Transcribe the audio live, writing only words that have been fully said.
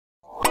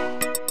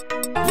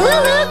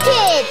LooLoo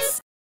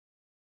Kids!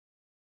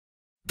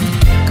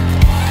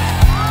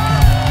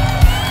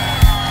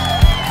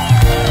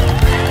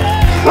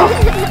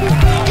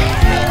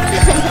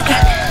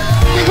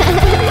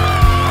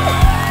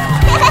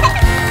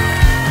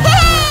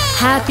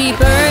 Happy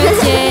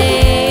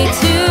birthday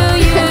to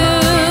you.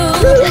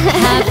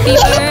 Happy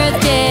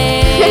birthday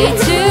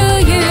to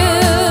you.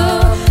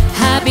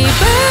 Happy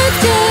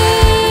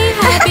birthday,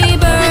 happy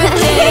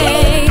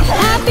birthday,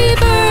 happy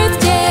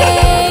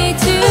birthday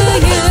to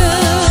you.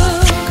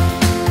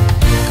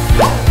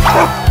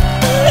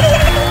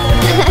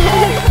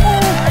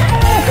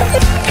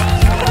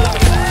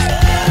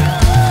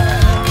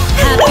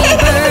 Happy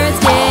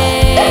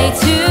birthday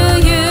to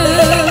you.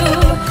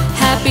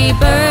 Happy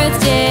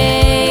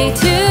birthday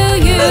to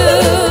you.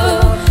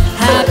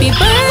 Happy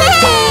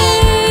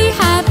birthday,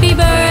 happy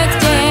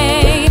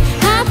birthday,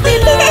 happy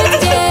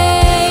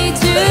birthday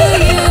to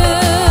you.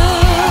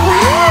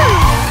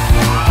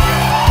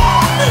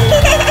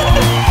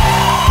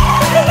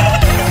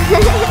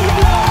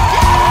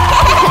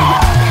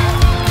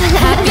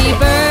 Happy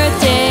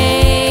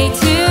birthday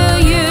to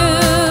you.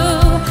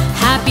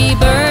 Happy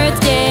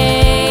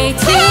birthday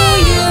to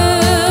you.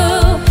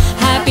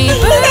 Happy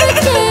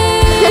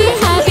birthday,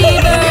 happy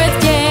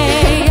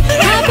birthday,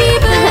 happy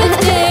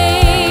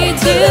birthday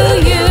to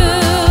you.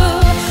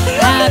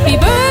 Happy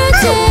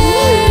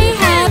birthday,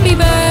 happy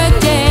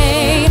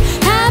birthday,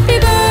 happy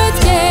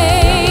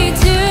birthday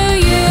to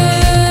you.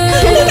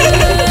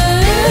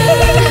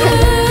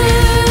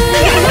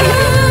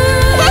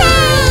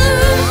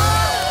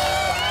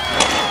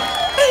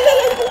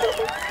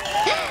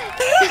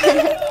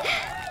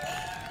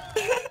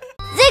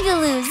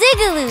 Zigaloo,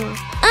 Zigaloo!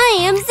 I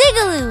am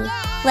Zigaloo!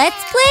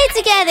 Let's play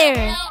together!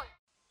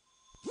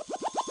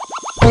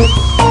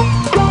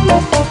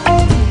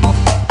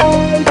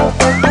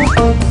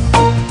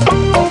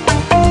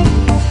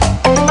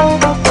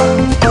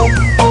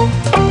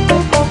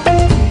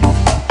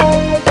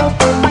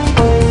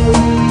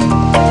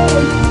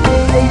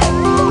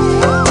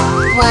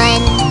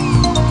 One,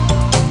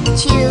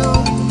 two,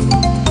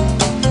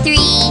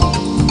 three,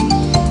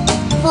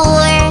 4,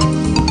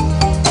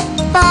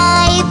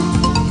 5,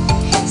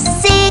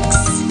 6,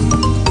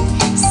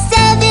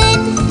 7,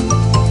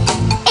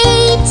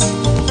 8,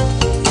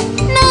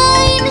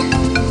 9,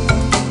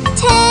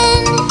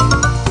 10.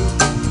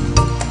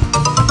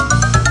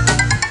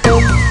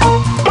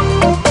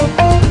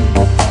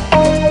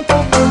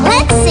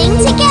 Let's sing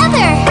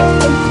together.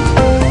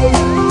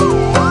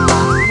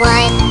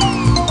 1,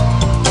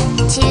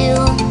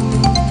 2,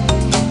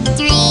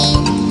 3,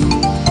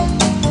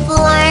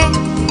 4,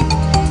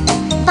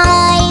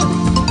 5,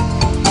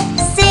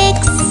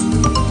 6,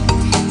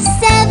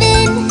 7,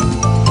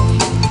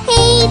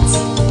 8,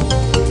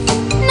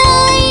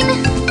 9,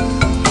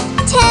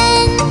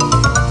 10.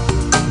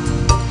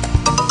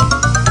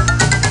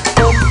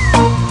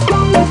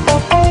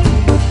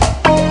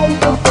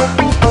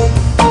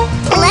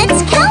 Let's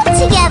count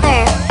together.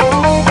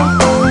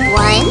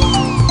 1,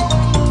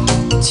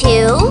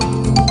 2,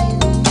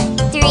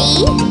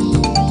 3,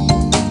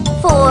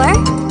 4,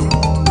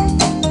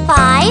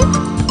 5,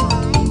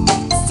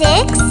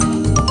 6,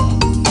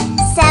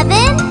 7,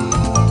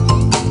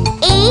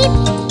 8,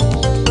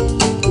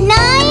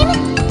 9,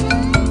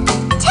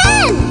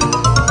 10.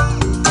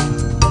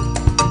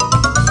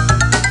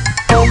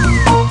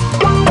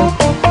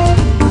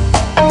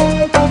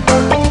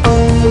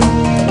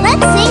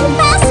 Let's sing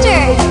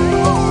faster.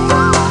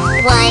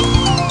 1,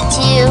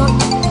 2,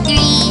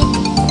 3,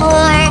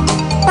 4,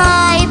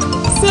 5,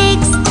 6,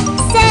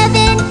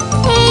 7,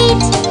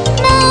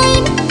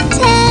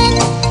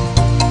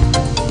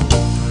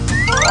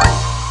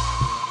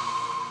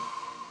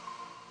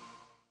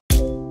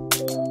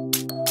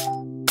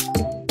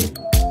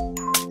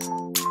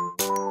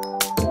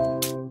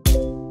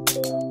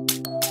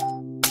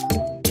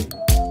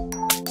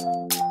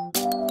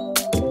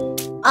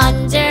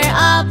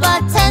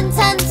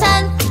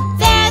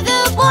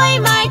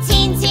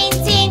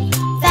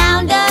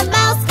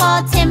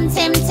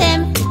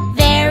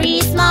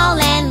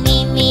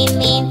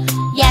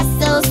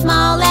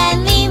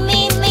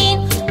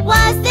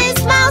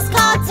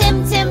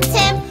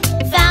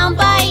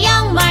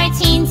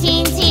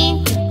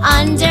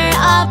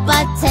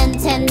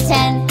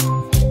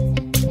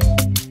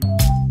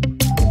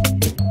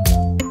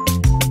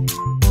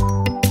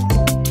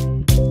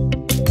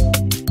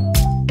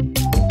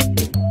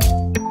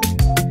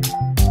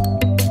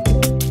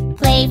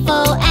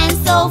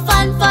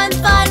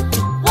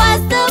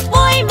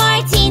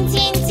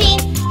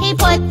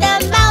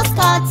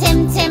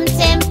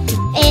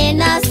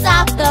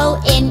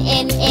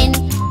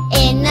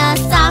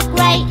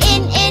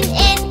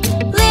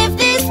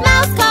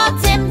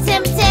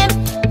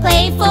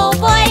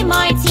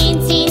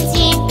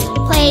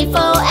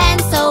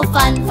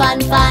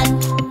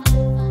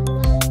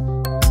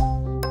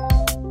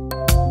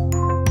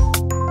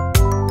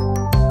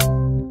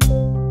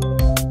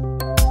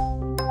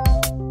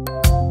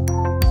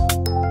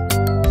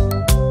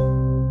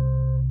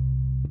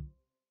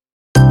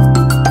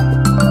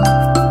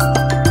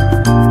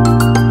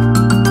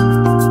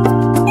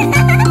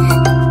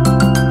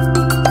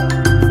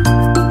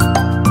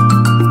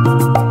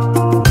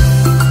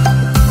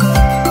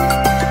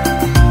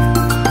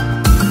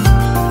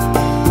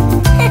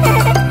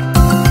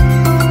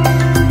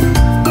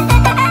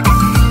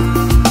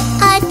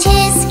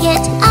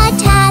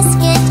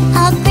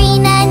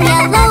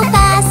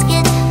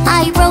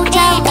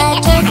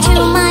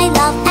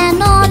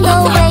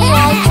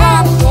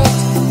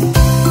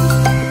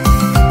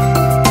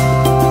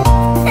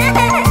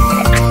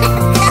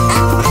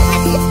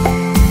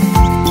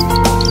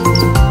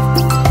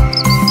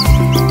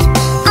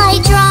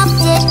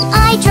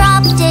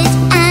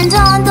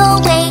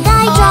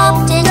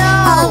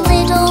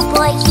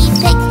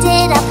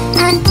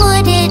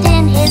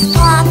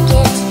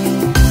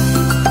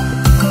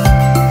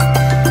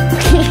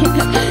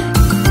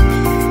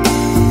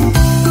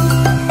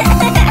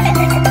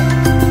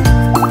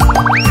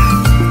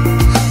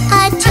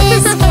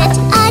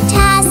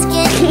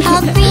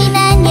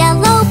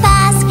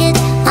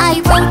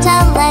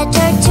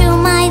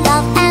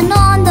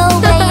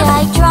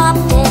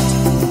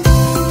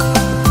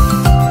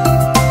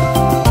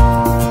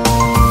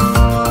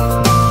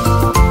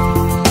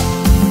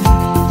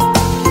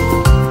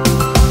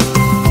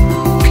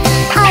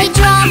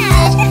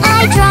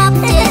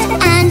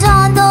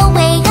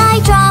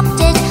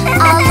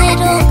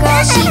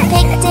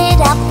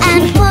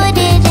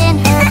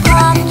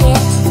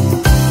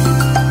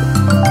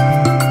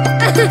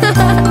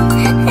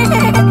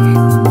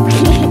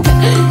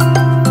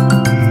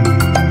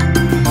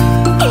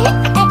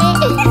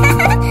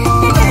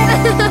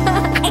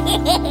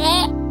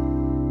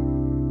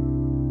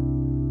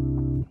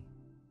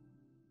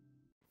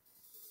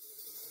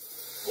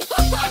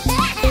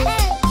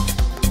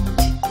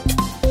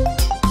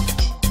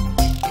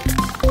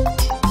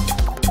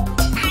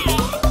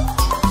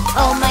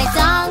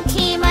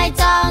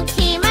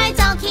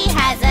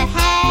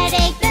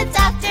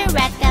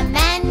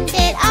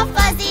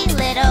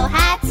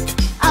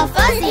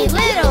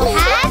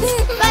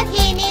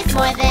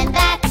 more than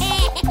that.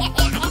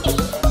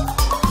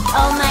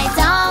 Oh, my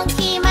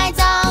donkey, my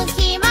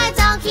donkey, my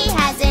donkey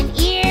has an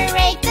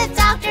earache. The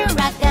doctor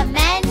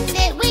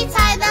recommended we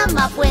tie them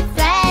up with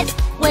thread,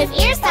 with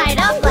ears tied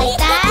up like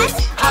that.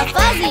 A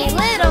fuzzy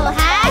little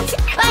hat,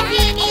 but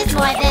he needs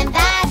more than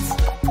that.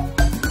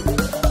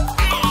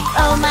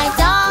 Oh, my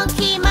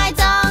donkey, my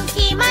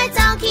donkey, my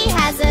donkey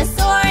has a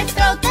sore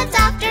throat. The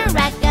doctor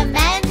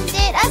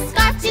recommended a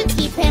scarf to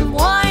keep him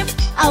warm.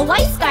 A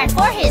white scarf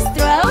for his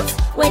throat,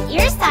 with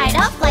ears tied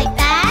up like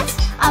that.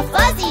 A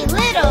fuzzy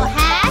little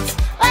hat,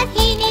 but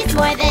he needs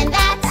more than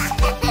that.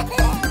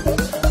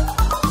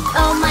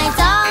 Oh, my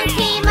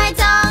donkey, my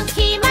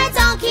donkey, my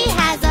donkey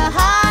has a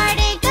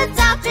heartache. The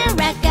doctor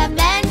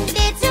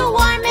recommended to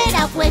warm it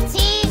up with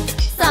tea.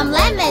 Some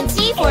lemon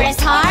tea for his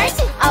heart,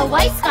 a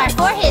white scarf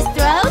for his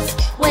throat,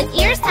 with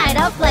ears tied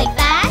up like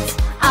that.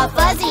 A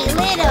fuzzy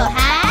little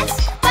hat,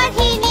 but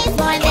he needs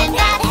more than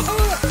that.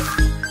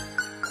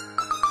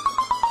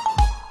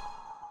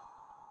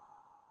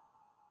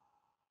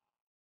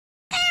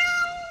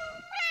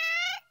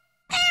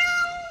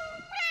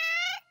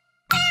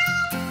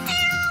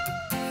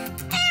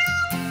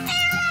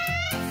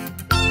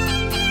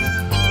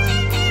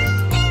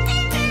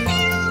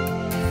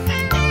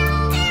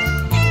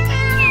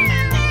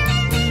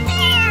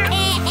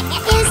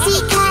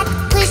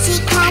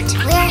 Pussycat,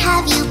 where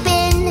have you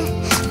been?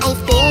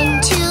 I've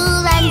been to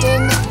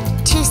London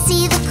to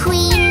see the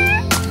Queen.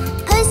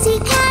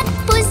 Pussycat,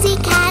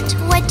 pussycat,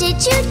 what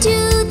did you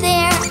do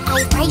there?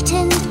 I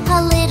frightened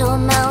a little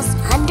mouse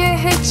under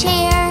her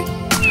chair.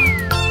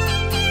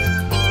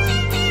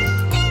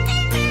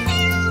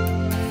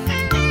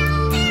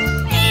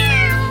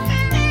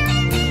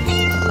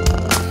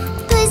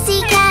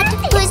 Pussycat,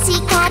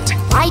 pussycat,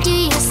 why do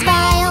you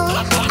smile?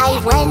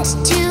 I went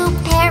to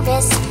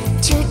Paris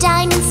to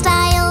dine in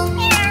style.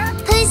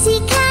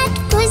 Pussycat,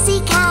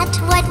 pussycat,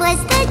 what was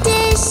the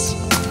dish?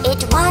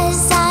 It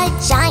was a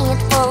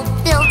giant bowl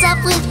filled up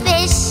with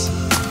fish.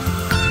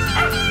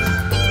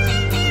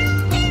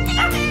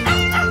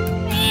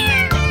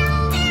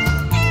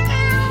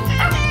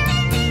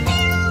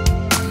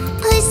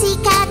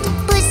 Pussycat,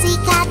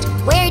 pussycat,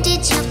 where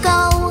did you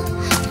go?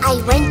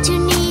 I went to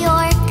New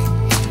York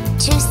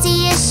to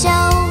see a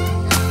show.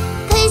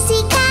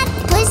 Pussycat,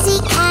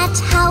 pussycat,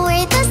 how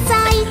are the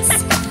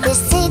sights? The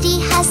city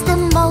has the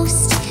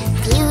most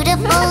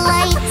beautiful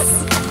lights.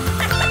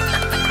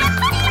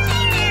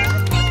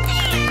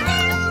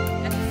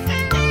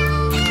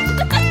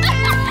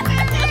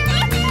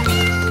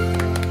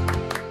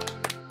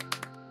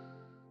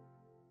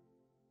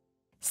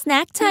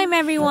 Snack time,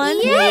 everyone!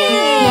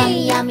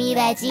 Yay! Yummy, yummy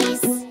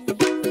veggies.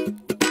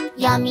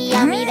 Yummy,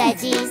 yummy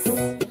veggies.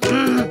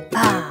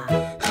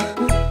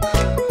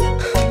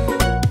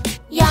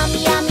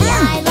 Yummy, yummy,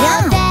 I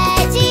love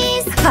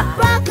veggies.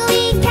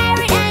 Broccoli,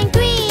 carrot, and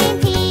green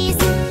peas.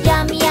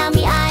 Yummy,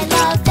 yummy, I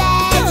love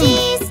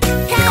veggies.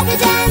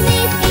 Cabbage and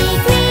leafy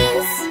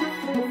greens.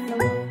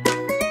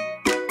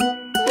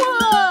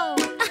 Whoa!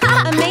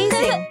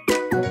 Amazing!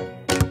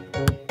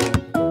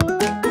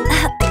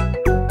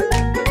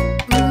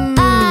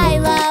 I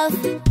love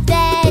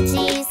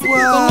veggies. They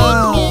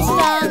make me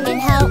strong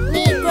and help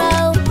me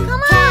grow.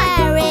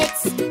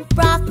 Carrots,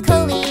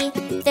 broccoli.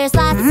 There's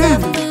lots of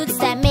foods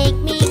that make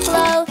me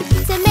glow.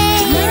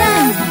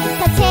 Tomatoes,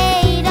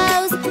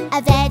 potatoes, a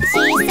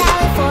veggie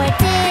salad for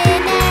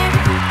dinner.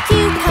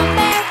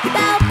 Cucumber,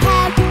 bell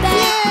pepper.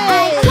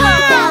 I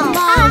eat them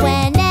all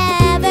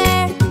whenever.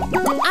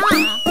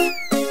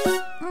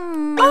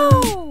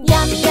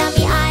 Yummy,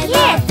 yummy, I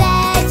love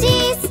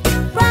veggies.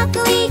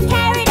 Broccoli,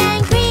 carrot,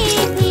 and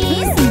green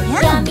peas.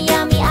 Yummy,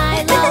 yummy, I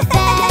love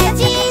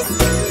veggies.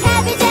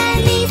 Cabbage and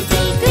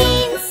leafy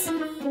greens.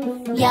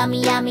 Yummy,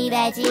 yummy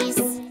veggies.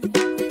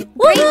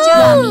 Great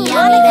job, Yummy,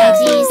 yummy Monica.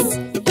 veggies.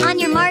 On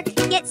your mark,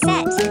 get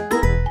set.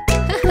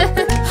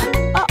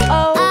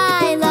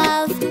 I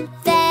love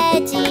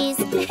veggies.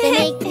 They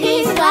make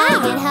me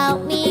strong and help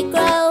me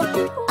grow.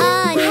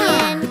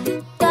 Onion,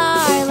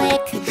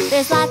 garlic.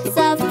 There's lots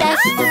of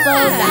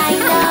vegetables I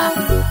know.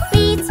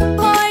 Beets,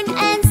 corn,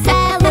 and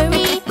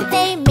celery.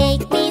 They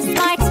make me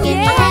smart, give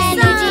me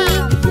energy.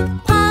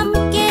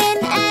 Pumpkin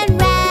and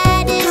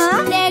radish.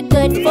 They're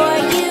good for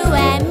you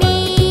and me.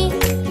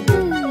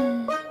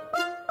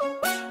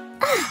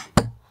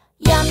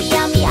 Yummy,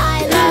 yummy, I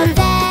love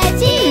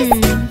veggies.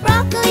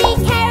 Broccoli,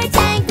 carrots,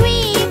 and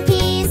green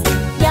peas.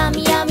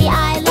 Yummy, yummy,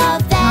 I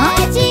love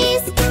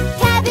veggies.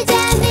 Cabbage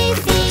and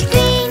leafy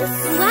greens.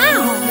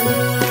 Wow!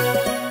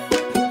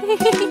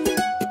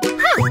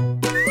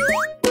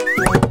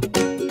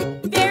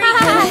 Very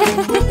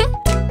good!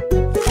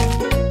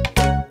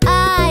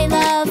 I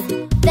love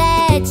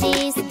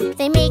veggies.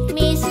 They make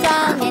me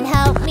strong and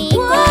help me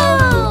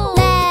grow.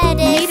 Lettuce,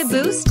 Need a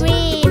boost?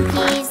 green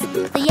peas,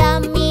 the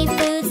yummy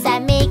foods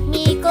that make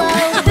me glow.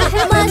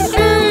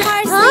 Mushroom,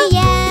 parsley,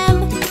 yam.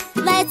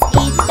 Let's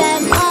eat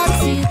them all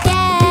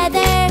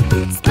together.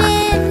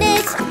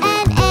 Spinach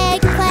and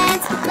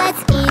eggplant.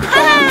 Let's eat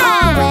them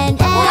all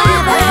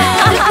whenever.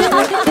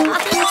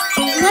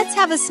 Let's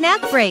have a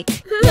snack break.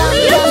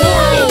 Yummy, yummy,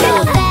 I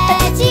love veggies.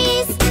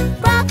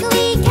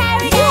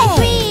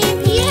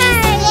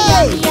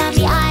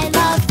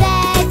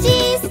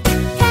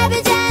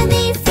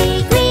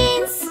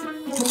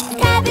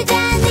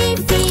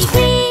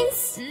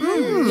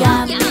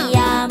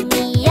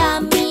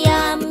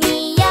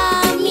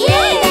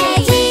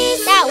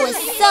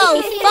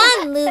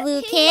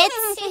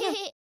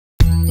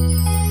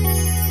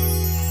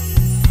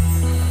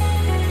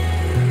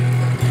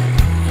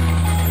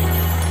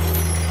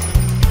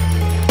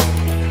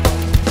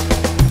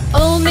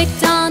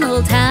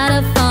 MacDonald had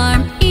a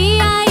farm,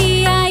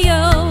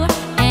 E-I-E-I-O.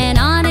 And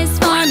on his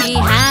farm he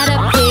had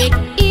a pig,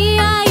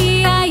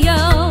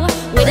 E-I-E-I-O.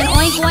 With an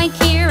oink oink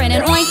here and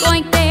an oink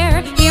oink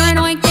there, here an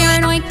oink, there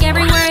an oink,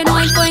 everywhere an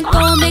oink oink.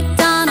 Old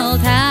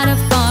MacDonald had a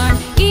farm,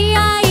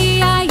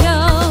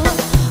 E-I-E-I-O.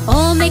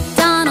 Old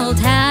MacDonald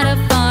had a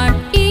farm,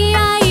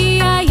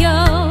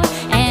 E-I-E-I-O.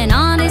 And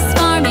on his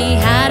farm he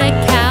had a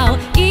cow,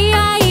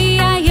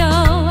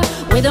 E-I-E-I-O.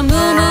 With a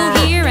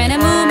moo-moo here and a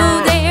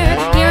moo-moo there,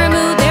 here a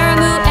moo, there a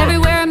moo,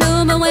 everywhere a moo-moo.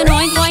 An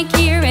oink oink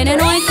here and an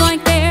oink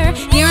oink there,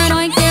 here an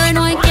oink, there an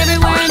oink,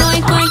 everywhere an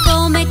oink oink.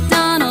 Old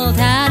MacDonald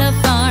had a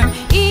farm,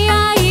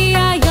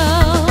 E-I-E-I-O.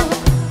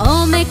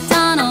 Old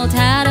MacDonald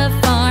had a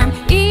farm,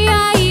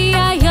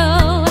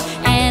 E-I-E-I-O.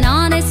 And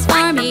on his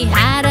farm he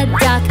had a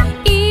duck,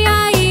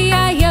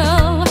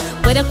 E-I-E-I-O.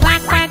 With a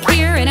quack quack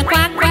here and a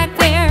quack quack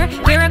there,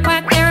 here a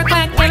quack, there a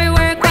quack,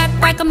 everywhere a quack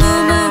quack. A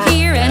moo moo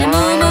here and a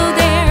moo moo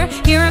there,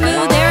 here a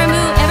moo, there a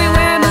moo,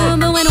 everywhere a moo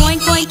moo. An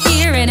oink oink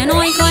here and an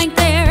oink oink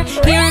there,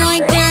 here an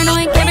oink, there an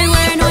oink,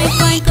 everywhere an oink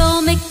oink.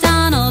 Old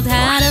MacDonald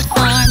had a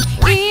farm,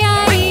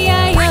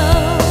 E-I-E-I-O.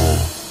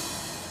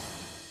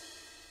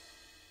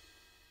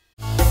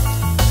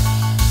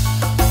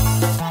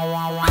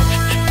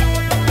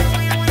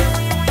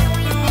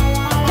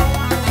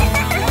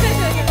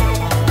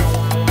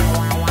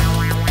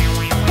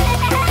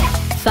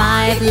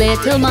 5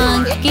 little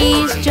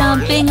monkeys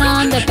jumping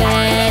on the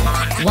bed.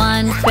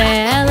 One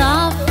fell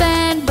off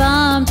and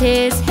bumped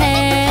his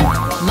head.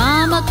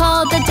 Mama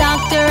called the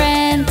doctor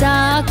and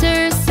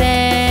doctor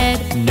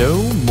said,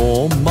 No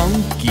more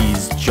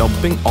monkeys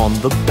jumping on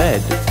the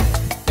bed.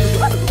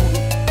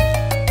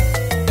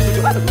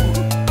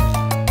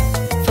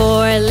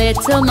 4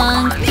 little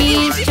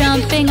monkeys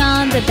jumping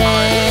on the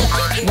bed.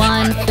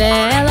 One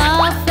fell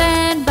off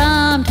and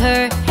bumped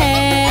her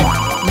head.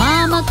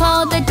 Mama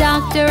called the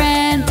doctor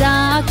and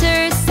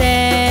doctor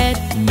said,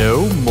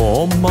 No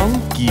more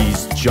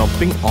monkeys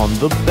jumping on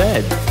the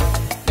bed.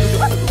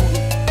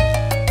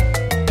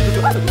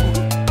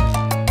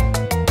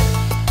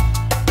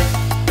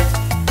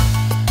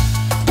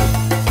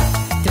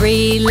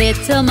 3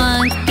 little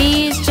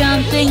monkeys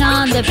jumping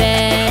on the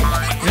bed.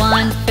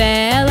 One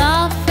fell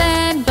off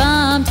and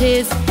bumped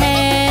his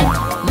head.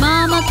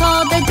 Mama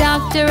called the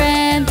doctor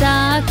and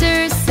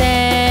doctor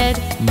said,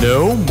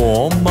 No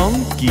more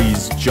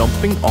monkeys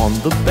jumping on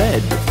the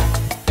bed.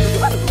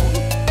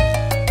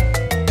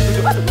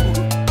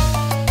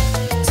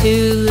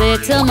 2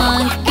 little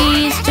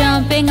monkeys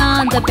jumping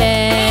on the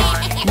bed.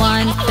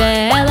 One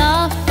fell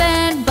off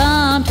and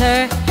bumped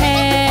her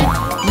head.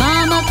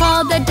 Mama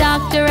called the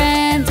doctor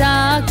and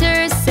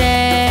doctor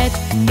said,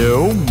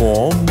 No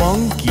more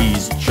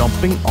monkeys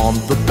jumping on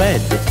the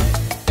bed.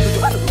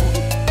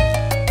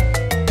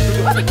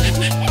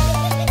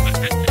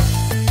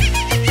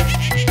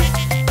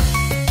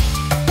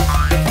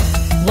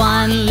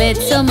 1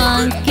 little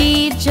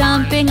monkey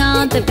jumping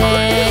on the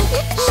bed.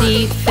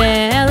 She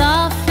fell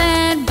off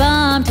and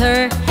bumped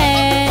her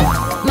head.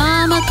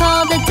 Mama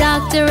called the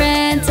doctor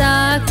and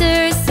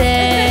doctor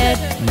said,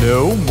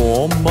 No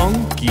more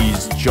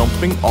monkeys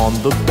jumping on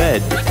the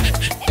bed.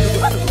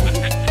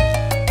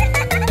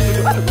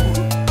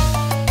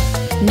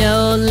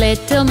 No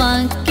little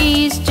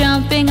monkeys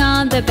jumping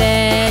on the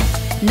bed.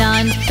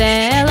 None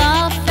fell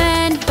off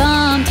and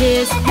bumped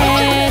his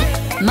head.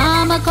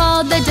 Mama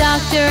called the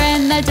doctor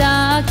and the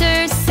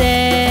doctor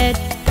said,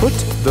 Put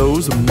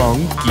those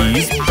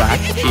monkeys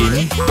back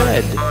in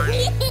bed.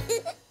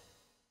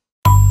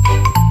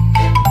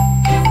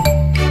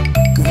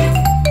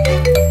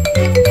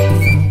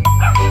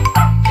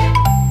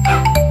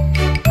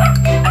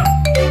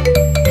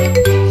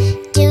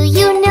 Do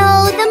you know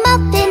the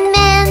Muffin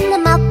Man, the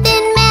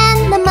Muffin Man,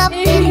 the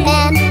Muffin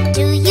Man?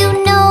 Do you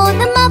know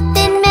the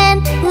Muffin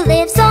Man who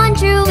lives on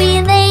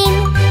Drury Lane?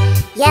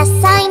 Yes,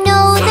 I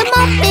know the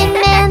Muffin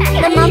Man,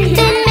 the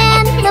Muffin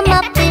Man, the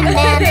Muffin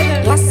Man.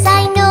 Yes,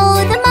 I know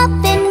the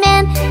Muffin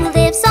Man who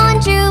lives on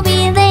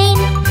Drury Lane.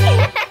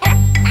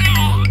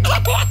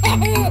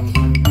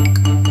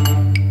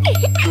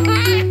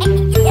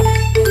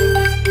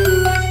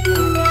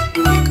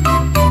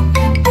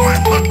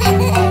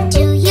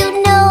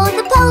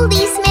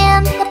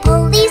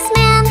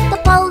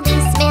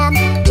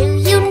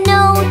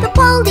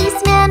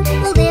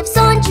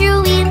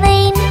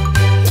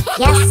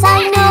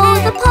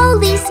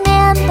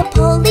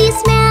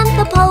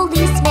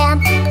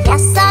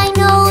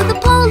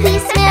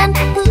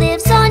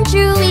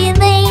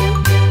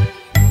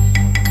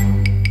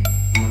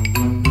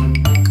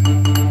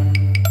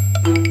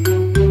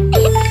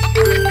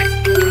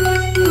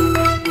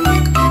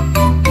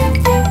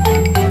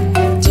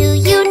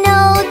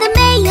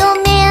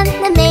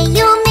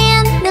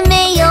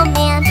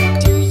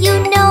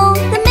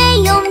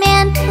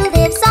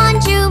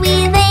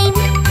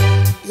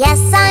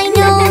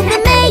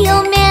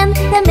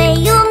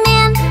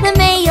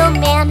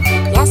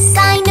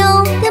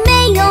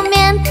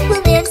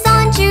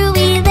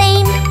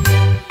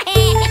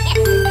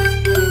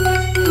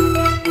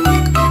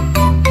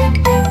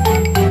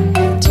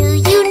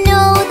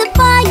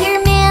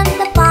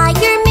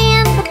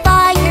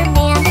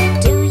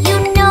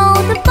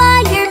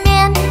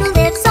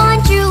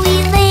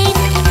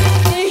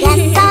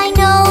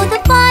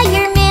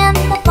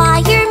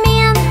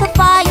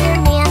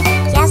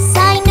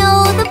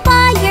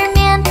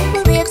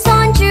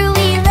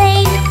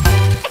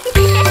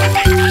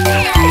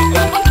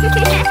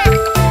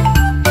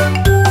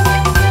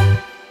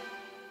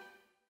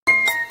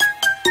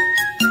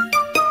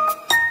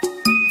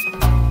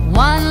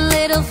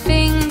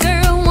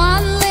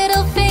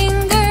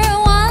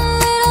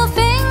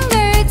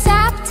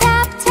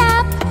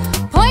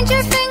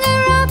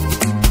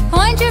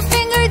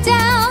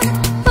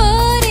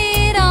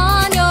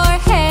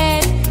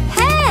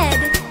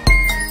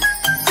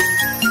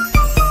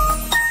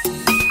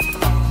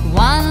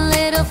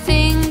 little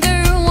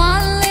finger,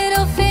 one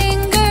little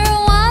finger,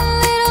 one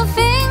little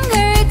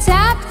finger.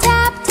 Tap,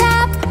 tap,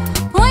 tap.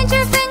 Point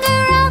your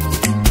finger up,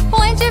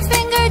 point your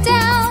finger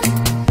down.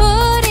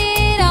 Put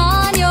it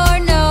on your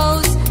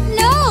nose,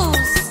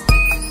 nose.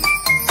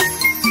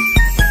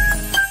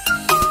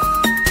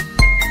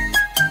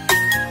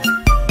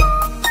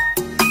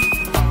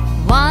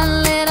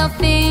 One little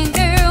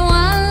finger,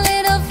 one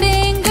little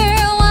finger,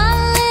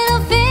 one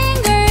little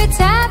finger.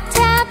 Tap,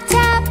 tap,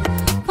 tap.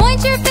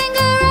 Point your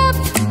finger up,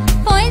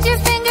 point your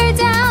finger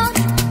down.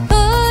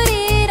 Put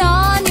it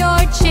on your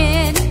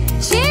chin,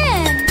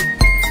 chin.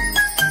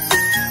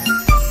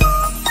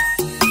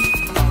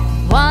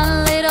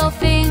 One little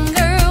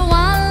finger,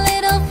 one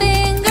little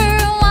finger,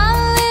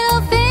 one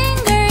little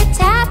finger.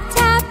 Tap,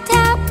 tap,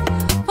 tap.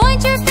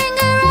 Point your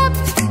finger up,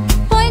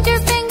 point your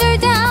finger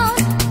down.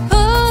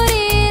 Put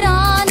it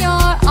on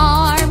your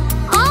arm,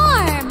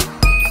 arm.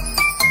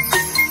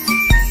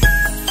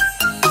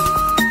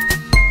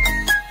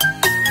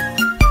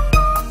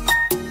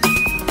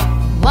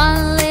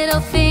 One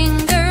little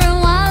finger,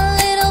 one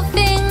little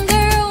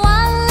finger,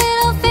 one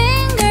little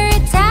finger.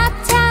 Tap,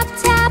 tap,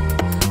 tap.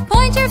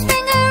 Point your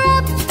finger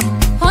up,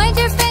 point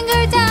your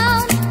finger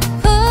down.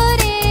 Put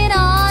it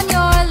on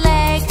your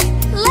leg,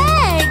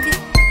 leg.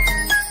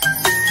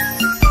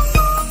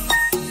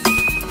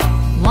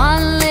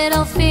 One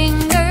little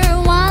finger,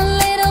 one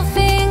little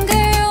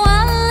finger,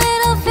 one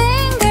little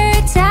finger.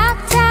 Tap,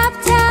 tap,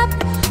 tap.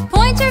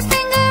 Point your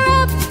finger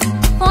up,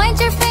 point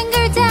your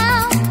finger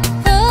down.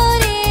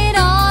 Put it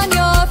on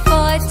your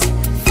foot,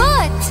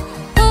 foot.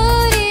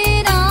 Put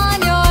it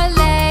on your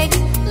leg,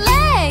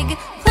 leg.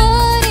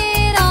 Put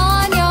it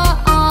on your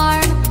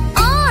arm,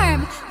 arm.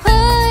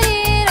 Put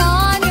it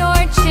on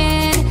your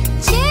chin,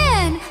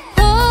 chin.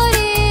 Put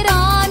it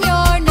on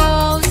your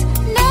nose,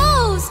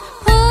 nose.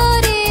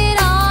 Put it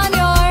on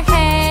your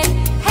head,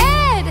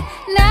 head.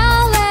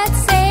 Now let's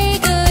say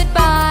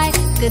goodbye,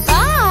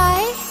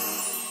 goodbye.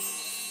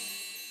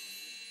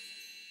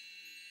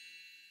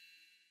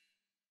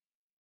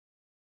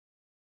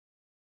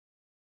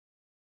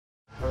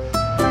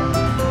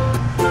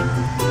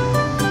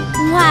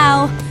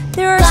 Wow,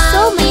 there are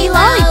so many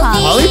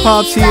lollipops.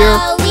 Lollipop's here.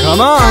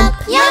 Come on.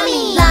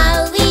 Yummy!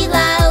 Lolly,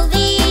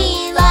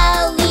 lolly,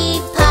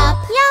 lollipop.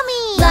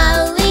 Yummy!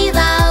 Lolly,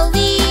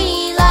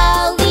 lolly,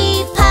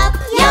 lollipop.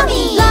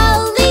 Yummy!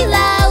 Lolly,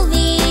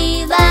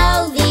 lolly,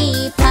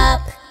 lollipop.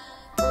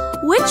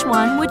 Which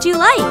one would you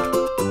like?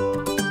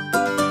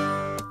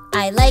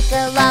 I like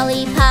a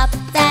lollipop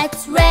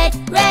that's red,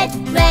 red,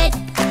 red.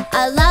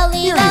 A lolly,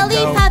 Here you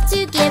lollipop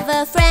to give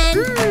a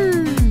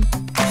friend.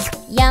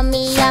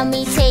 Yummy,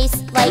 yummy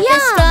taste like a Yum.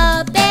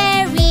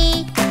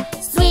 strawberry.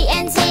 Sweet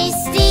and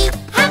tasty,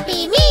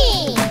 happy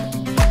me!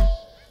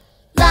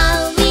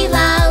 Lolly,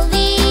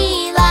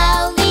 lolly,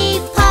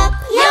 lollipop.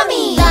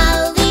 Yummy!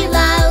 Lolly,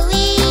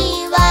 lolly,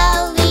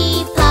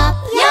 lollipop.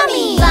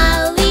 Yummy!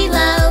 Lolly,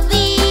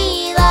 lolly,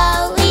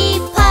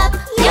 lollipop.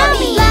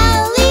 Yummy!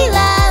 Lolly,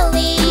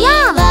 lolly,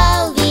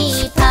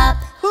 lollipop.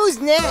 Who's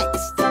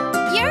next?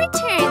 Your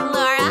turn,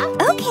 Laura.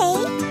 Okay.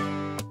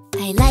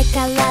 I like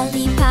a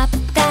lollipop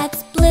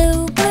that's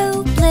blue,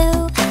 blue,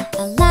 blue.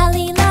 A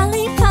lolly,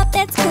 lollipop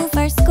that's cool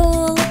for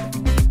school.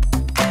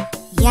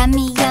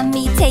 Yummy,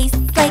 yummy taste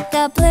like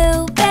a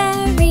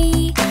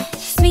blueberry.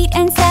 Sweet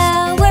and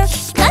sour,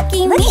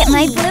 lucky me. Look at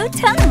my blue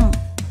tongue.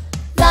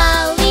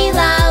 Lolly,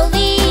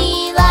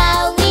 lolly,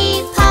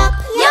 lollipop.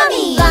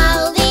 Yummy!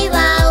 Lolly,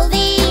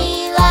 lolly,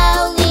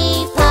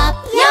 lollipop.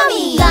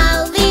 Yummy!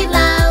 Lolly,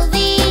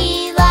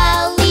 lolly,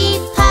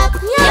 lollipop.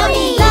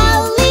 Yummy!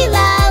 Lolly,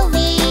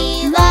 lolly,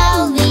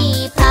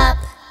 lollipop.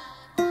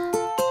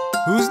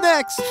 Who's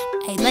next?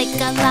 I like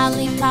a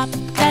lollipop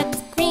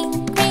that's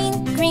green, green,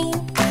 green.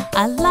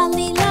 A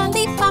lolly,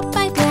 lollipop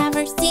I've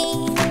never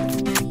seen.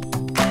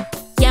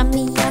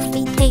 Yummy,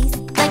 yummy taste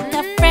like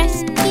a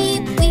fresh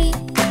kiwi.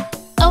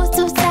 Oh,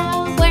 so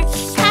sour,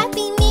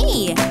 happy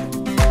me.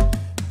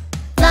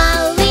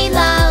 Lolly,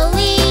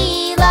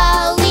 lolly,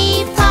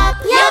 lollipop.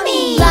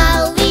 Yummy!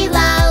 Lolly,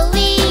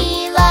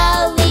 lolly,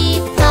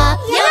 lollipop.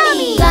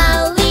 Yummy!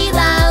 Lolly,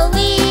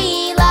 lolly,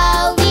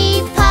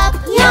 lollipop.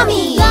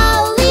 Yummy!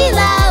 Lolly,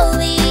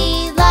 lolly,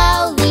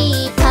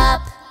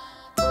 lollipop.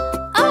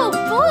 Oh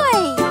boy!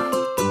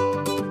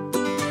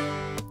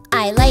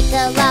 I like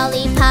a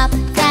lollipop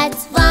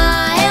that's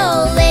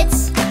violet.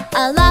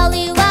 A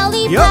lolly,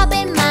 lollipop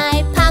in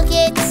my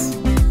pocket.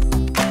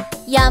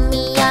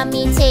 Yummy,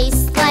 yummy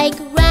taste like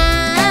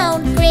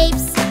round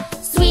grapes.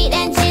 Sweet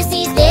and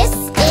juicy, this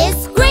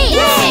is great!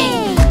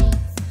 Yay!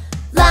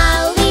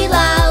 Lolly,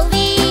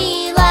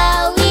 lolly,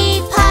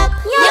 lollipop.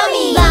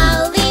 Yummy!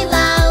 Lolly,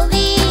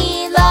 lolly,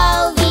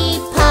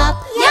 lollipop.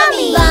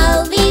 Yummy!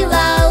 Lolly,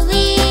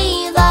 lolly,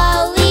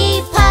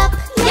 lollipop.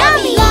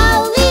 Yummy!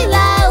 Lolly,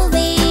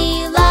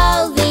 lolly,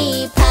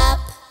 lollipop.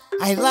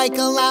 I like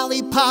a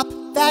lollipop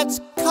that's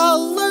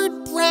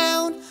colored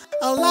brown.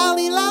 A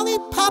lolly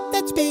lollipop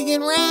that's big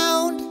and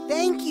round.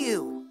 Thank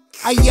you.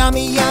 A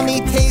yummy, yummy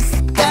taste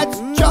that's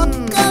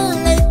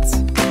chocolate.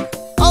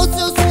 Oh,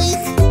 so sweet.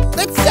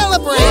 Let's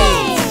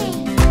celebrate.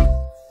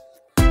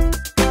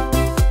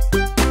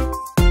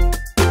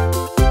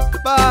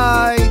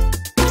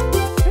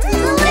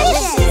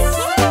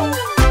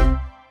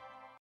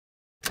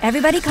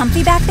 Everybody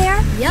comfy back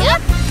there?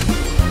 Yep.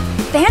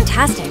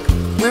 Fantastic.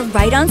 We're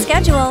right on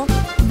schedule.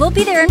 We'll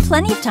be there in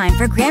plenty of time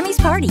for Grammy's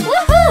party.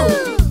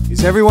 Woohoo!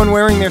 Is everyone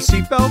wearing their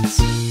seatbelts?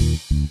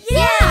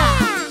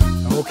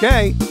 Yeah!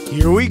 Okay,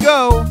 here we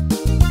go.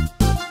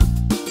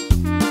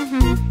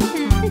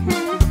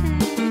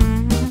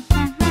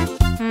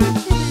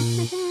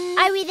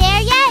 Are we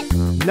there yet?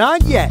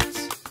 Not yet.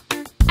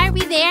 Are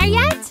we there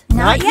yet?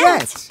 Not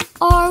yet.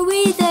 Are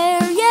we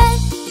there yet?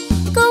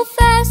 Go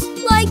fast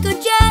like a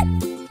jet.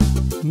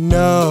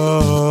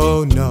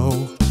 No,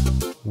 no.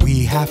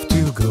 We have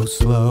to go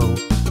slow.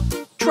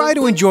 Try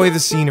to enjoy the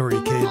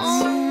scenery, kids.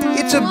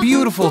 It's a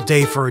beautiful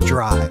day for a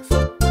drive.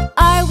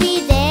 Are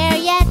we there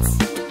yet?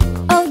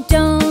 Oh,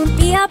 don't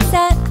be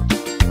upset.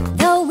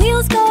 The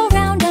wheels go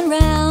round and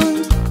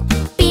round.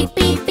 Beep,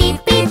 beep,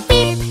 beep, beep,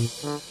 beep.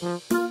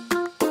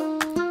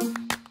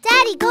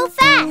 Daddy, go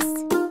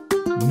fast.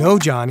 No,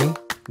 Johnny.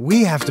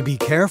 We have to be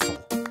careful.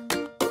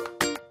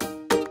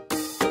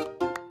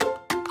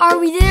 Are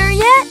we there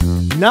yet?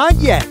 Not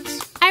yet.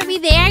 Are we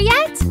there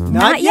yet?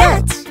 Not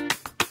yet.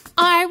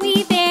 Are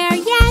we there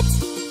yet?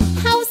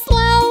 How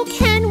slow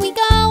can we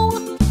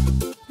go?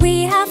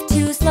 We have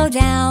to slow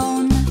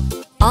down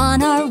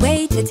on our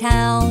way to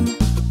town.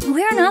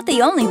 We're not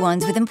the only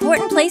ones with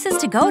important places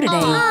to go today.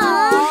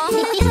 Are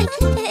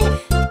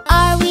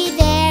we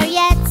there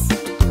yet?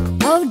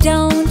 Oh,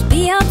 don't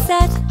be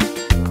upset.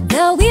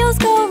 The wheels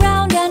go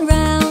round and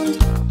round.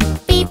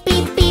 Beep,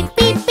 beep, beep,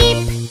 beep,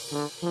 beep.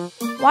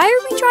 Why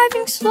are we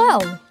driving slow?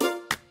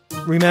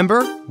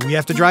 Remember, we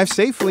have to drive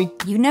safely.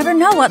 You never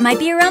know what might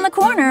be around the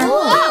corner.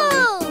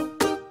 Whoa!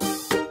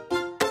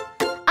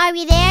 Are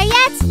we there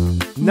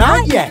yet?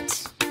 Not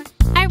yet.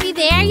 Are we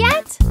there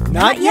yet?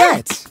 Not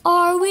yet.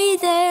 Are we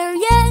there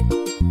yet?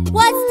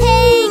 What's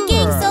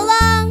taking so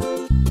long?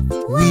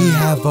 We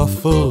have a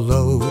full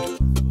load.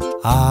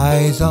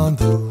 Eyes on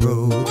the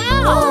road.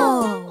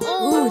 Wow!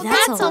 Ooh,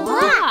 that's a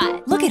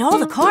lot. Look at all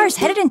the cars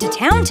headed into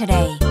town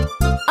today.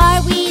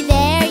 Are we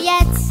there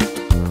yet?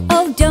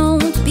 Oh,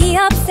 don't be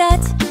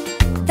upset.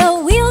 The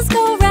wheels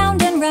go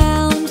round and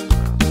round.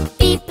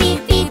 Beep,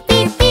 beep, beep,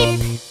 beep, beep.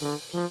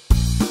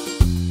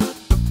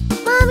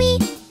 Mommy,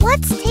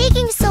 what's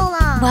taking so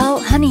long? Well,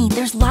 honey,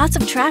 there's lots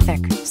of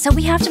traffic, so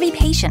we have to be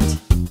patient.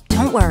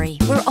 Don't worry,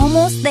 we're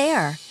almost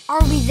there.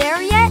 Are we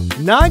there yet?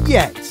 Not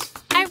yet.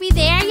 Are we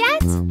there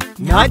yet?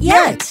 Not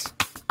yet.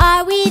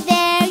 Are we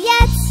there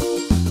yet?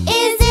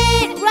 Is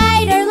it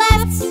right or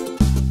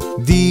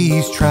left?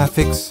 These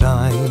traffic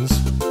signs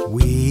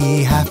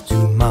we have to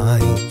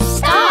mind.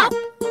 Stop!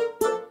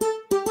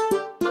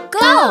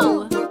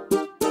 Go!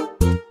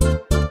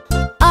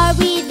 Are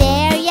we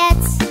there yet?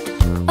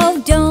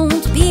 Oh,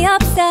 don't be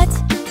upset.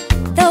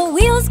 The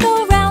wheels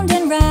go round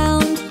and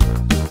round.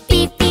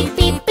 Beep, beep,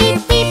 beep,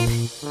 beep, beep.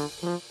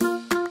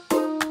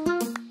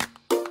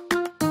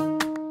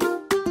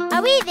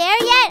 Are we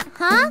there yet,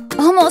 huh?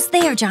 Almost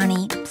there,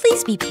 Johnny.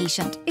 Please be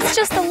patient. It's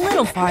just a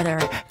little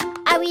farther.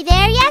 Are we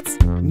there yet?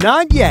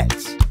 Not yet.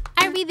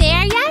 Are we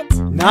there yet?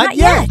 Not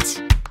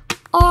yet.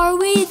 Are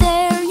we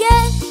there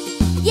yet?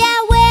 Yeah,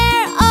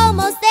 we're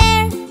almost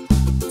there.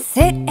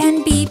 Sit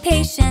and be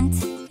patient.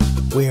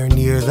 We're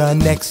near the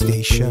next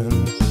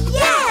station.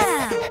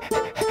 Yeah!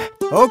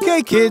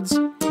 Okay, kids,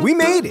 we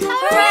made it.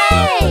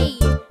 Hooray!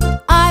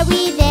 Are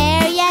we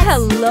there yet?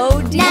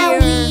 Hello, dear. Now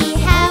we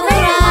have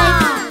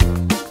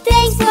arrived.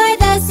 Thanks for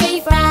the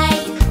safe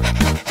ride.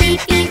 Beep,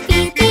 beep,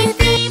 beep, beep,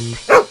 beep.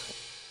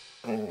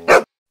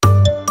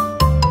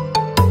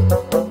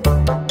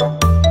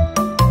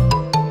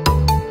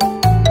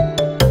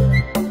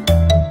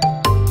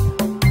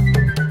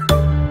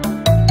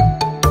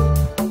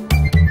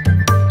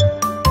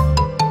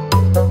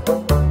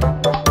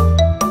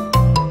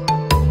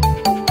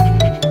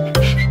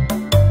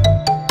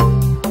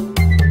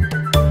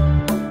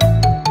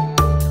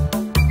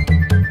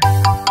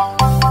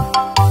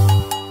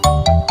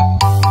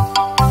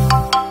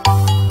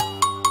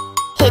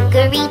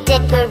 Hickory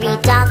dickory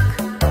dock,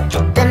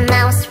 the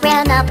mouse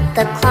ran up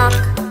the clock.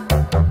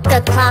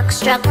 The clock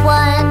struck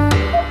 1,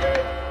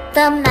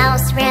 the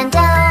mouse ran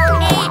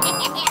down.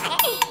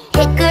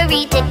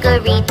 Hickory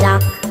dickory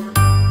dock.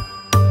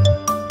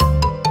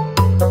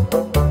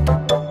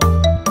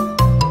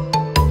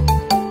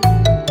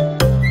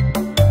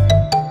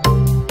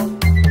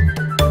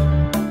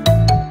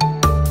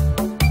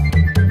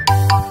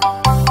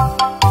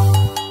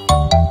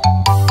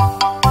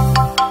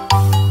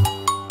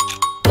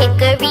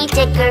 Hickory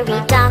dickory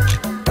dock,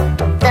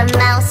 the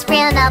mouse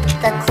ran up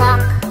the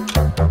clock.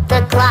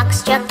 The clock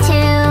struck 2,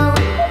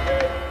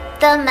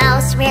 the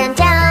mouse ran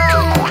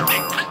down.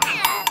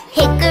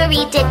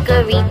 Hickory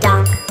dickory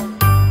dock.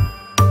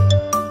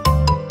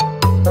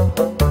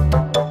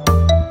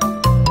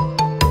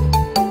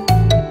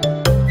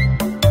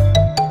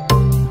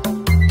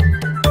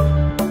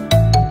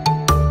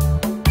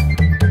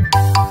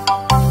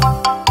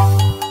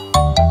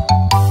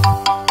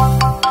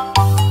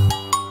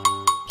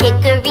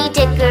 Hickory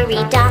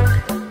dickory dock,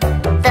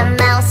 the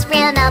mouse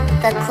ran up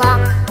the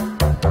clock.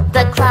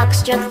 The clock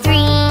struck 3,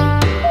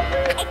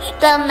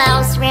 the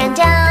mouse ran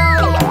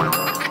down.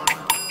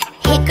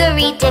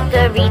 Hickory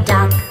dickory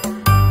dock.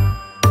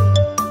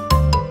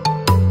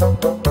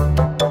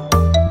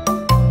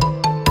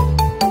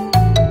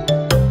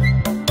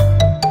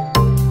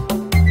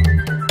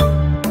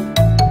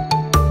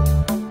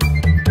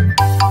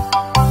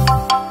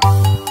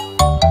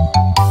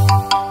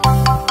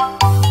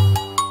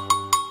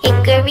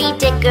 Hickory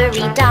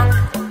dickory dock.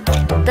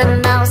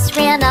 The mouse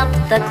ran up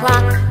the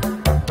clock.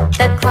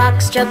 The clock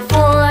struck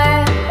 4.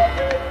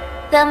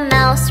 The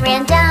mouse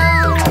ran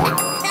down.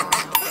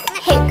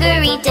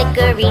 Hickory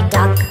dickory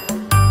dock.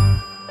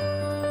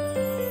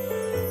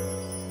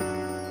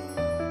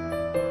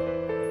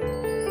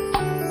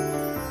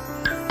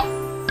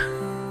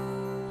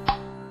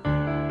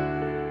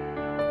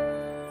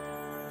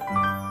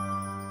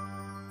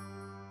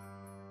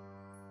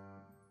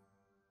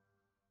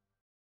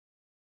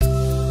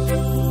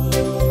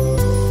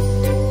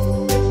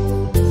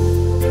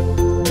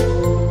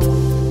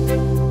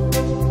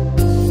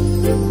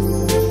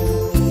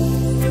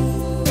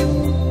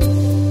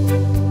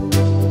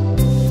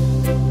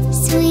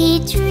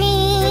 Sweet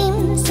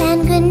dreams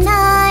and good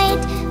night,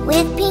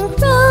 with pink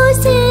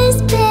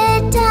roses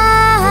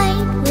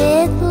bedight,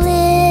 with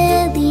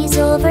lilies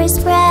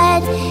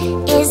overspread,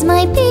 is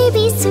my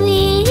baby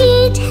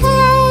sweet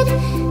head.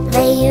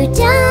 Lay you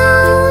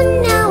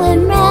down now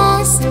and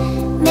rest,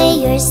 may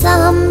your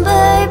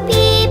slumber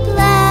be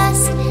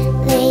blessed.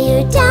 Lay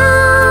you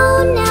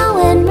down now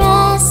and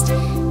rest,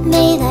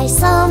 may thy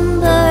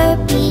slumber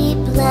be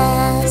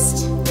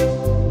blessed.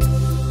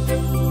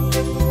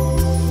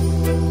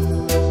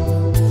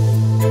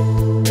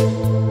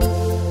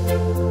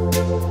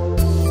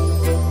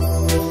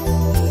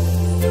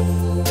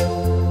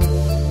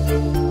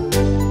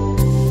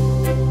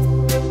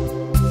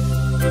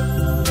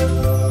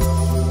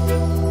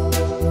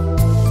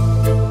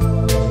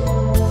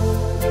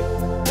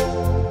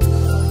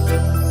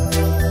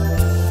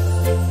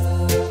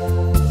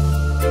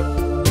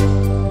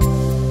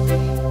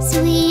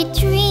 Sweet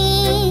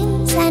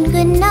dreams and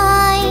good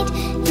night,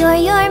 you're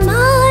your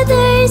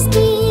mother's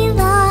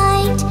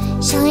delight.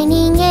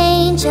 Shining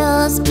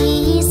angels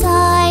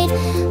beside,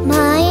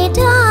 my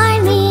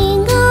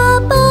darling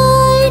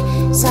abide.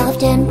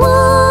 Soft and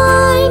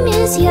warm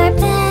is your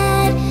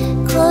bed,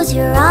 close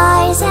your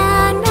eyes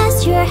and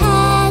rest your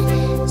head.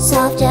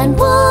 Soft and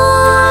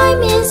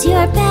warm is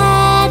your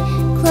bed,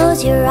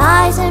 close your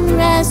eyes and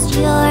rest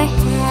your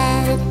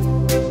head.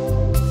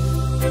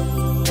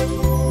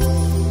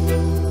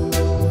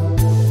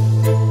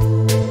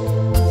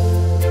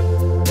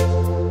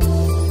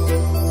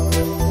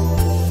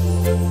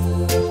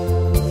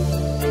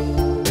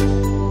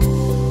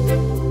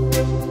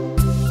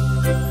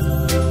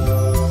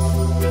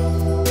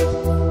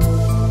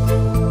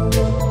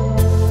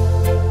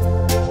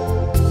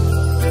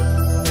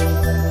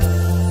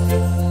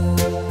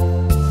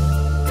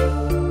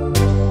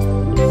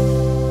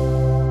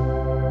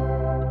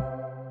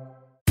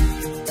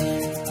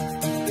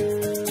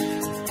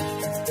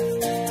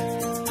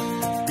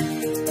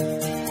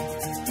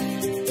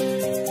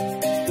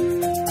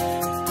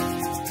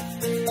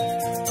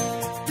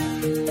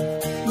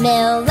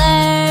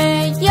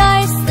 Miller,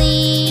 you're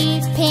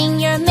sleeping,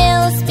 your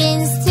mill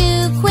spins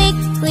too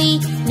quickly.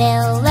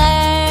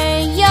 Miller,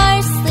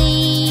 you're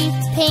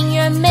sleeping,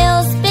 your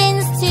mill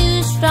spins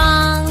too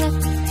strong.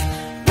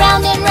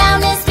 Round and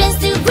round it spins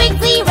too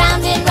quickly,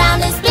 round and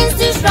round it spins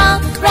too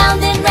strong.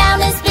 Round and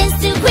round it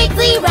spins too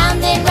quickly,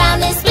 round and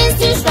round it spins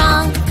too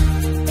strong.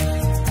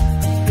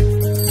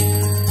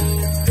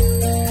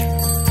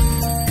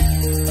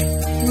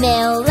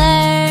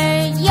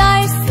 Miller,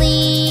 you're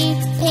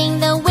sleeping,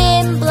 the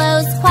wind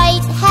blows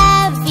quite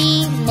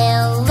heavy.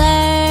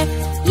 Miller,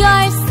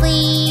 you're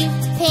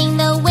sleeping,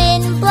 the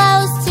wind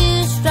blows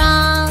too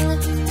strong.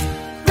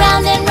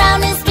 Round and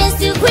round it spins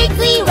too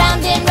quickly,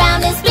 round and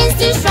round it spins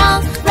too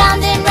strong.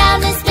 Round and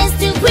round it spins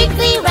too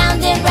quickly,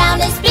 round and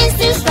round it spins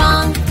too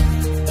strong.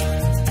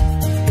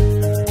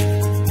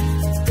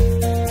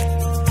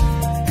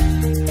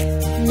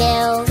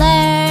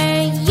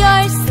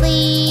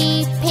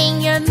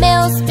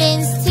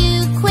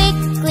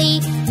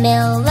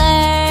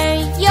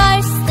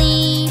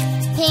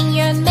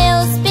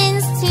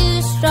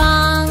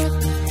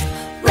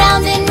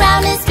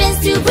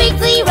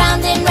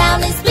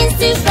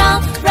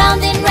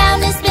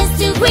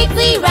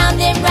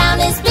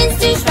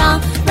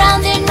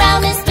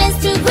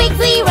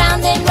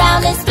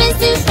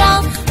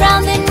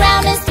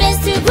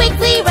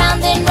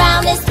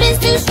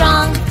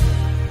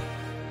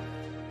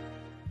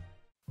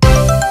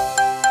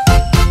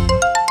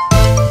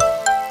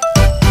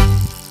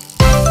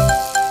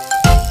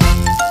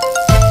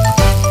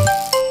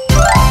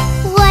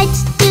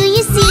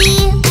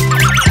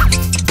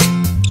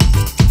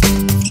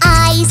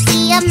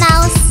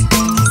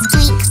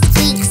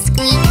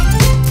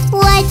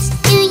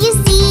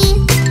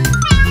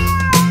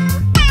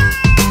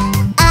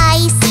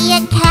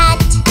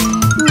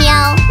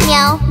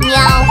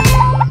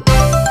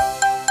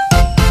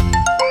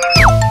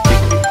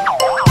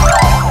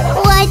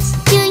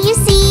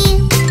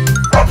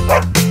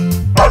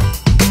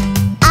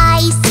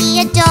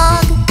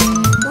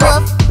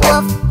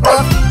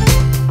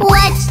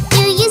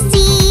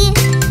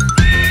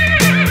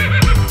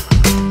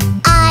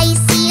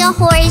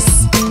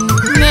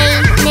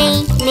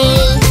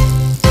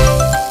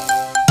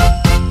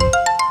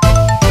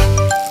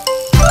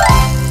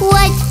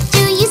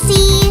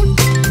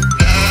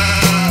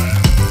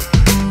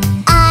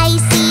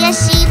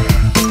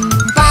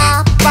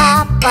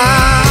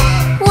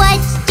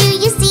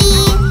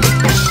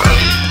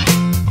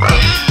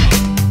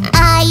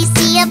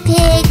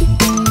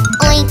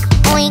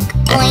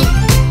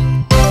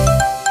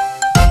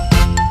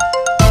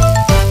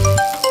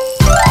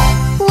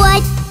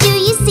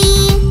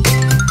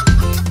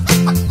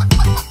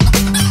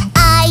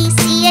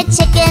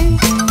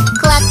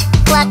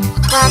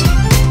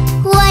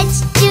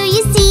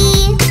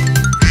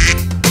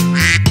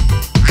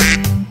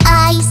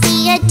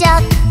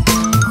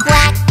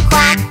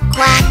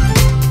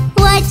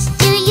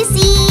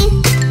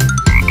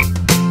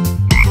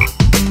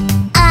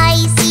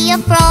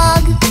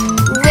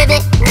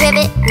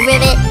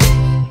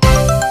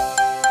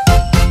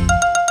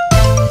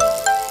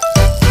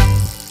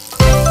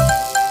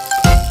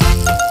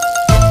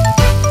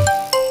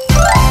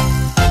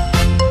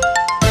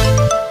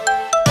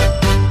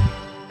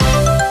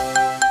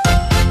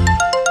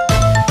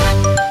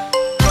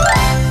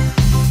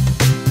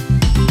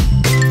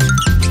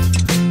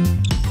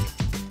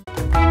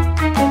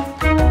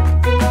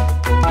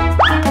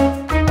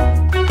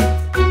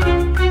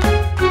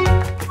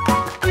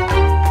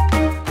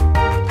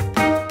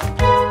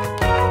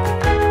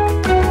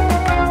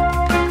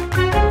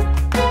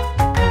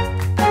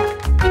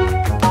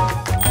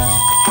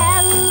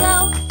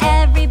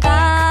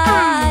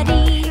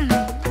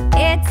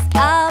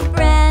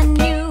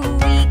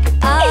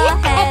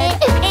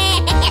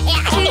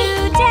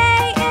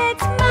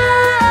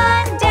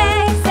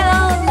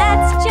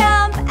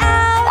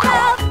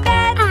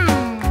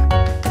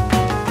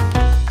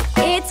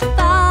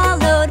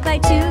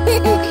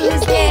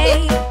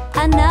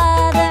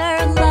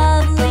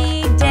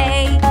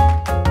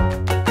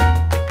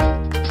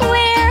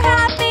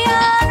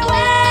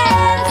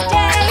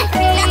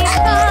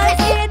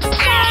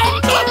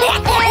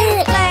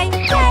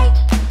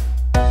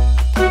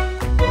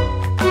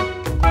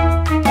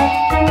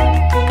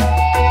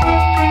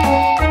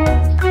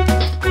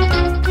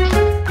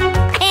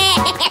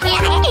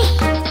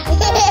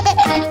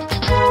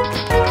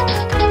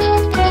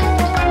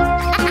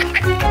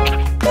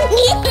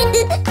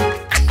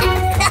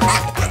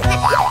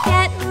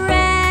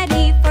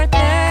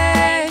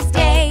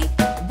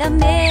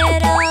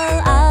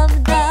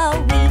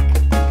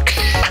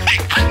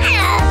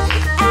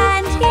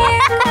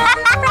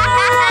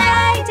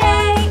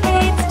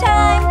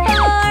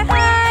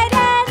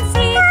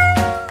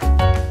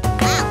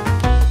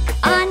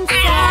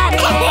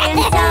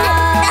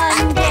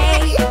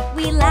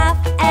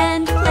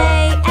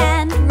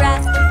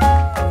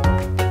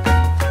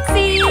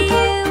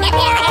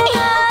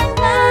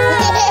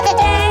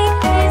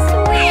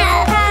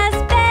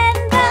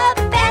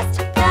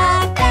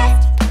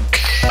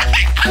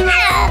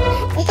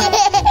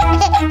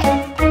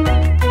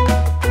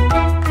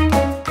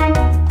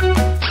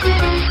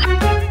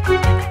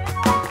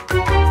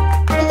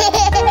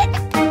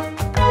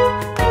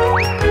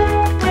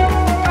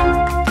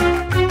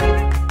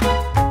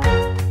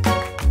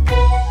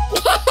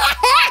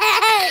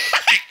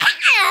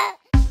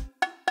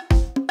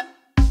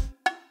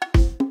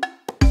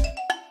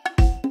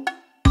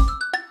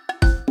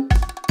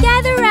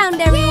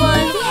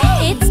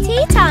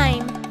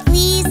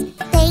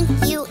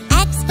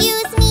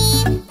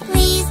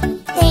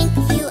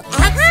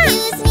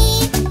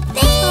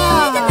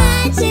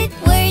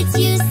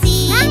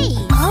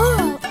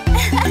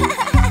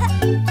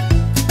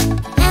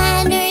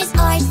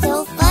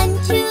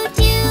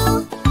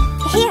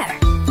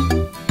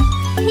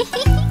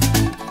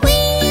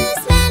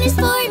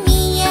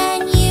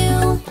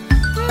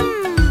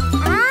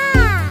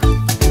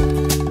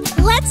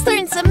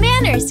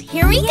 manners.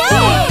 Here we go.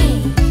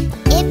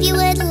 If you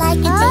would like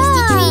a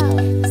tasty treat,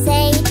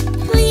 say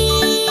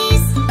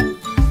please,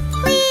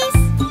 please.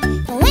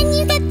 When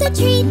you get the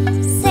treat,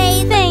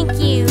 say Thank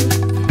you.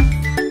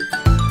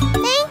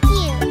 thank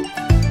you.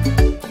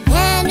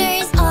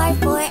 Manners are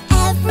for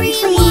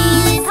everyone.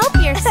 Please help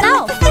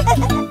yourself.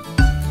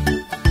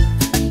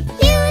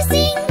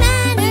 Using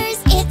manners,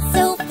 it's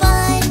so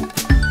fun.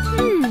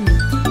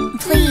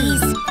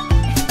 Please.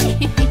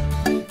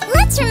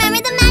 Let's remember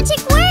the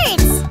magic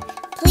words.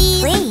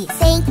 Please, Please.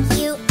 thank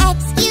you,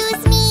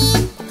 excuse me.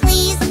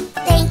 Please,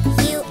 thank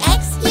you,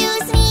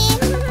 excuse me.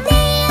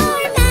 They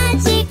are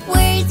magic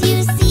words you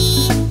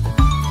see.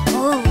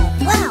 Oh,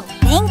 wow,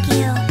 thank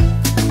you.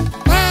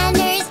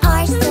 Manners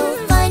are so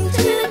fun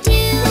to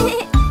do.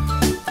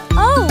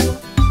 Oh,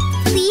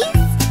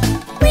 Please,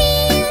 we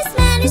use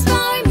manners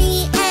for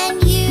me and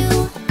you.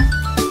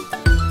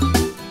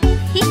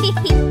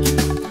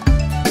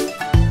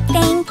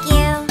 Thank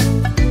you.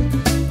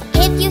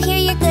 If you hear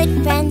your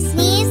good friend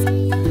sneeze,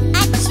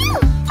 achoo!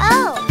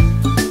 Oh!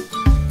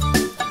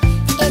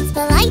 It's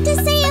polite to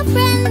say a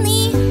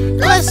friendly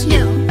bless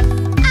you.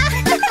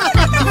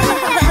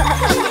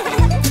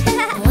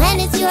 when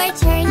it's your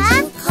turn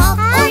to cough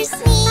or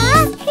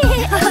sneeze.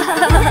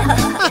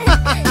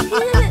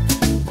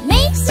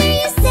 Make sure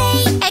you say,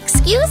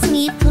 excuse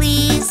me,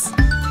 please.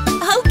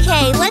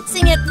 Okay, let's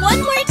sing it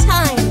one more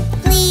time.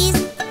 Please,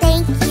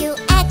 thank you,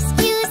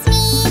 excuse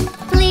me.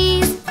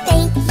 Please.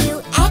 Thank you,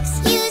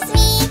 excuse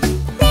me.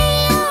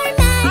 They are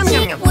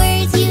magic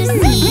words you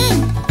see.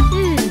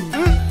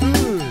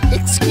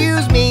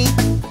 Excuse me.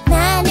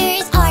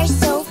 Manners are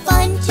so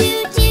fun to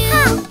do.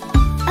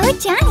 Oh,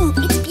 Johnny,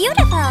 it's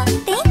beautiful.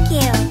 Thank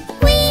you.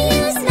 We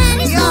use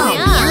manners for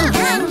me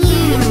and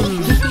you.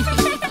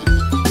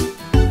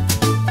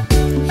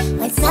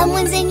 When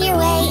someone's in your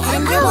way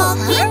and you're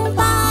walking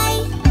by,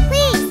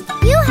 please,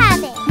 you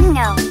have it.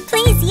 No,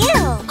 please you.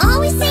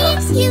 Always say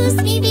excuse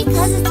me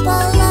because it's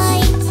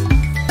polite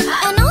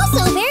and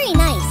also very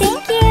nice.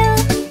 Thank you.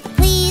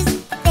 Please,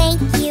 thank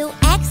you,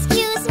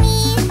 excuse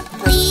me.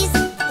 Please,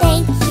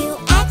 thank you,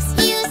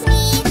 excuse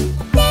me.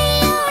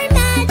 They are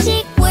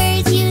magic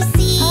words you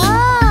see.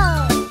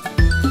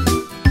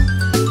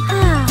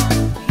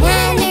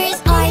 Manners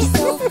are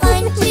so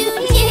fun to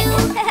do.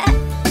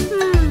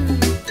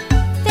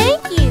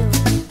 Thank you.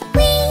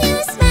 We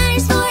use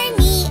manners for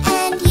me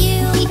and you.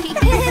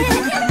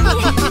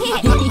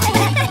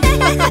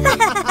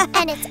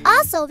 And it's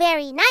also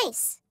very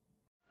nice.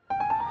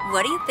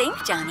 What do you think,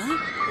 Johnny?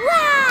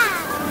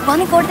 Wow!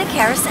 Want to go to the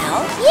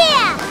carousel?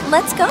 Yeah!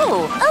 Let's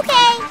go.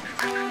 Okay.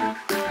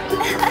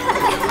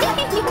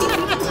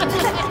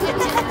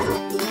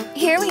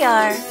 Here we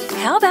are.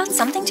 How about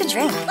something to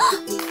drink?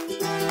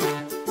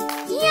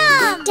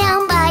 Yum!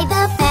 Down by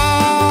the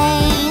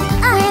bay,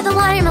 where the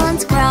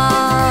watermelons grow.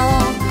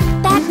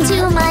 Back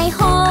to my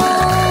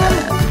home,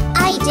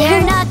 I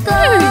dare not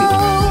go.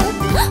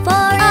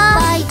 For if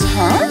I do,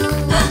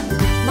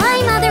 my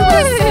mother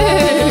will say,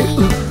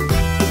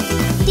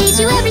 did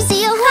you ever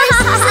see a horse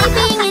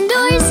sleeping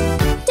indoors?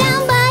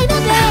 Down by the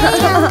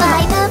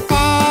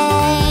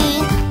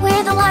bay,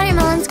 where the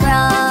watermelons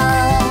grow.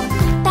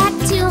 Back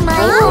to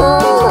my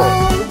home,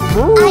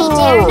 I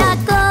dare not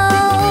go.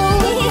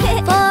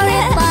 For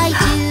if I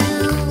do,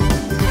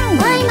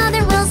 my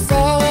mother will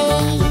say,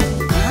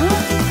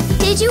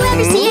 did you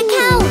ever see a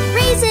cow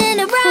raising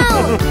a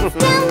row?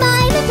 Down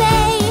by the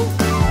bay.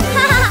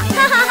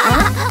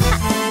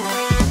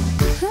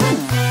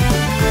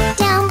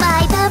 Down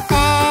by the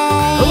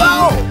bay, Hello.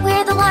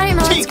 where the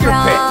watermelons Take your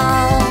grow. pick.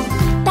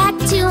 Back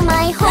to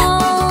my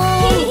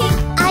home,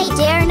 I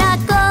dare not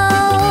go.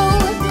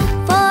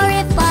 For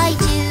if I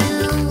do,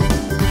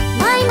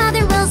 my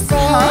mother will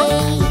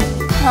say,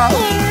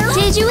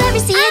 did you ever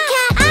see a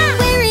cat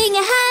wearing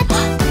a hat?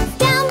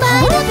 Down by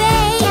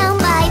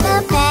the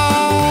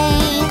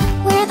bay,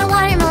 where the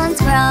watermelons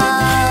grow.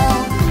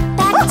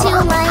 Back to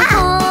my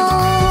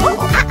home,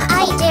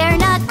 I dare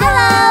not go.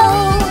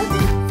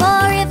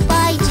 For if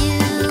I do,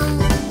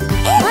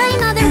 my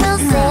mother will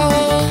say,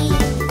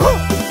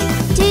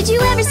 did you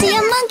ever see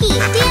a monkey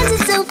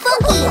dancing so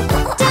funky?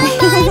 Down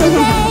by the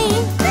bay.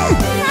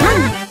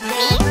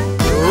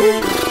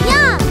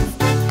 Yum!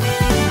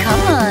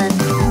 Come on.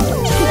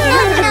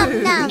 Nom, nom,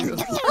 nom.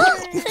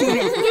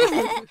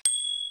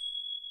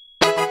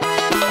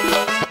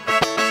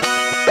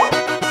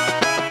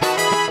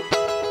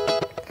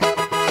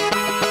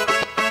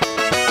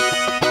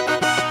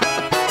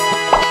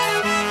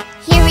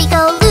 Here we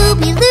go,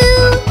 looby-loo.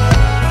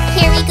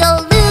 Here we go,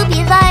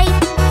 looby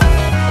light.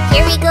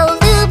 Here we go,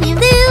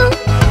 looby-loo.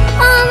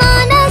 All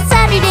on a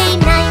Saturday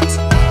night.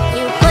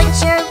 You put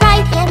your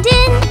right hand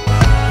in.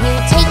 You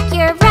take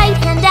your right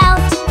hand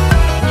out.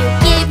 You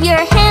give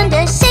your hand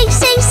a shake,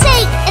 shake,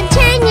 shake, and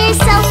turn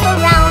yourself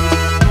around.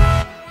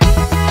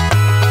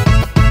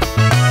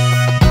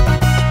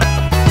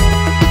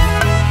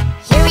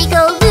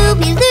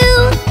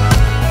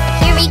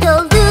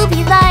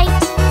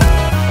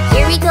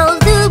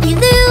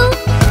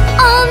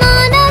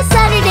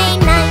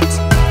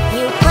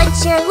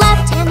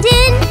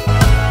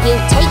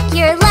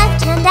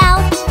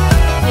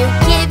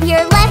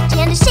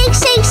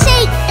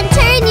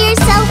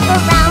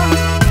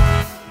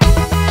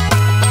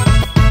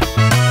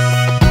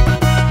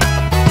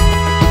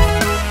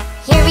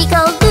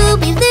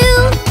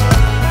 loo.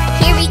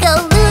 Here we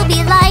go,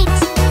 Looby light.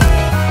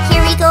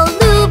 Here we go,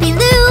 Looby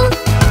loo.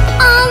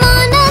 All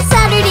on a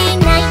Saturday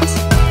night.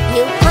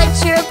 You put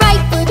your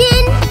right foot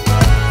in.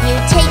 You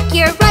take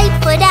your right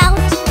foot out.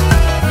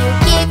 You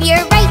give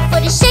your right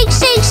foot a shake,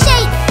 shake,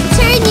 shake.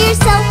 Turn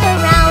yourself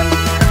around.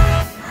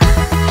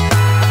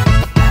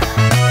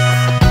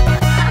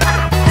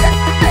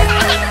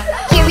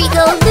 Here we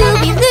go,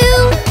 Looby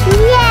loo.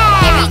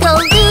 Here we go,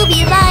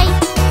 Looby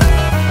light.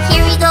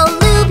 Here we go,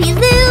 Looby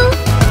loo.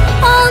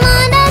 All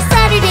on a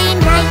Saturday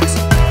night.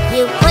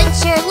 You put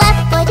your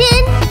left foot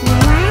in.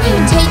 You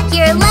take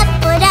your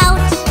left foot out.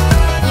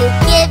 You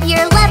give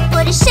your left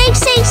foot a shake,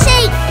 shake,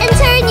 shake, and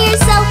turn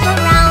yourself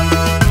around.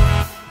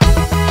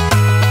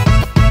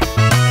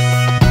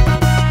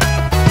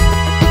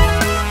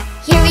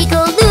 Here we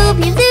go,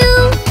 Looby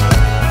loo.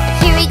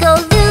 Here we go,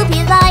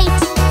 Looby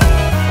light.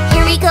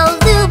 Here we go,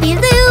 Looby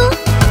loo.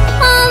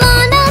 All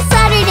on a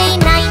Saturday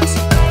night.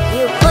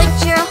 You put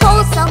your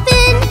whole self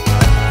in.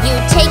 You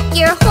take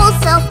your whole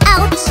self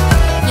out.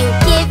 You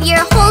give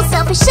your whole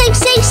self a shake,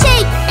 shake,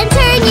 shake, and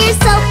turn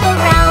yourself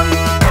around.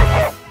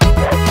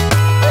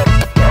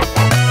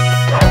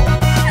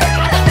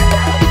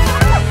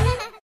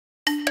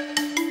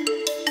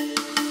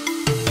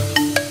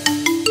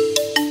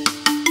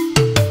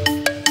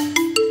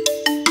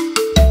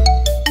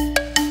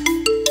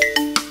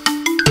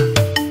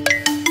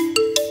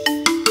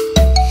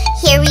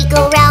 Here we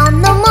go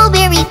round the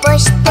mulberry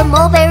bush, the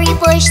mulberry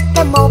bush,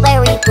 the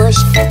mulberry bush.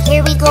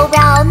 Here we go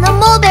round the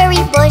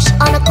mulberry bush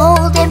on a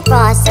cold and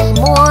frosty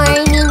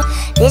morning.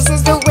 This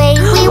is the way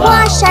we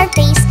wash our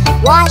face,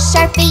 wash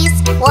our face,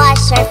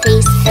 wash our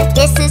face.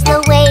 This is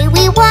the way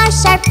we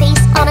wash our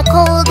face on a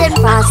cold and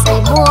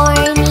frosty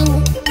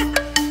morning.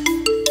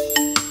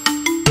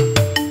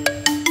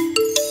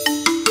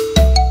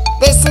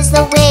 This is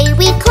the way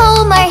we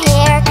comb our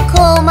hair,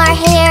 comb our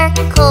hair,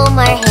 comb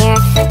our hair.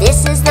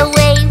 This is the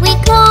way we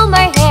comb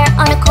our hair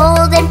on a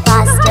cold and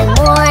frosty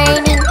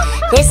morning.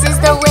 This is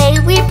the way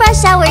we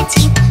brush our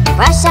teeth,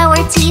 brush our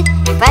teeth,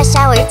 brush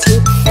our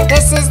teeth.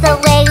 This is the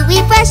way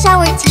we brush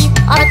our teeth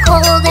on a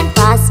cold and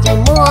frosty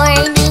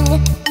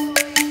morning.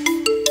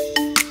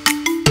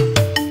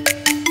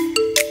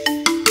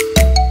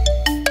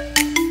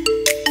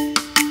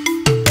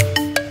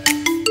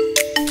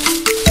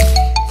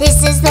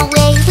 This is the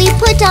way we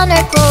put on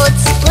our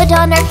clothes, put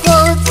on our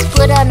clothes,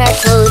 put on our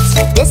clothes.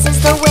 This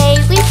is the way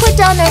we put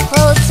on our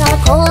clothes on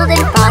a cold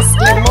and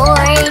frosty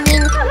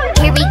morning.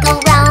 Here we go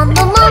round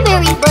the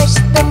mulberry bush,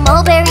 the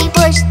mulberry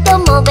bush, the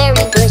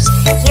mulberry bush.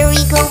 Here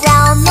we go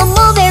round the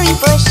mulberry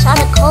bush on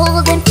a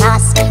cold and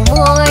frosty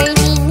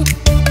morning.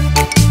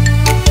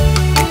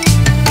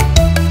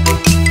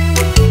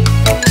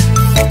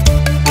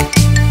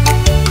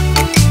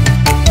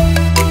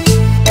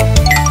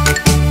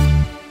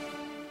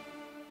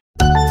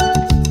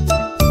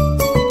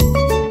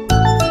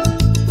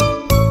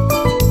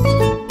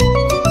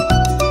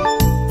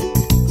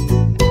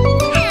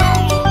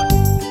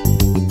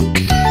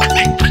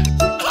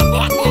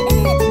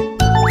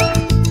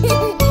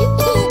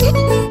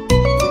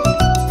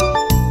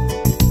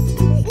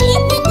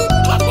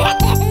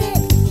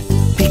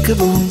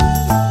 Peekaboo,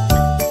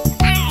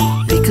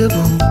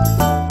 peekaboo.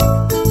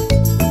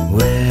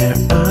 Where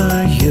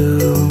are you?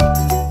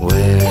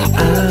 Where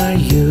are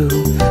you?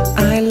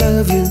 I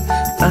love you,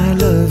 I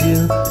love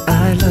you,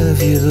 I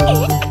love you.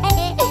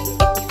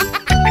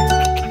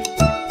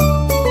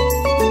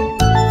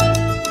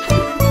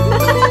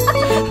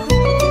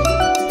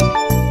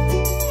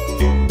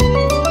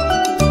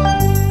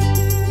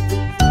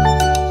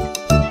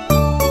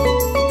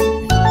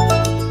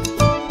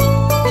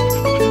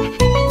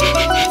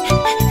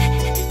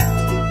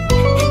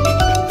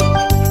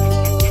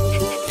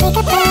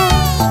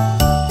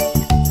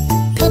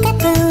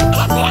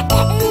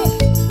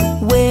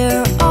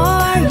 Where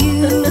are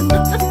you?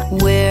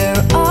 Where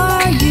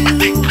are you?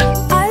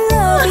 I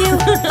love you,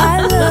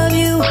 I love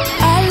you,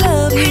 I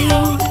love you.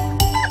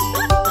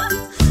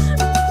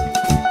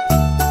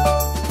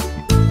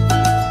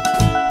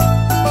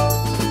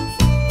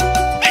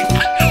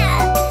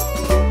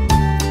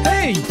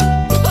 Hey!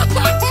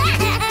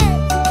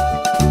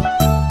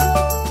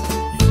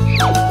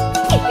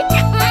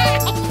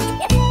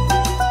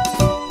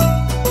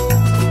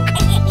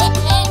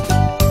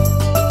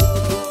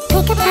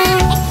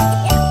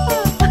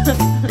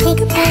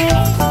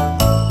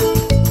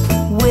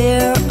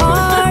 Where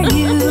are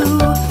you?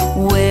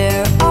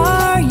 Where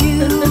are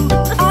you?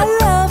 I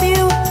love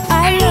you,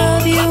 I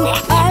love you,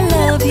 I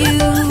love you.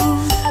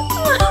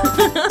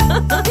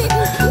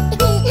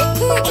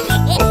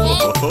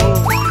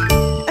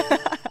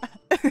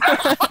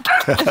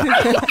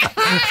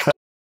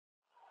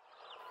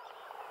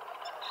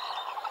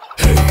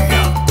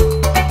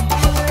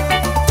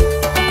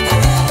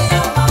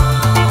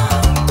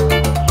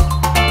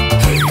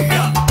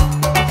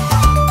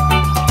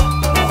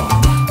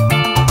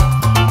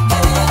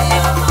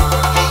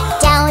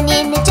 Down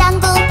in the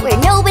jungle where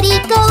nobody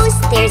goes,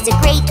 there's a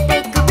great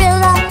big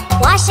gorilla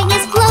washing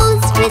his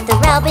clothes with a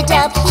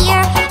rub-a-dub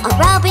here, a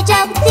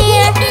rub-a-dub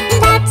there.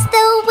 That's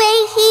the way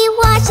he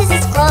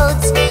his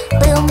clothes.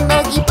 Boom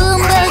boogie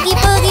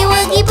boogie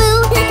woogie boo.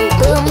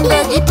 Boom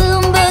boogie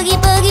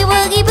boogie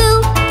woogie boo.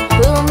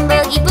 Boom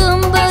boogie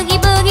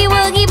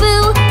woogie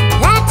boo.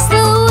 That's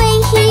the way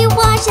he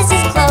washes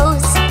his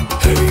clothes.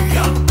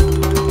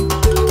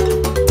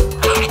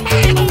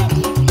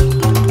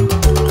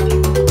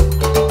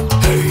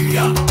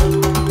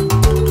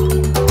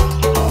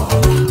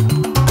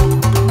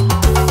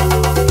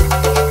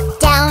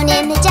 Down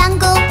in the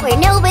jungle where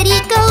nobody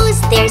goes,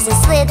 there's a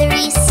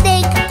slithery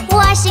snake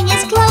washing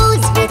his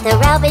clothes with a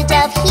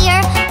rub-a-dub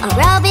here, a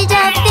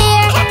rub-a-dub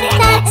there.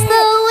 That's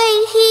the way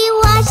he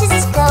washes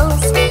his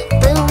clothes.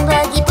 Boom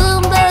boogie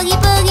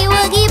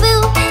woogie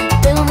boo.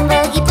 Boom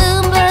boogie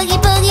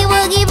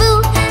woogie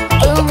boo.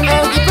 Boom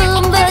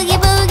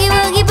boogie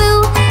woogie boo.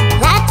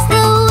 That's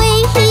the way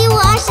he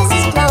washes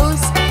his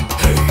clothes.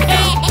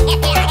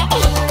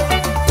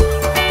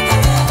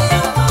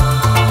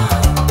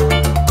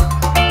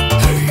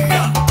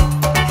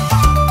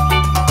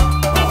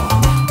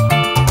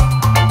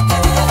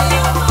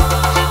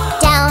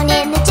 Down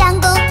in the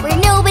jungle where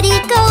nobody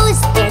goes,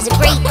 there's a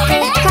great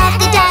big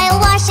crocodile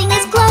washing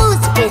his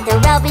clothes with a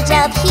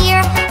rub-a-dub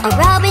here, a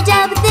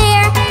rub-a-dub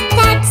there.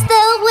 That's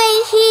the way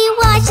he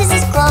washes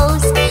his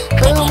clothes.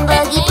 Boom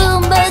boogie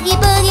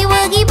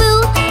woogie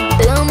boo.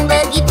 Boom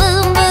boogie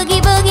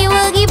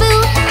woogie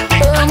boo.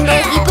 Boom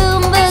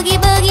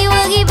boogie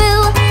woogie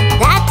boo.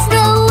 That's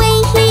the way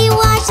he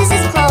washes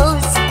his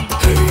clothes.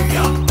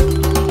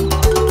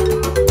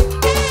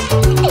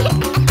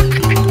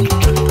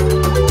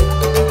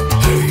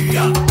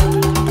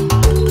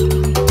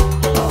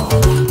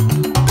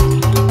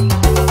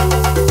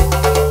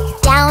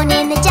 Down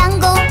in the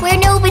jungle where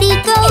nobody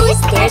goes,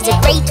 there's a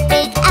great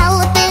big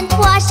elephant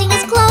washing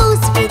his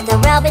clothes with a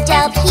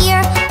rub-a-dub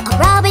here, a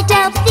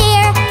rub-a-dub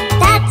there.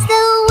 That's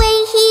the way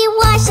he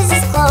washes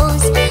his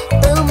clothes.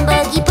 Boom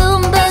boogie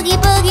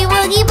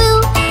woogie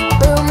boo.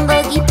 Boom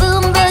boogie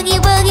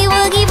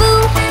woogie boo.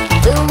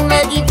 Boom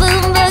boogie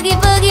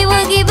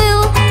woogie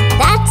boo.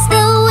 That's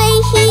the way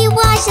he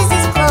washes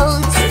his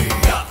clothes.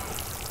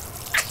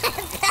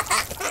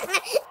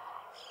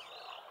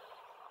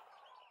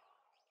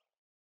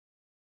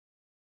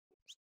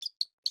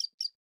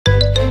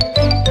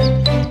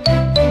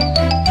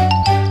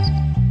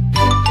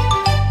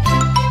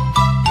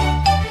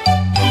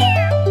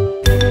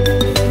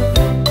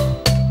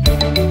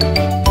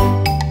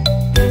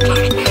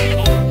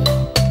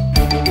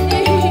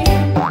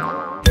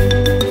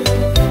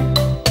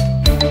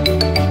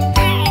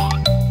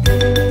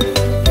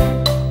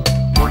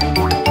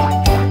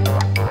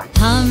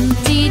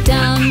 Humpty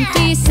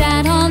Dumpty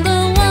sat on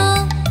the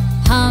wall.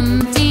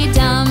 Humpty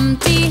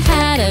Dumpty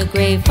had a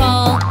great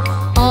fall.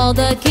 All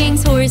the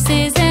king's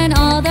horses and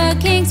all the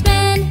king's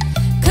men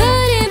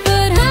couldn't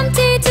put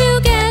Humpty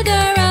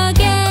together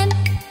again.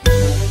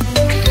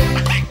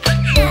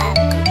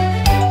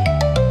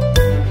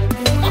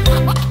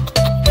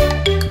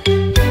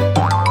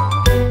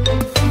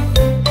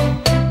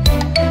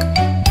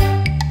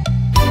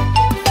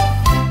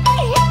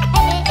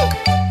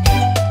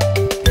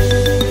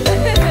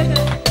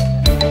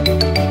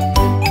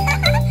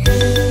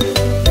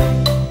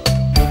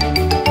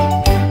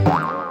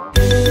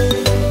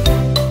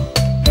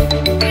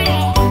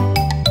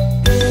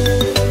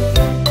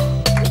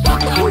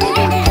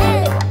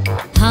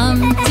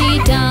 Humpty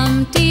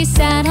Dumpty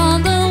sat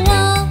on the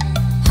wall.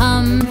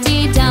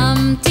 Humpty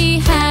Dumpty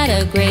had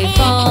a great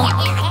fall.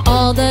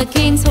 All the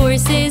king's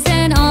horses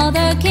and all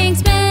the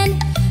king's men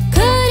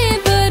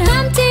couldn't put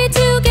Humpty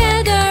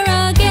together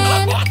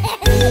again.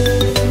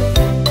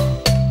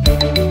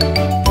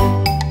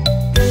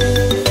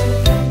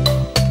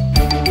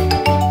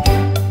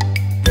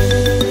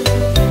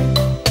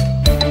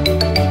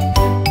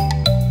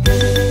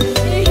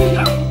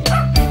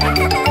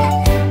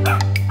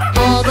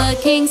 All the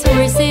king's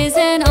horses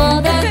and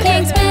all the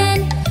king's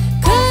men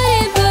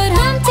couldn't put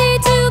Humpty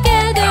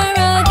together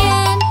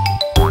again.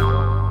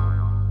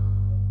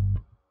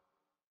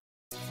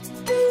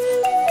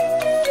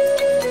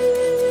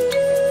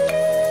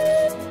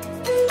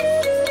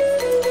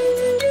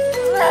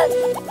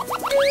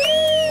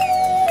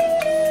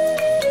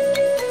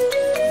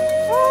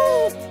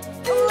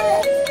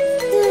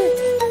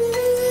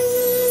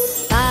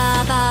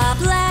 Baba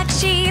Black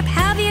Sheep,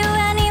 have you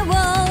any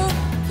wool?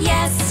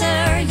 Yes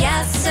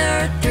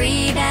sir,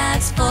 3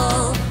 bags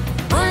full.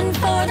 One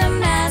for the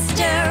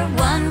master,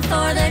 one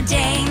for the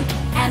dame,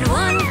 and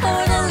one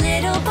for the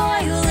little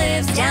boy who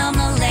lives down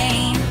the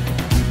lane.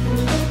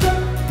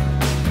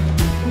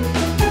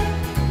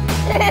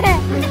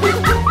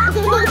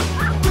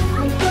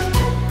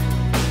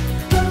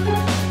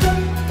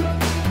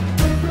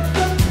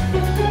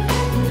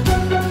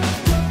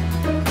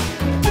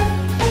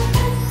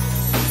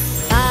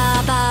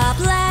 Baba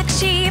Black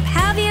Sheep,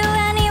 have you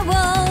any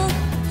wool?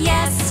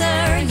 Yes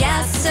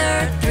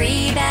sir,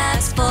 3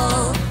 bags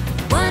full.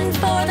 One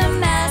for the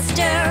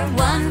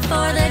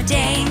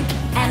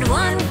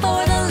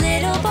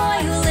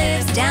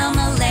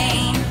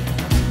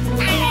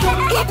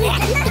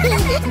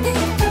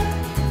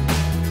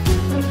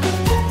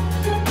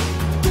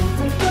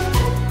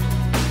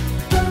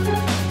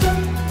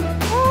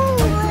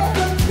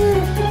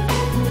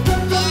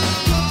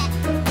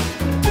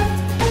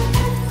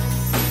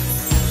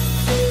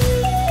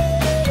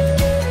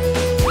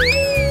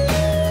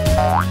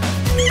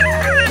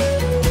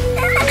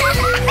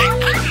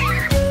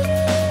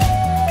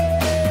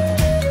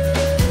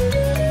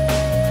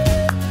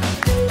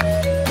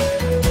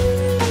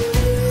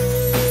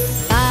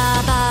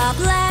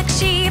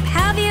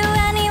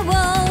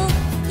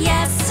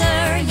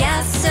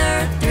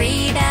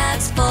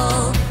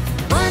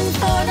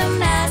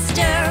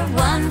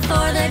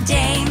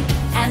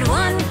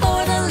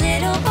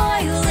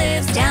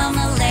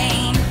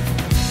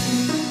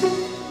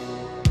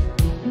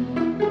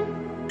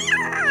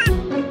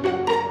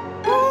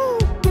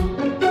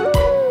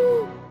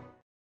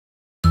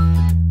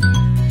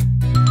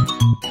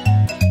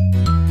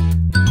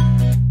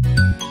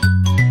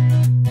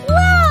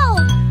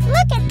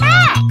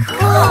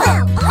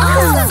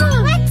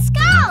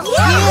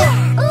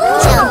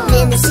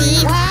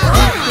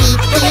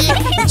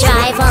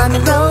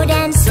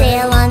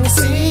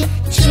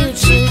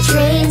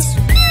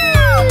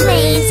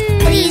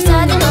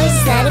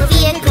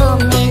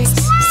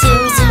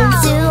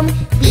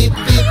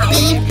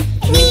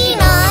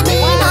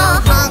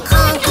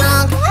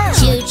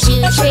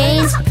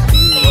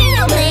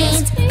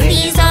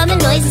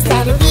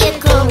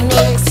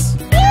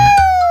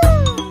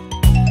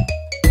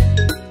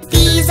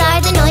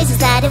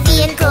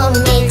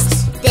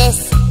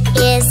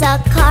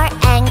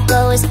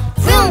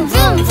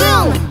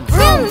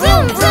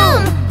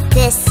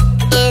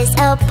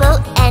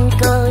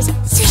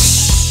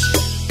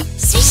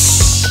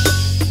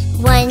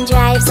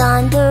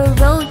on the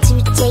road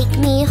to take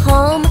me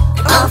home.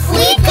 Off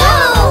we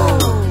go!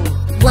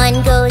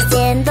 One goes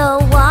in the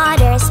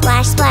water,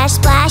 splash, splash,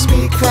 splash,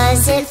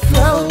 because it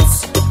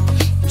floats.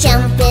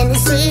 Jump in the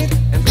sea,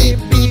 beep,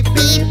 beep,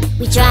 beep.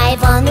 We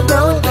drive on the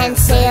road and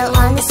sail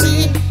on the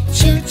sea.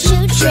 Choo,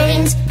 choo,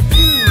 trains,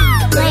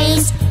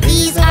 planes.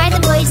 These are the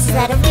noises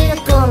that a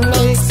vehicle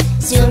makes.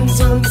 Zoom,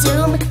 zoom,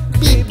 zoom,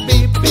 beep,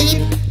 beep,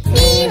 beep.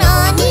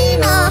 Nina,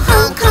 Nina,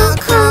 honk, honk,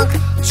 honk.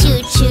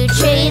 Choo, choo,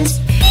 trains,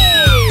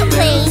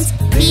 planes.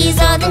 These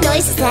are the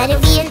noises that a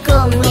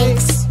vehicle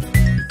makes.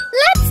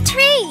 Let's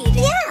trade!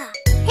 Yeah!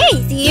 Hey,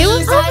 you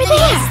These over are the there!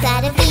 noises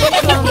that a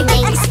vehicle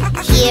makes.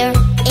 Here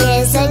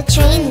is a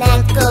train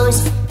that goes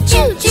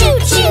choo, choo,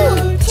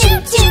 choo, choo,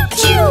 choo,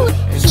 choo.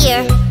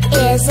 Here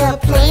is a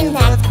plane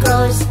that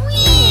goes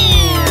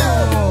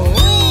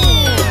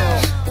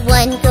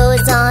one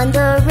goes on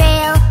the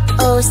rail,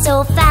 oh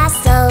so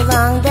fast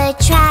along the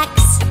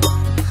tracks.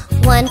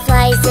 One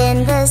flies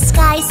in the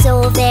sky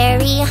so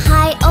very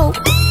high, oh.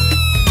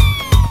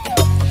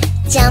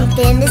 Jump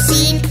in the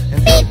sea,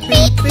 beep,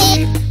 beep,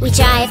 beep. We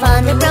drive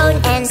on the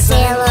road and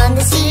sail on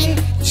the sea.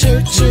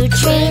 Choo, choo,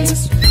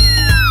 trains,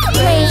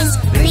 planes.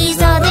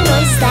 These are the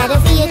noises that a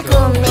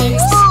vehicle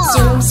makes.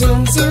 Zoom,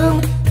 zoom,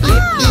 zoom,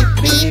 beep, beep,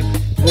 beep.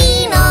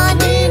 Nina,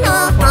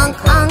 Nina, honk,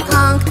 honk,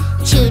 honk.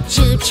 Choo,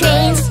 choo,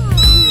 trains,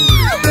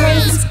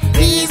 planes.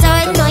 These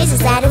are the noises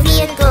that a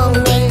vehicle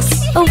makes.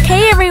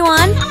 Okay,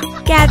 everyone,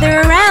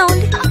 gather around.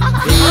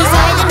 These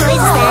are the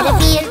noises that a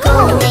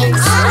vehicle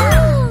makes.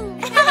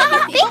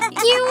 Thank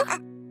you!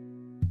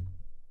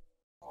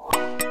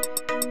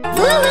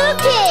 LooLoo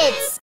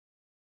Kids!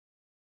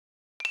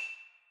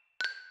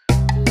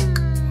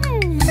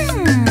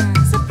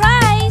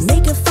 Surprise!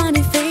 Make a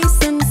funny face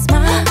and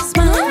smile,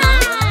 smile.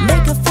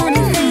 Make a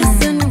funny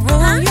face and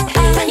roll your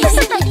eyes.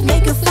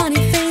 Make a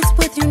funny face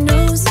with your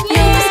nose,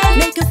 nose.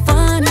 Make a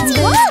funny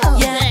nose,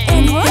 yeah,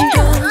 anything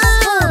goes.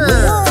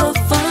 With a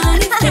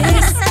funny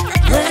face,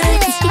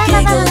 let's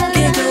giggle,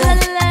 giggle.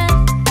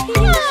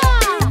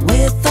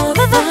 With a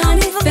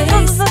funny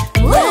face,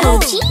 let's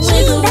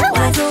wiggle,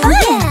 waggle.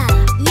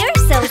 You're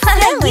so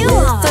silly!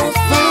 With a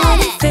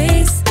funny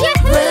face,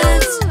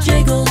 let's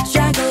jiggle,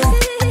 jaggle.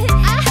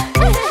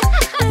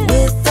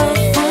 With a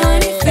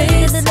funny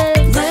face,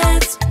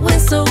 let's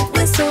whistle,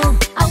 whistle.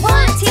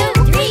 1, 2,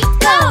 3,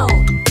 go!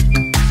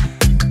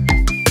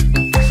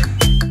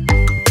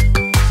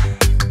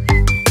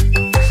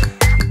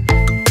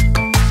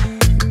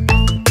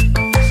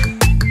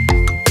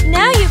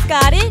 Now you've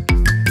got it!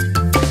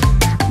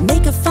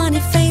 Make a funny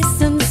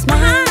face and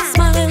smile,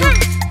 smile.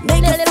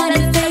 Make a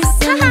funny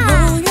face and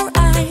roll your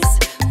eyes.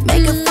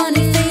 Make a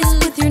funny face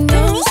with your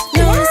nose,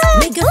 nose.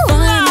 Make a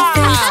funny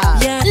face,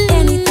 yeah,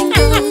 anything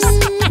goes.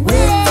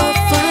 With a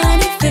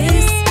funny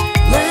face,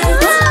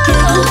 let's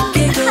giggle,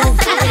 giggle.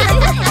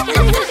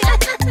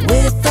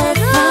 With a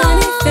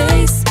funny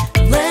face,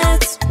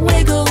 let's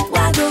wiggle,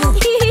 waggle.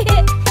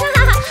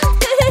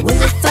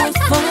 With a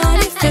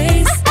funny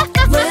face,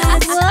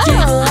 let's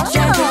jiggle,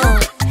 jaggle.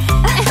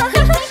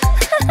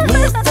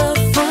 With a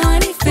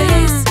funny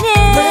face,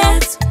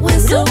 let's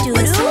whistle,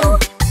 whistle.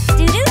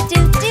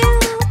 Do-do-do-do!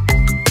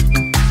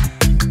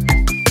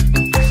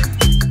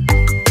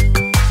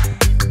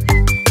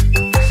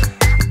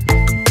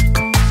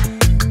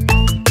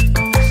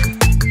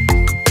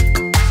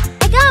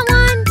 I got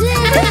one!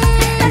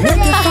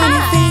 Make a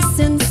funny face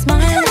and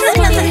smile,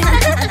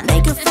 smile.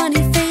 Make a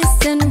funny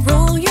face and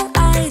roll your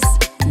eyes.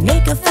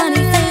 Make a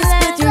funny face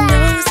with your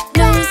nose,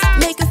 nose.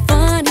 Make a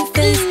funny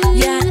face,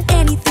 yeah,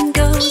 anything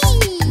goes.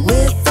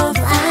 With a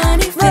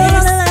funny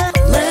face,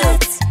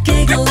 let's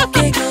giggle,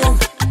 giggle.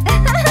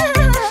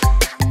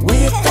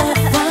 With a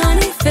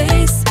funny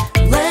face,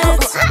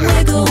 let's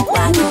wiggle,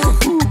 waggle.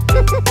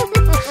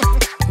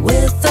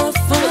 With a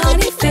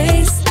funny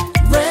face,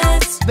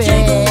 let's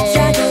jiggle,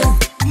 jaggle.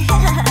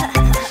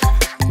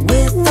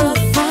 With a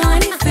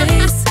funny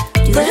face,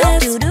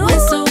 let's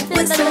whistle,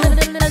 whistle.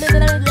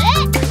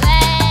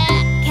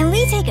 Can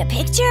we take a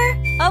picture?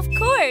 Of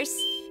course!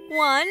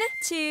 1,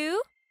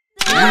 2...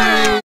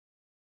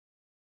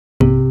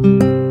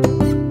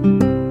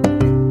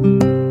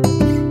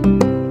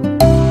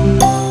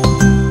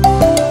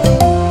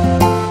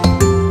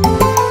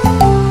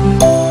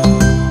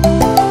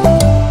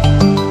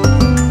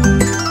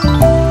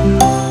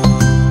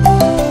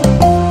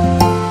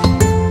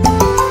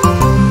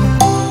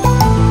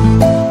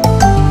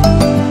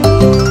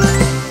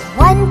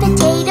 One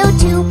potato,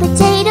 two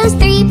potatoes,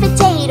 three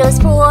potatoes,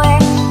 4,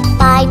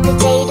 5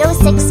 potatoes,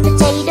 6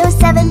 potatoes,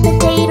 7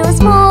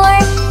 potatoes more.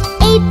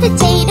 8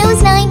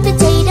 potatoes, 9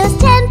 potatoes,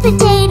 10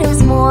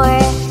 potatoes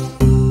more.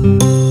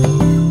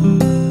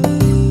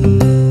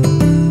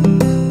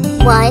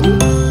 1,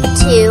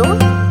 2,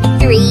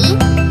 3,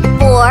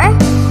 4,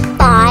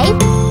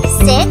 5,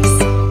 6,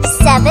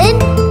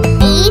 7,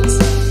 8,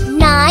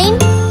 9,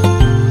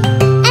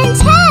 and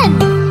 10.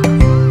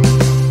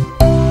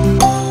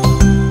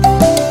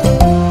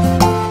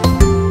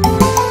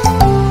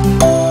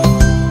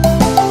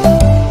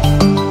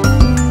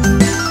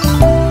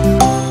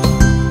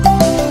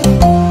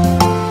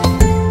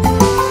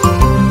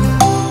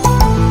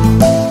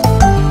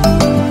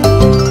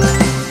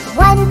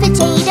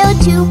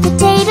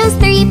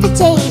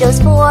 potatoes,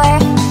 4.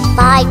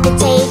 5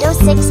 potatoes,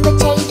 6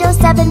 potatoes,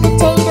 7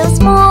 potatoes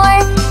more.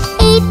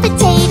 8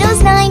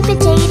 potatoes, 9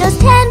 potatoes,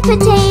 10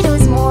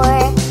 potatoes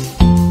more.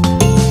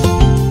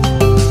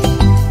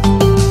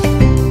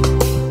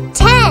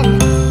 10,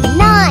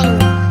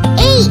 9,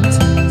 8,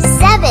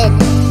 7,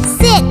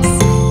 6,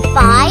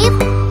 5,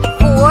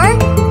 4,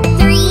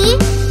 3,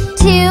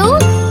 2,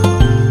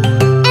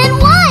 and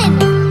 1.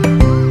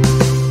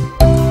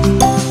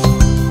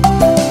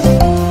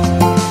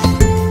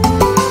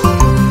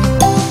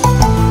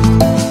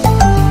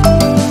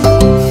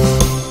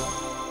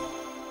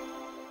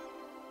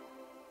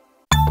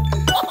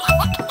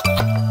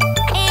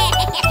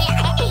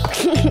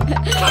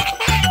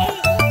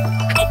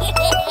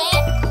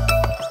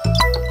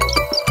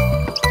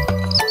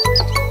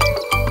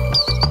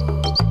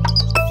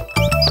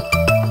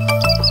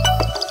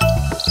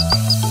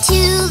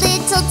 Two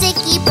little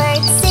dicky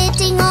birds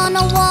sitting on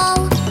a wall.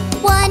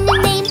 One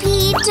named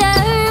Peter,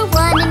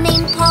 one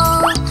named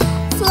Paul.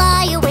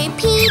 Fly away,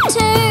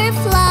 Peter,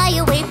 fly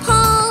away,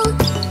 Paul.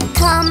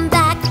 Come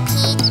back,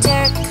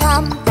 Peter,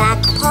 come back,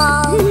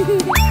 Paul.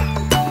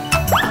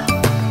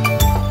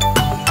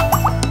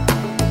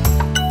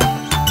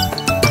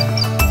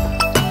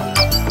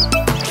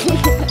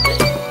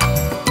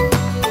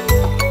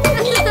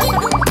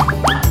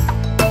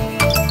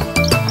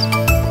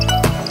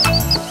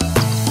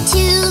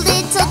 Two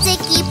little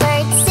dicky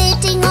birds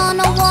sitting on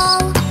a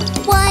wall.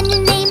 One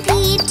named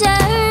Peter,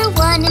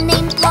 one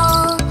named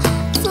Paul.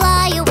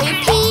 Fly away,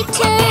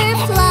 Peter,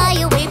 fly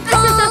away,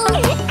 Paul.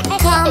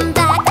 Come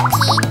back,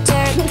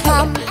 Peter,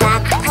 come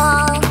back,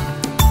 Paul.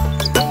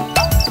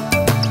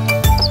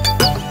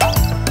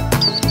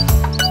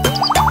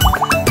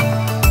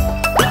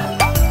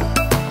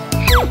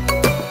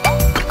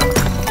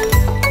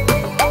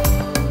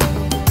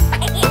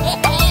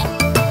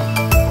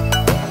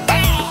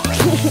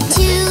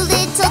 Two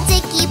little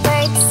dicky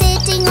birds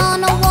sitting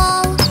on a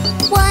wall.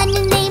 One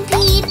named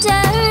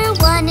Peter,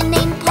 one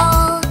named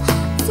Paul.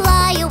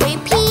 Fly away,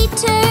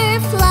 Peter,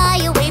 fly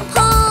away,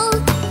 Paul.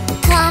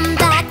 Come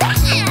back,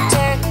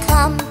 Peter,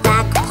 come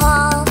back,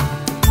 Paul.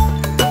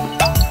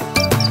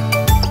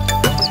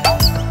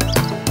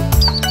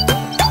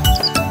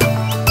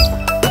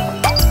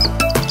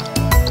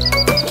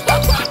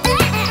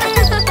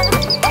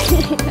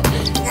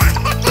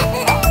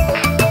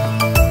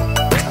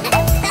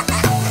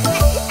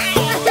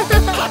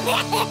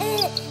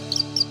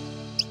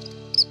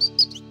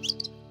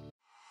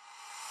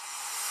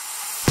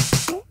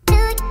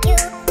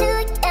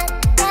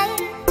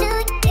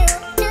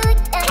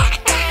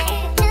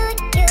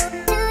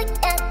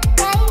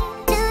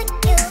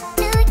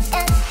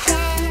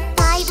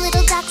 Five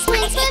little ducks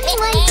went swimming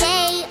one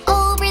day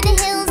over the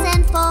hills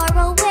and far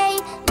away.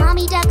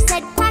 Mommy duck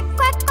said quack,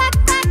 quack, quack,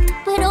 quack,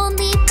 but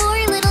only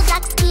 4 little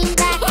ducks came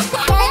back.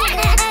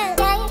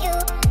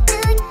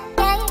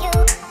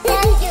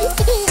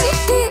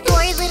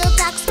 4 little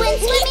ducks went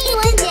swimming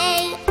one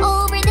day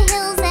over the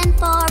hills and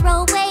far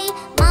away.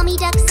 Mommy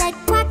duck said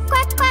quack,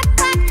 quack, quack,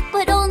 quack,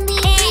 but only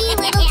 3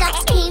 little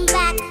ducks came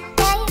back.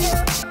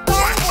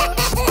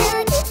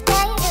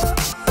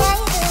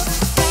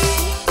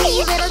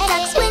 3 little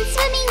ducks went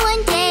swimming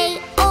one day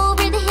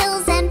over the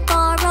hills and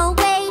far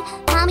away.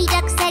 Mommy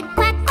duck said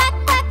quack, quack,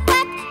 quack,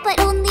 quack, but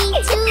only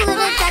 2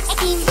 little ducks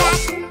came back.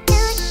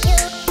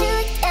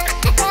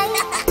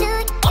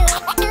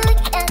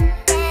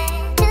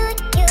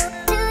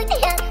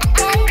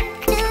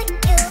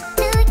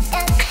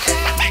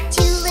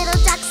 2 little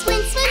ducks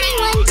went swimming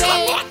one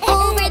day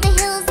over the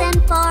hills and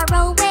far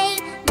away.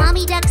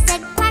 Mommy duck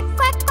said quack,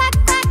 quack, quack,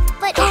 quack,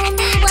 but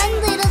only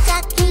 1 little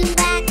duck came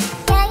back.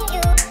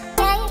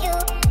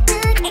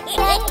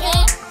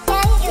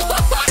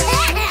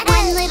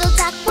 1 little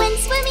duck went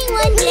swimming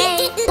one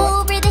day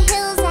over the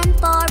hills and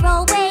far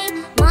away.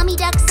 Mommy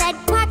duck said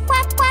quack,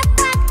 quack, quack,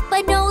 quack,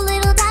 but no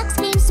little ducks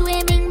came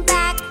swimming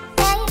back.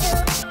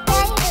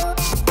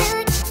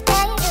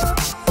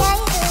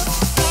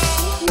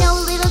 No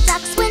little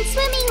ducks went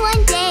swimming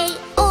one day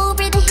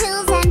over the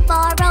hills and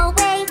far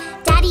away.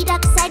 Daddy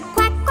duck said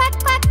quack, quack,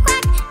 quack,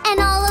 quack, and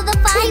all of the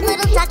 5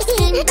 little ducks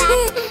came back.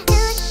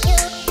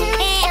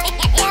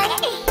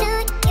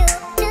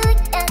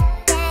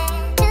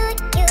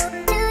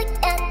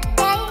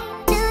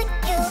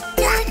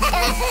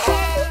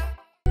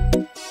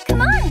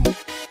 Come on!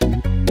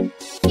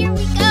 Here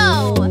we go!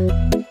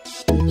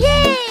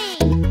 Yay!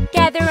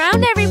 Gather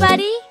round,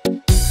 everybody!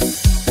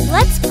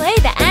 Let's play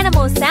the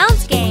animal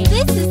sounds game!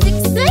 This is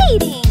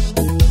exciting!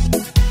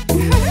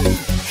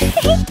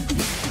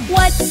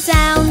 What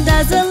sound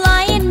does a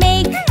lion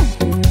make?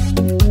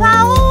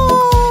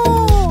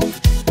 Wow!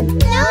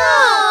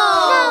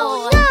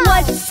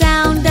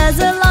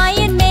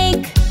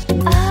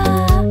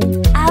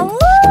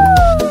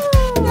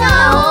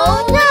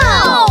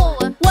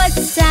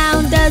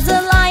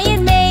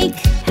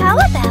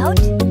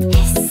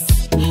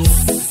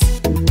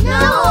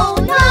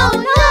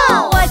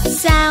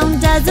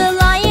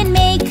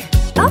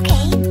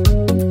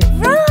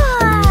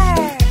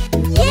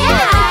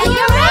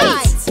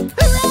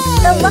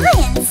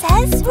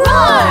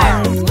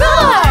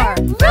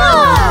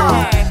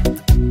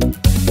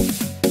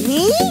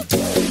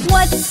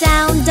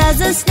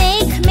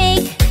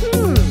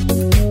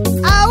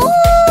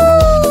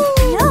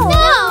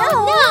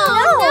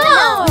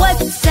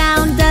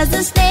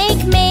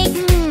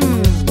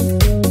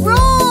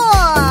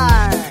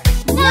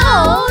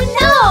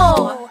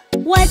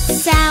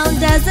 sound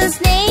does a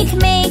snake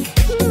make?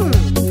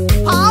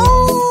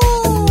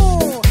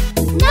 Oh!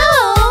 No!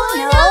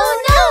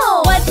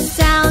 What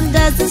sound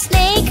does a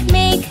snake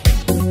make?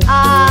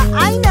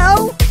 I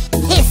know.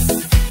 Hiss.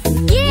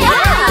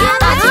 Yeah,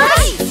 that's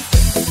right.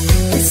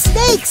 The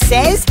snake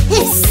says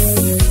hiss.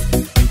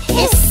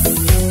 Hiss.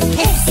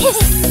 Hiss.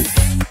 Hiss.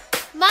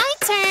 My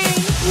turn.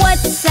 What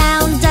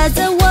sound does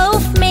a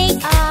wolf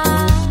make?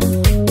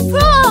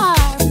 Roar!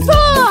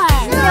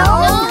 No.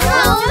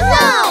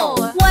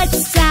 What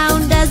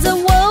sound does a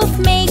wolf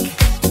make?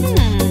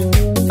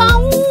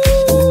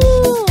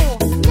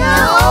 No.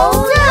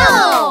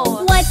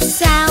 What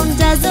sound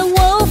does a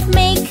wolf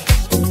make?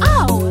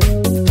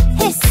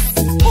 Hiss.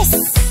 Hiss.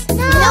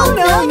 No.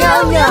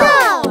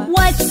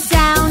 What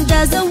sound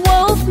does a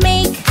wolf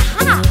make?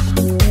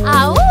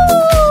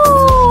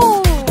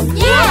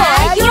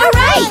 Yeah, you're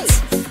right.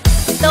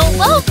 The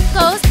wolf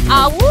goes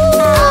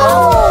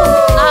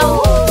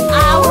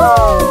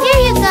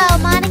Here you go,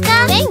 Monica.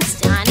 Thanks,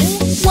 Johnny.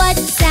 What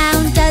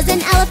sound does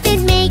an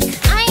elephant make?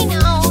 I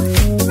know.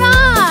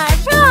 Roar!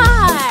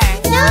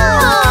 No.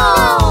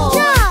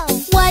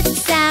 What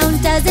sound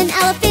does an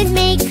elephant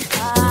make?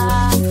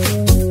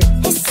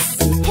 Hiss.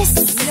 Hiss.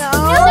 No.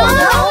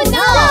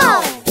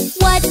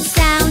 What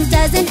sound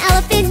does an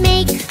elephant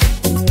make?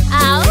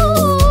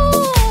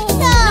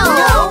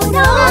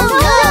 No.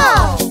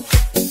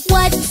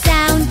 What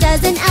sound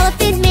does an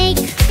elephant make?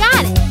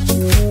 Got it.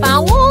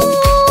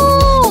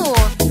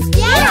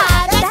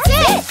 Yeah, that's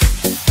it.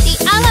 The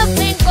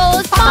elephant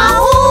goes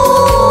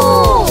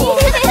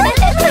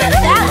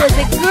That was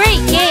a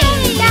great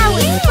game. That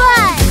was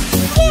fun.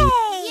 Yay.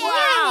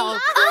 Wow,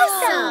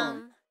 awesome.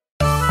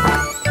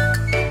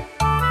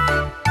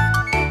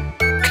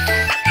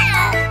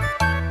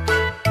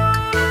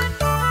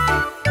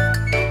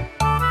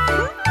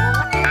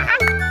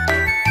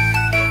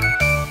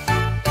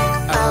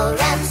 Oh,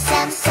 rum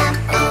sam sam,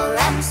 oh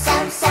rum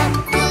sam sam,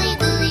 gooly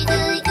gooly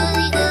gooly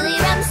gooly gooly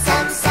rum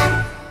sam sam.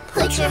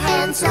 Put your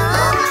hands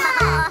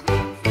up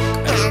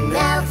and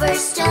never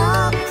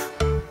stop.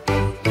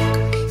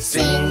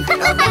 Sing a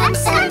rum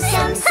sam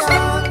sam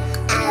song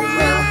and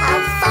we'll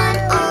have fun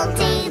all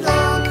day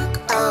long.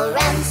 Oh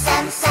rum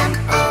sam sam,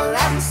 oh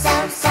rum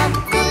sam sam,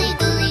 gooly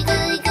gooly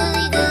gooly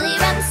gooly gooly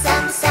rum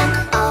sam sam.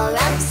 Oh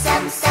rum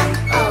sam sam,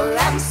 oh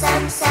rum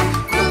sam sam,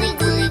 gooly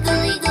gooly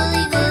gooly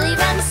gooly gooly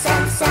rum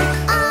sam sam.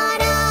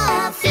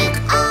 Feet,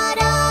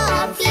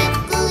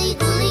 gooly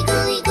gooly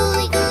gooly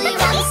gooly gooly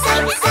rum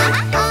sam sam.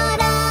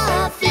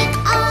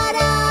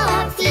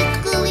 Feet,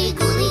 gooly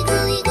gooly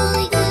gooly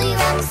gooly gooly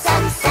rum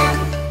sam sam.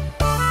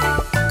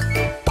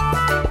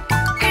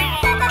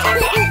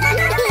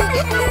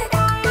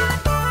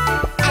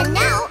 And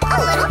now a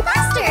little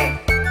faster.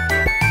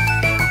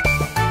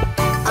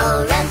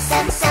 Oh rum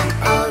sam sam,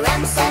 oh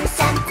rum sam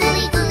sam,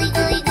 gooly gooly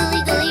gooly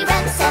gooly gooly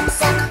rum sam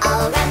sam.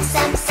 Oh rum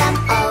sam sam,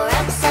 oh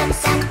rum sam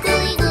sam,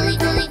 gooly gooly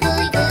gooly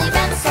gooly gooly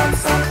rum sam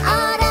sam.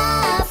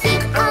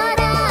 Feet,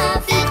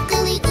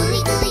 gooly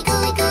gooly gooly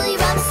gooly gooly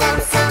rum sam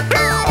sam.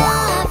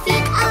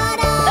 Feet,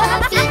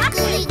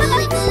 gooly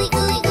gooly gooly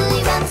gooly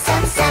gooly rum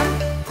sam sam.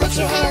 Put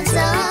your hands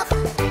up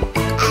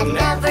and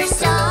never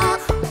stop.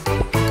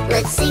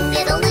 Let's sing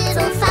it a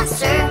little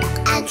faster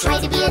and try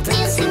to be a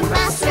dancing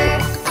master.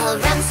 Oh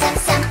rum sam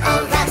sam,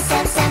 oh rum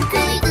sam sam,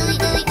 gooly gooly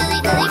gooly gooly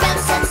gooly rum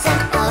sam sam.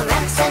 Oh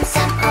rum sam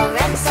sam, oh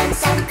rum sam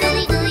sam,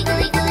 gooly gooly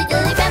gooly gooly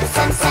gooly rum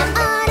sam sam.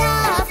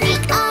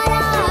 Feet,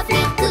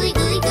 gooly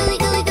gooly gooly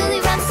gooly gooly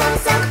rum sam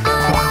sam.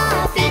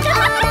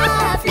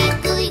 Feet,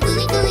 gooly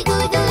gooly gooly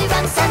gooly gooly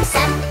rum sam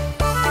sam.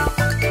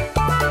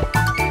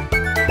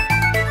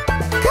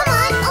 Come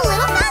on, a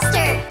little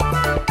faster.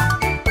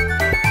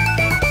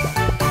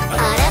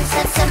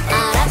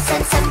 Rum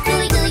sam sam,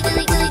 gooly gooly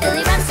gooly gooly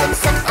gooly rum sam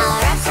sam.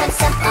 Rum sam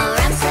sam, oh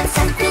rum sam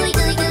sam, gooly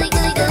gooly gooly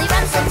gooly gooly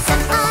rum sam sam.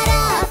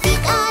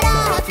 Feet,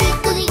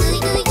 gooly gooly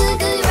gooly gooly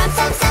gooly rum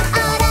sam sam.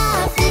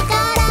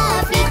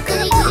 Feet,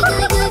 gooly gooly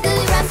gooly gooly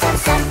gooly rum sam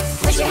sam.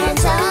 Put your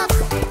hands up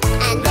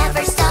and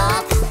never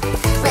stop.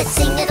 Let's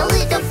sing it a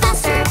little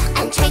faster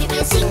and try to be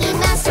a singing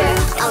master.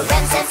 Oh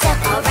rum sam sam,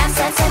 oh rum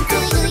sam sam,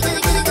 gooly gooly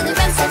gooly gooly gooly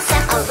rum sam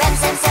sam. Oh rum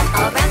sam sam,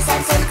 oh rum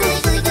sam sam, gooly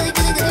gooly gooly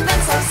gooly gooly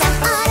rum sam sam.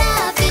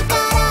 Feet,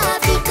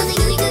 gooly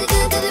gooly gooly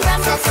gooly gooly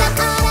rum sam sam.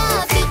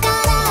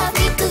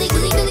 Feet, gooly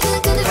gooly gooly gooly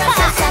gooly rum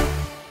sam sam.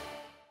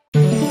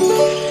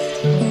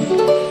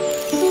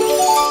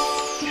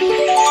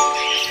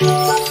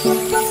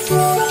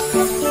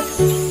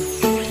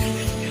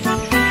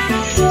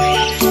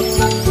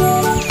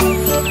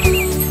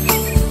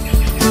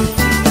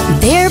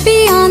 There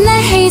beyond the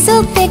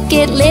hazel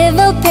thicket live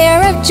a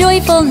pair of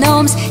joyful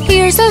gnomes.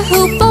 Here's a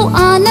hoopoe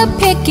on a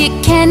picket.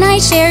 Can I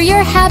share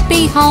your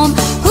happy home?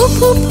 Hoop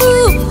hoop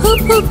hoop,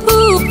 hoop hoop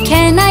hoop.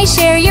 Can I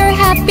share your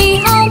happy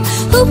home?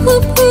 Hoop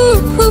hoop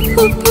hoop, hoop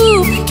hoop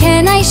hoop.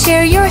 Can I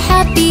share your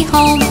happy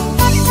home?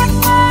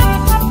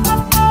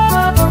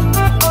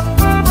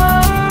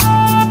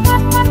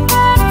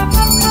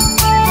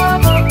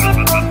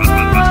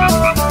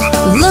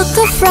 Look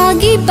a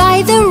froggy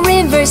by the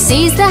river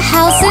sees the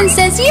house and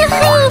says,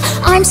 "Yoo-hoo!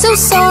 I'm so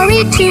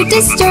sorry to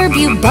disturb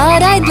you,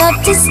 but I'd love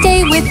to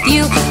stay with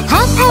you.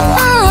 Hop, hop,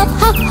 hop,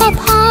 hop, hop,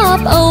 hop.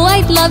 Oh,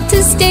 I'd love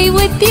to stay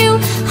with you.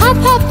 Hop,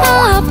 hop,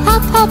 hop,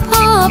 hop, hop,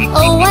 hop.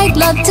 Oh, I'd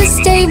love to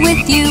stay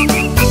with you."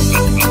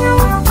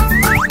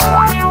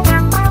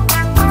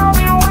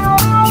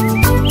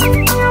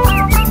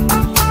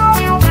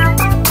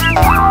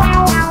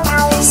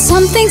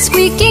 Something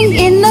squeaking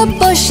in the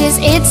bushes,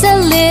 it's a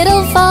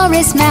little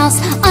forest mouse.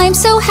 I'm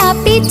so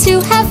happy to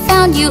have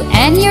found you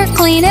and your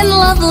clean and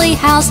lovely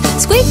house.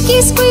 Squeaky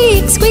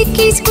squeak,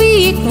 squeaky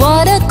squeak,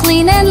 what a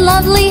clean and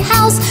lovely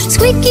house.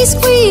 Squeaky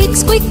squeak,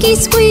 squeaky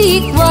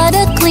squeak, what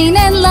a clean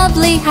and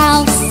lovely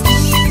house.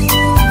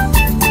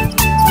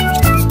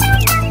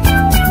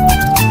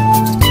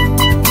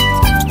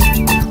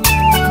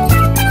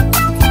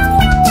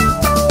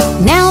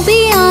 Now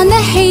beyond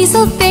the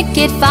hazel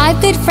thicket,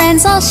 5 good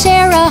friends all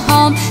share a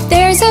home.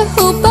 There's a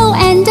hoopoe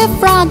and a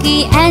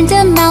froggy and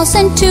a mouse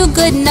and 2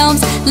 good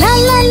gnomes. La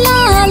la la,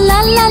 la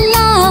la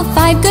la,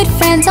 5 good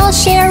friends all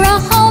share a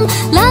home.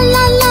 La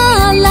la la,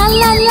 la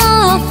la la,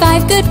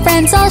 5 good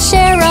friends all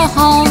share a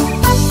home.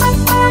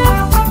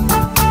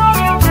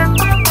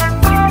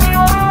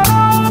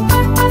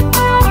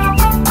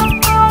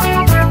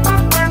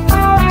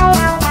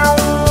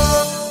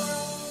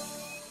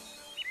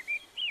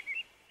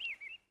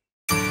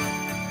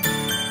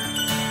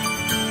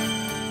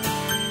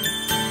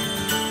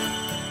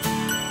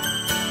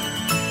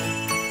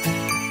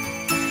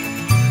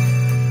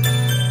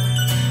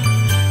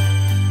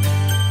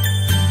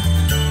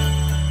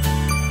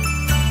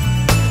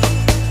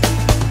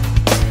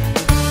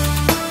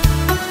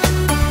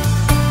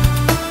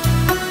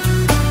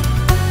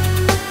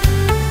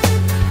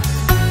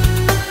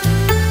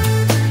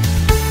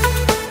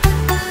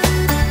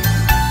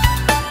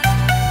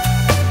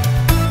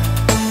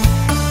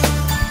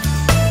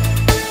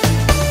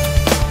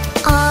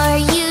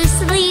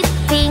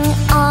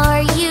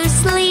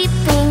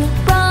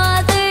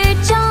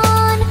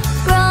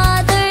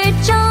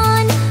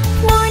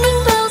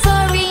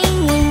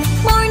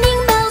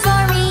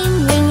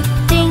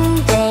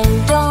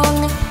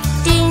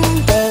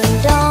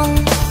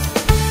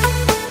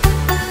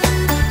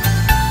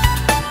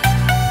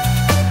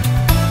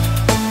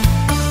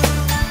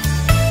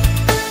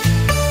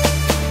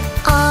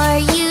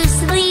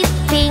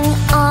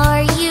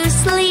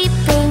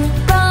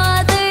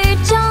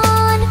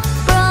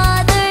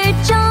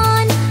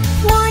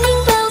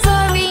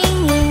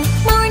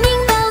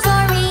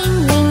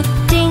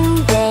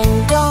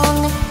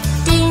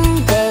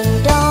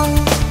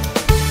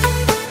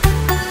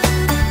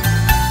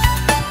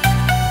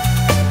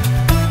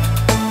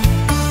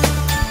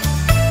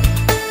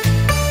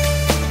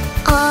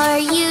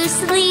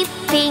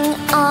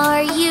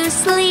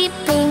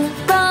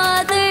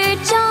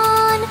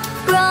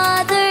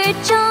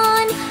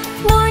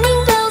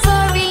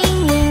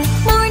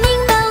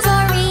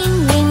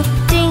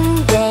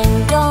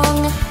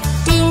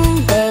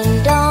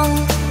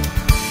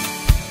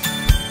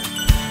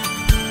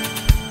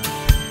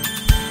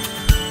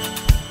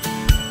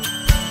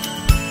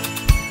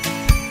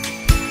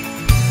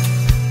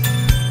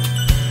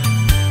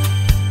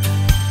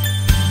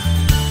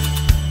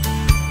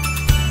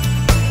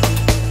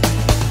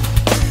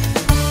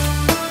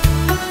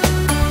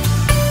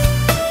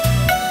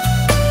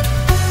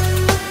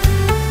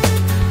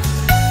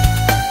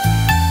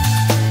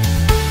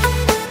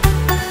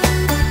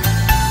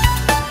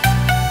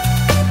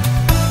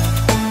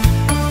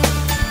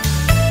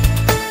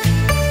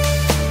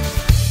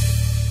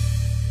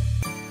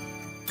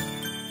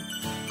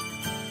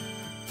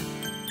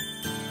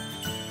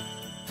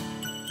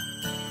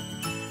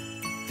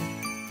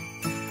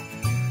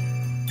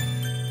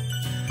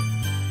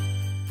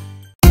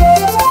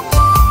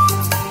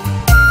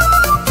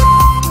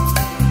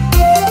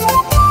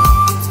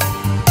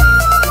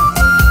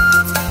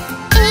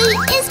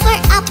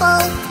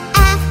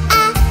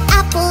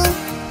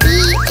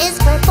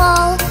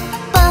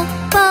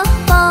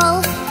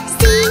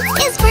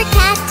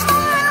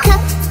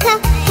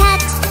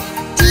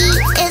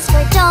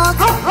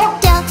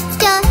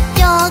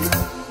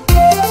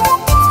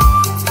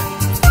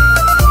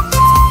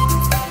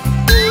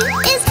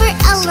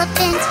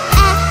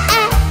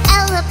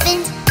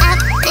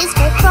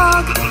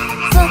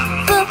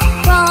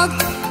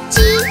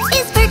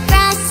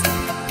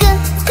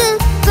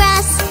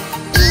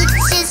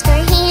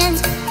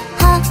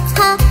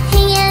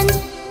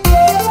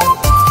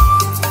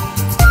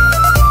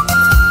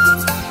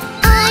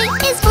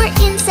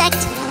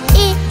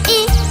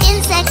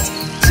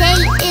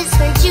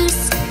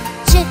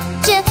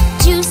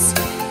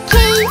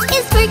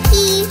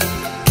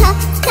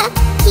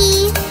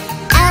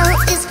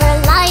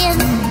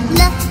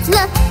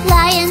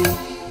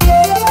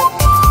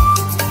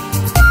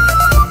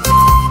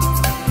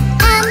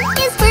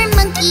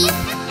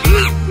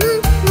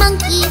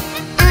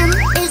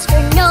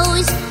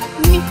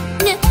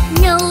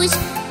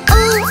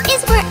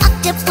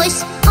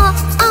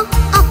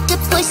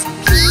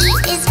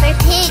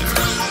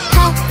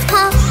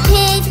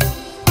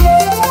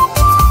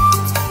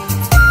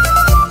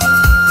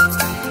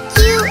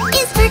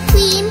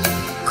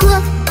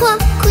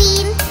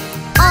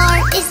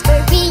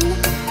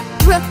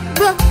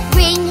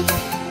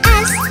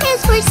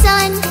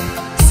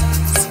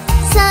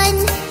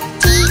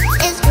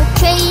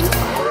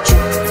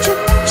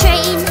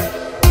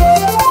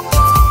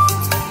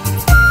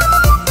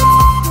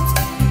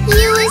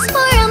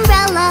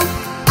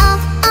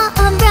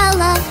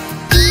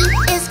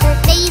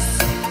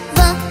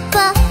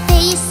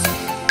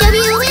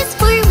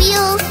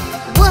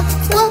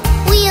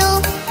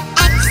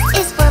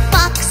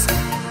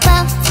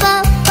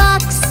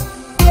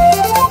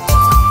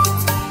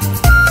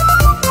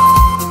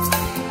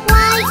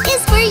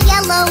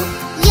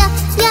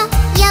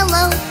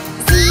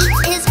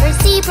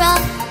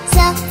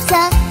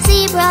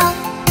 zebra.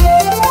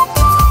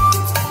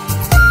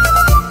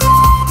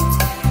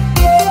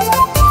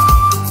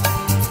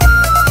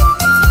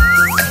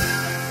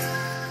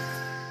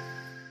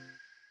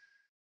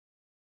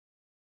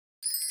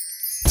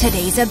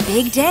 Today's a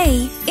big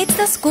day. It's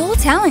the school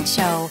talent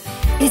show.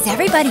 Is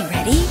everybody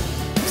ready?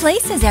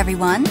 Places,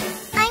 everyone.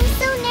 I'm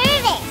so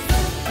nervous.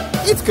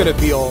 It's gonna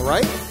be all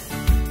right.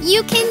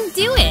 You can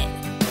do it.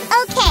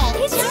 Okay.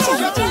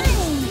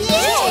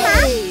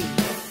 Yay!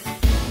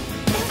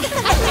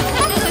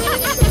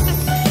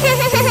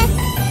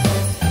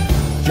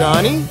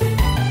 Johnny?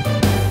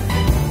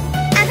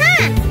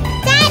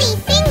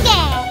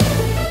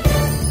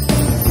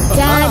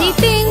 Daddy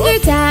finger.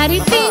 Daddy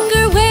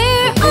finger,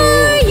 where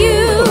are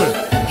you?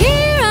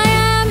 Here I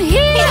am,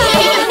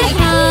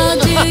 how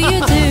do you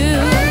do?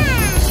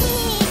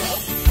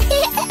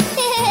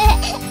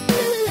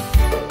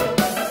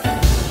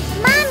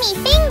 Mommy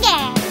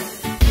finger.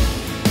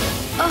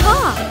 Aha!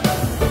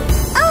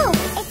 Oh,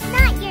 it's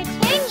not your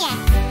turn yet.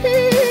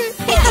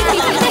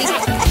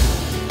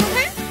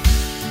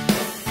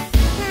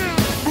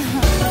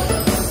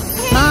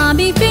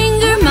 Mommy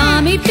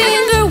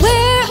finger,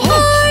 where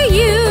are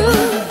you?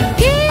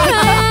 Here I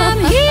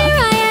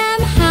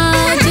am,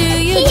 how do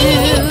you do?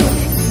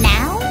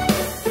 Now?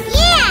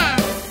 Yeah.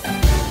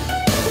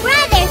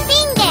 Brother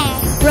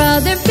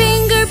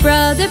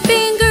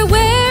finger,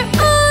 where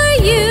are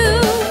you?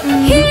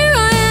 Here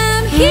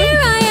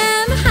I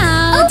am,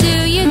 how do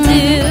you do?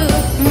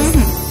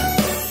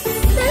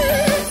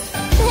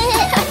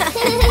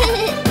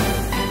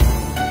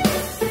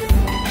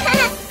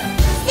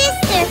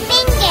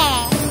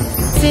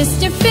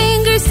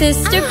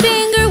 Sister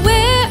finger,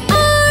 where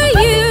are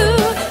you?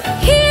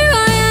 Here I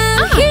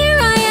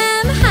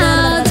am,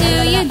 how do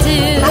you do?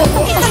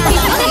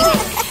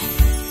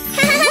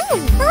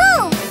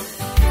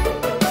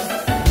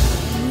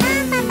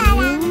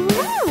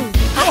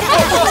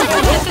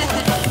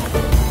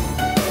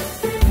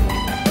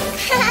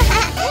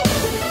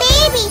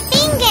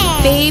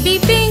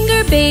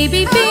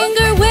 Baby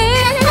finger,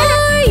 where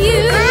are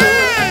you?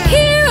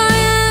 Here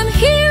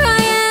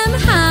I am,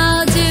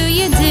 how do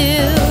you do?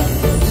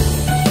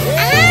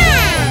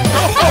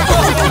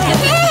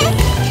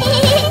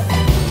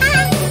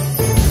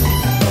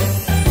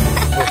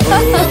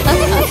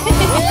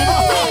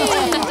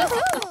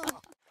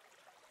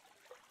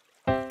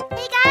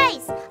 Hey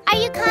guys, are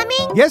you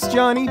coming? Yes,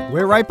 Johnny,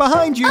 we're right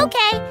behind you.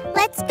 Okay,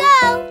 let's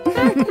go.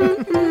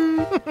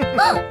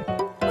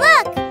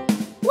 Look!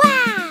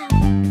 Wow!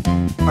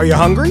 Are you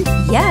hungry?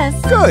 Yes,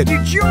 Good.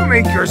 Did you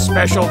make your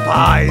special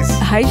pies?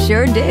 I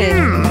sure did.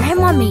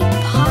 Grandma made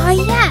pie?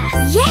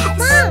 Yes!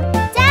 Mom!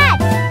 Dad!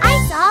 I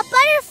saw a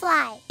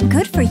butterfly.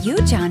 Good for you,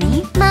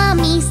 Johnny.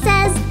 Mommy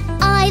says,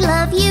 I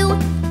love you.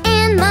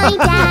 And my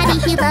daddy,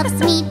 he loves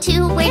me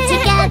too. We're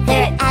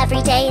together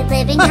every day,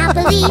 living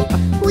happily.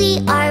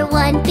 We are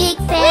one big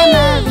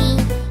family.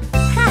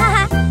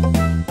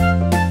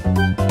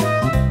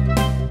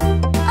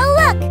 Oh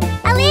look,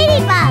 a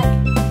ladybug.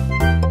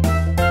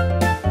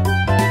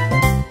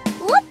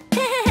 Whoop.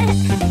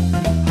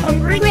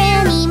 Hungry?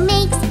 Granny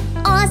makes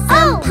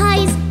awesome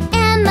pies.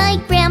 And my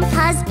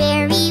grandpa's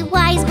very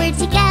wise. We're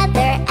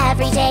together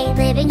every day,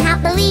 living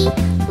happily.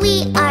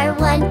 We are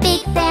one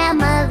big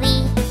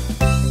family.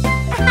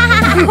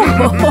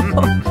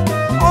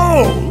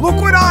 Oh, look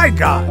what I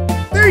got.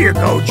 There you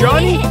go,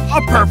 Johnny.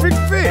 A perfect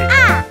fit.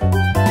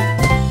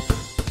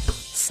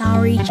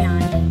 Sorry,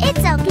 Johnny. It's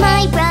okay.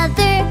 My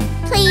brother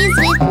plays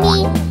with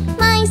me.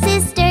 My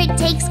sister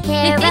takes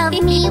care of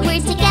me.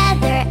 We're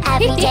together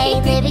every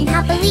day, living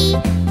happily.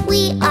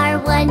 We are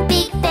one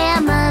big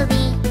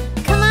family.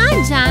 Come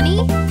on,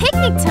 Johnny.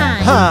 Picnic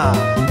time. Ha!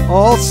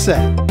 All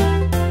set.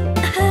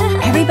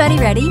 Everybody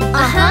ready?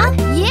 Uh-huh.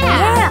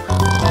 Yeah.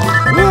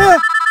 Yeah.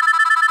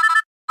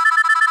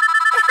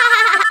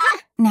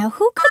 Now,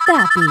 who could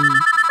that be?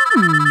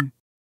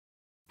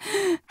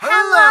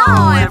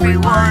 Hello,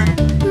 everyone.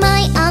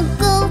 My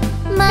uncle,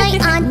 my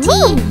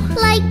auntie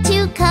like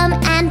to come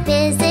and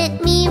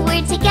visit me.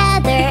 We're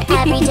together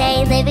every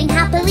day, living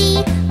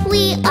happily.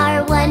 We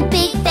are one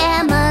big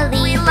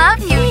family. We love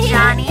you,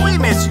 Johnny. We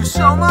miss you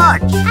so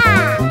much.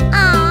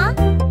 Aw.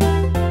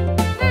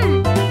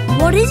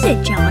 What is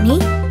it, Johnny?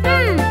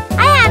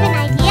 I have an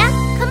idea.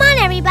 Come on,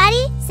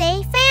 everybody.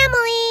 Say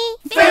family.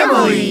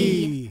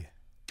 Family.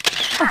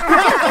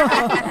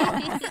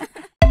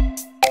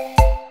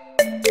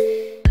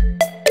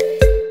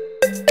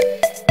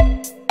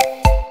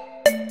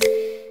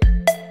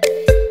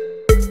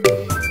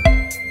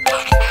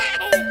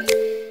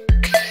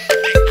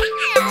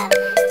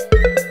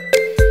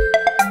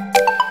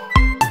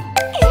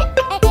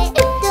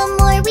 The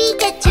more we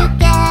get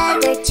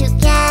together,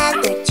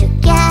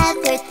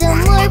 the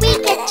more we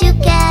get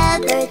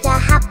together, the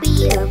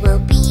happier we'll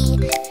be.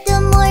 The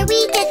more we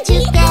get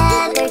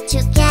together,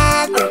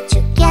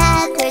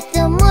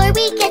 the more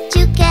we get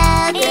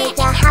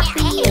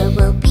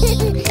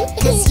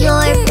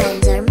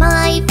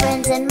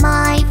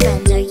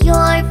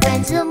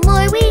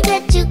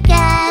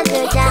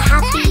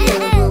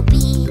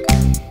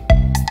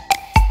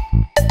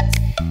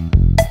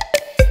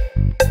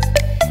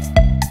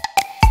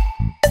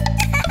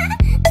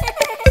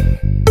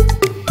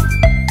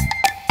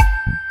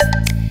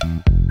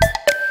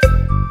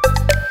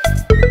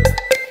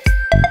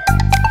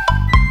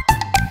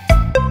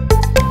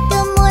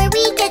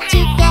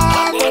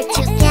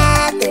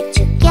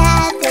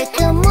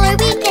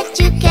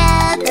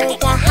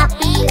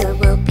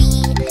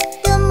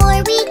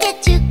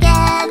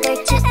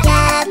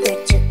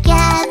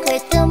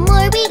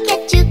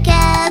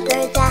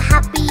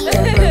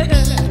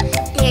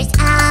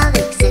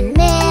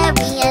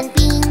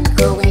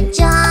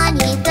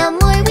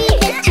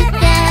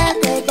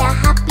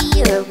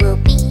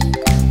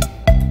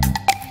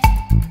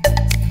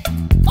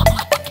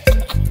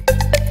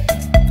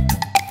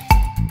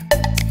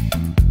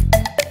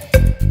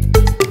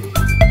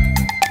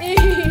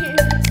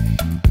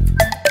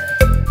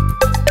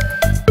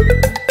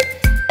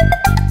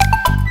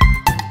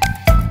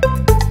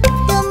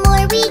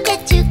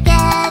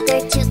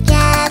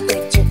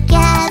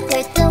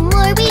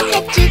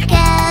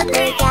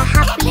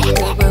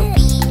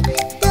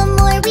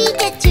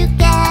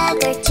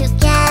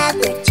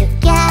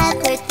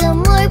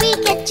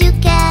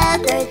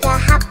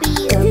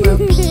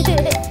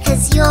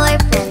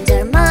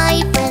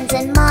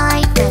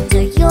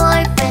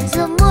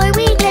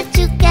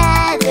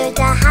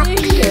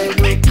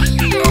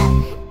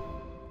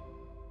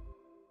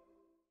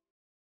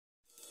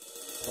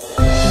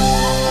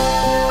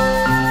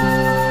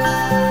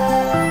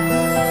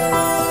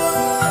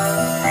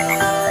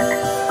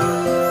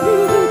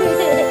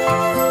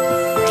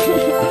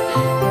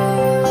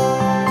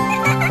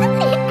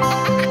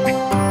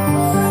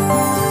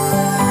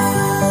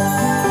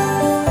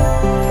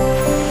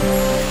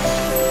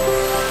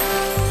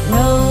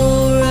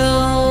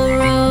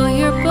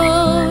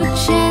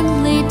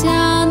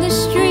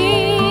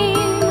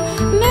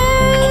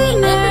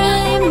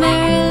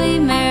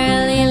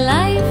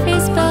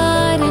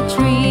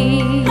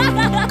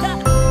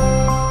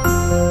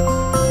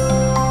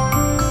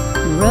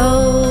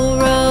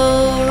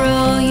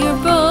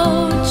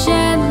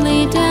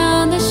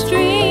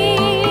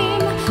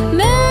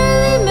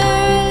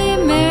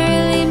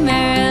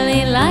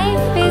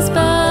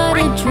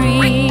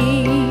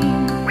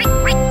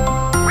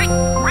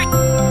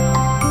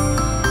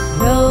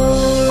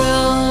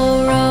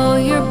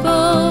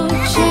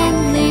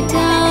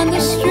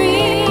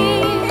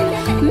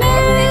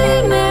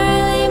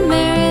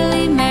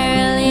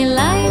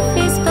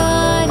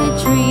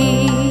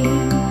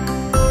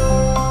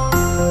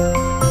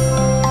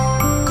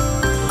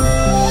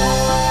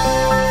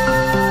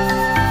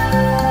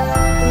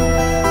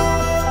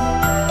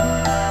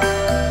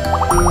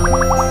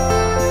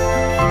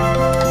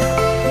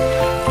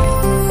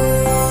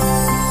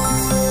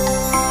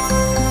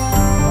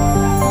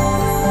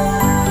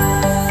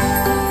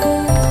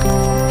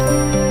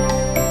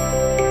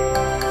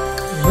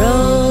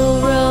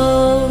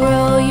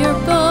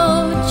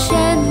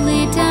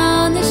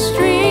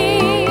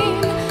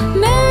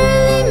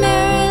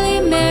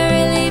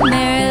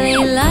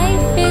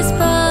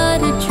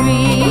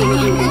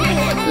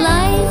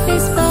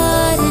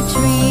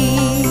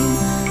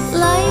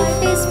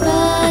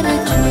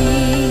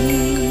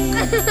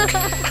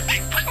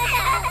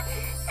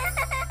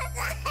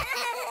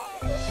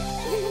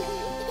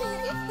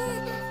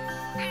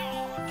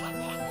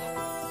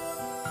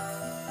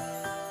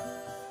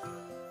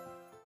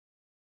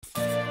A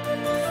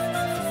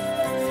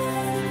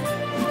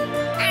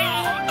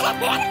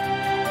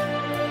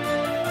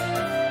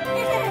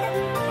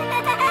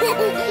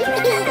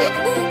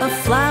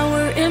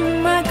flower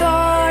in my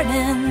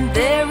garden,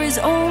 there is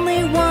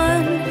only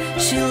one.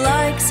 She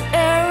likes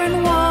air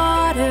and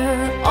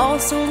water,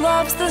 also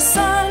loves the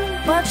sun.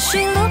 But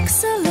she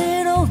looks a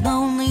little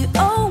lonely,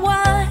 oh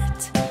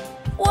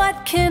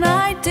what can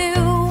I do?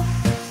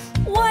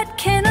 What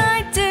can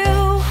I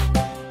do?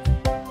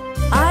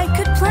 I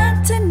could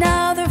plant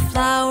another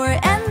flower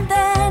and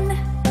then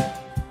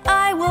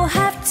I will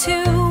have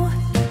two.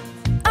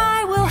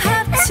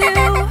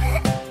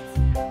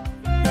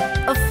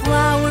 A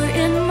flower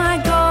in my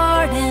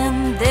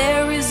garden,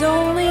 there is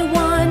only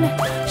one.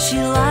 She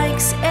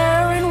likes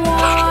air and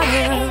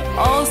water,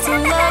 also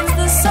loves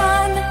the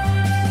sun.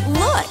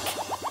 Look,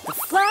 the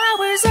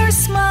flowers are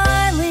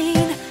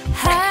smiling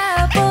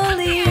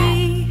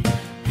happily,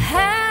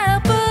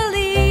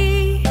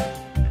 happily.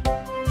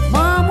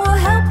 Mom will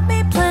help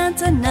me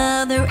plant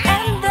another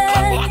and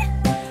then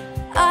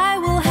I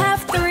will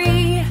have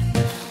three.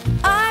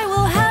 I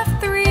will have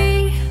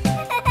three.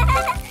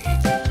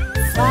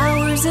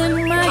 Flowers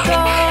in my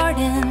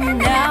garden,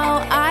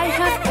 now I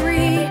have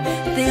three.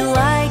 They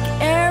like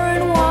air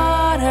and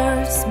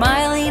water,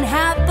 smiling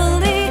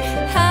happily,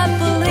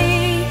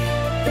 happily,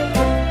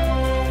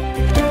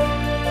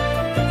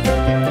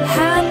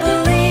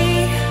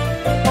 happily,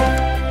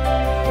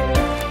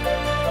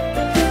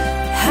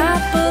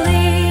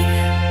 happily.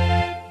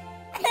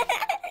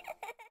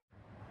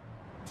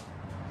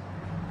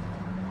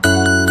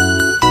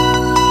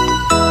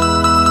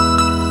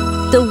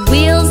 The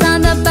wheels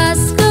on the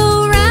bus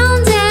go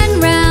round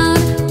and round,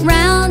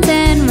 round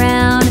and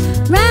round,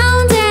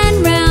 round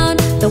and round.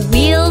 The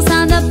wheels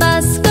on the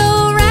bus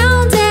go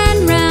round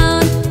and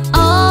round,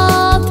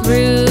 all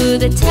through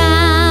the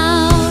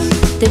town.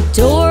 The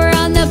door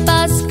on the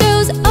bus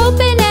goes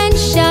open and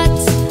shut,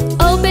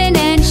 open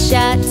and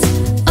shut,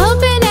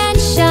 open and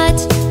shut.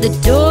 The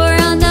door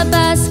on the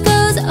bus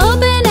goes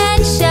open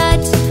and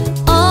shut,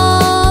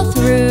 all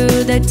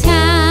through the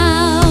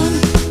town.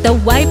 The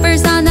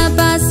wipers on the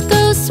bus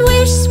go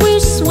swish,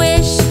 swish,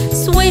 swish,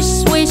 swish,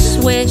 swish,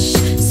 swish,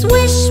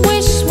 swish,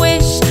 swish,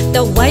 swish.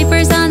 The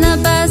wipers on the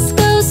bus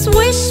go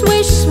swish,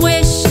 swish,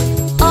 swish,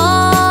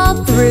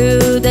 all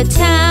through the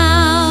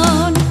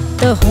town.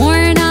 The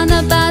horn on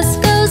the bus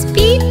goes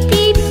beep,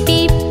 beep,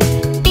 beep,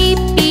 beep,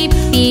 beep,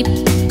 beep,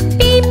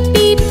 beep,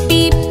 beep,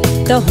 beep.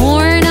 The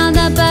horn on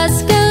the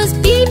bus goes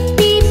beep,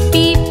 beep,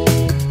 beep,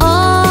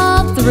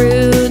 all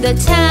through the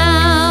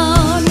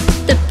town.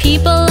 The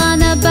people on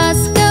the bus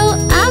go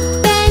up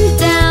and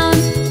down,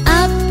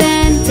 up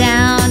and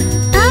down,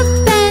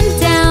 up and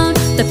down.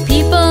 The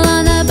people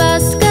on the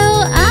bus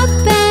go up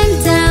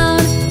and down,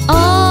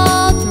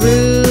 all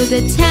through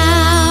the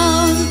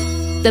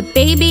town. The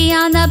baby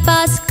on the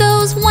bus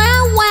goes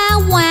wah, wah,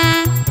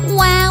 wah,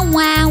 wah,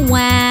 wah,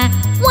 wah,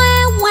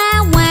 wah,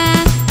 wah,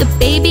 wah. The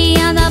baby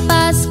on the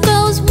bus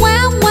goes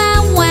wah,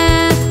 wah,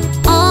 wah,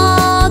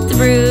 all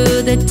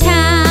through the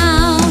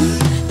town.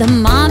 The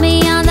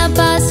mommy on the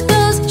bus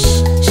goes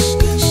shh, shh,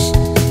 shh,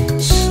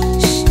 shh,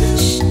 shh,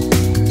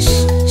 shh,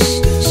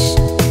 shh, shh.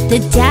 The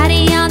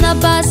daddy on the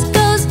bus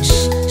goes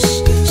shh,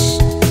 shh, shh,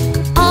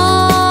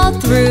 all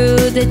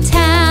through the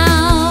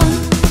town.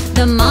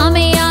 The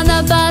mommy on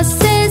the bus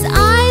says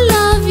I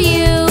love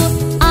you,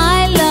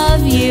 I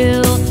love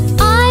you,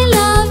 I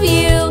love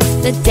you.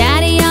 The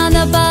daddy on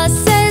the bus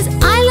says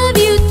I love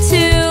you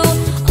too,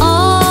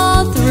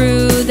 all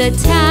through the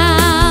town.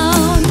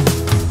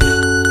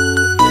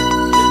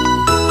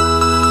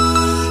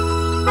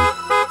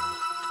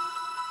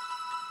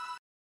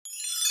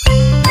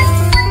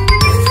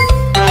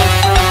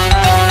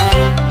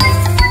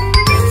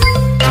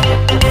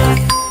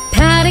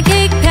 Pat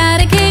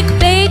a cake,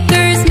 bake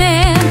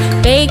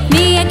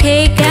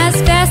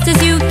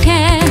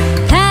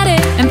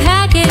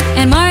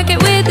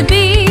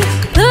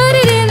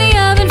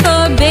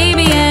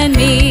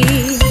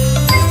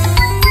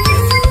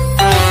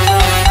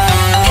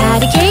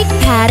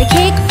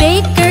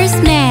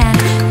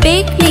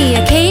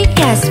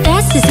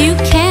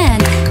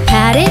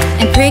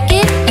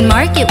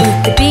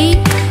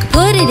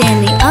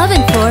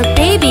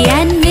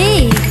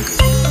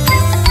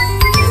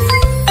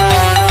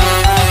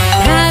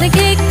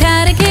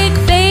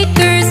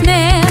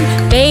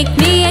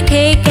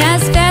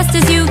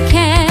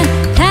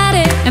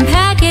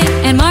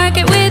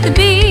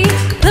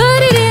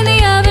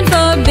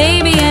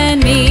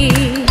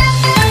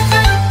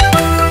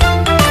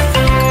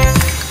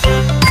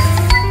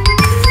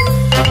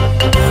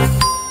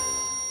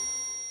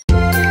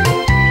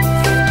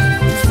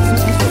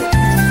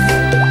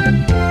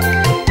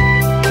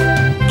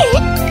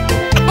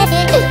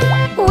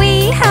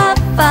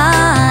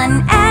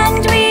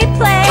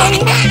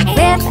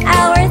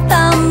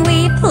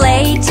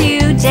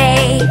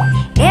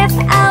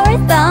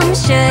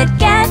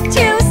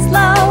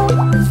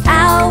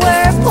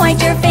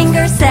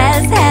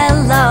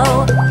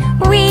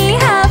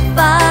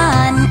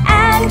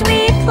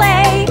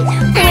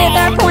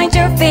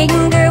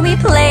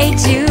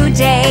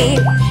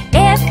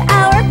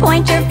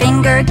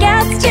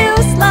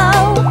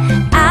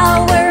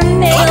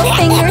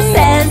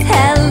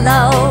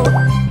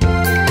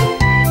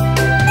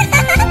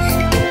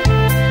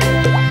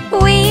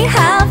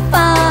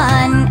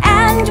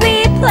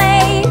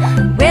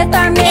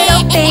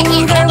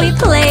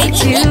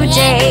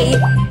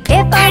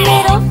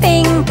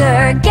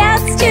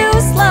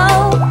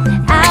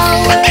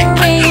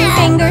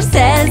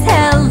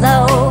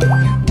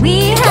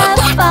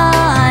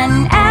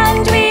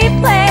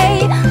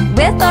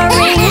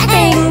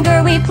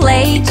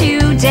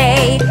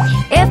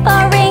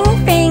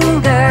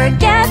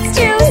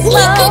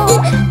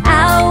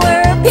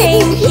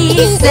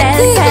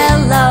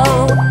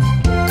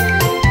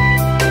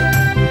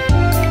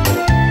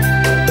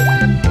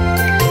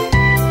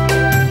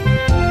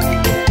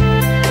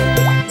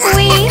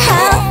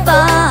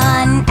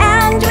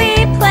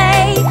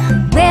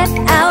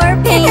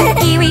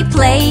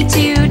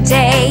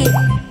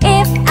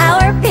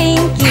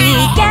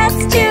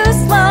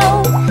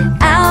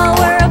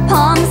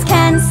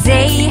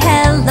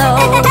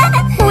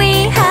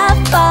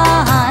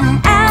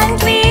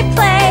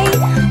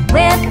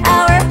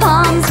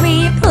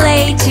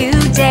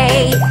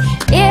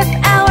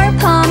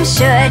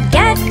should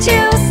get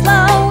too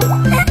slow,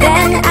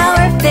 then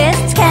our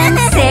fists can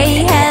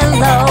say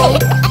hello.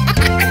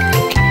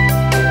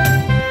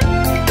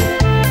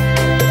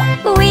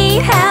 We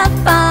have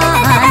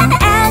fun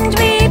and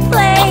we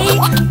play.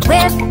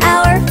 With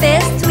our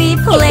fists we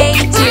play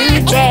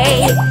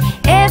today.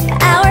 If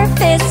our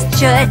fists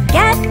should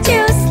get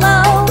too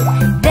slow,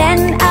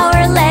 then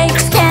our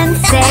legs can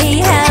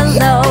say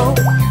hello.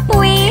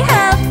 We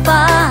have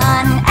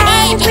fun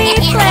and we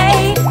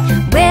play.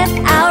 With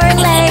our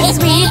legs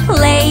we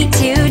play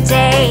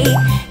today.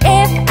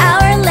 If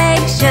our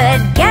legs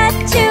should get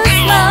too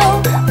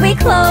slow, we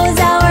close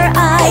our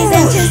eyes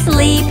and to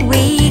sleep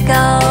we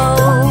go.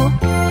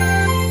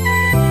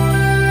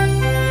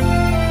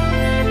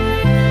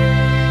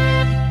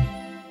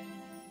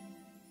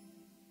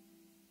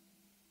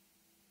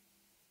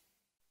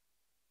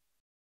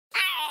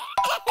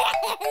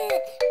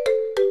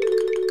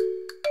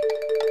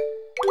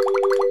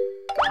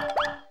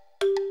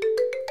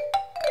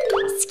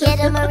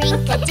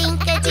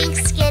 Skidamarinka-dinka-dink,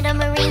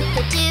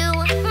 skidamarinka-doo,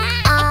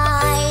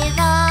 I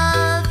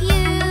love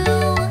you.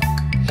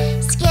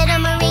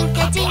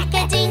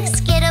 Skidamarinka-dinka-dink,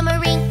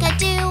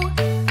 skidamarinka-doo,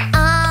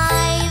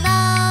 I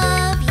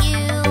love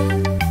you.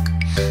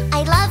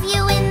 I love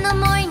you in the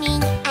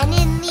morning and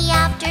in the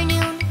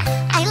afternoon.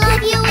 I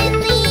love you in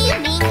the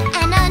evening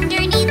and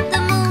underneath the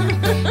moon.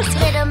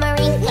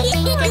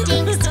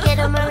 Skidamarinka-dinka-dink,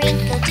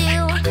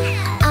 skidamarinka-doo,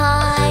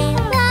 I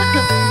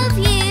love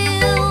you.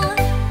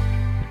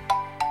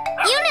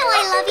 You know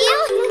I love you.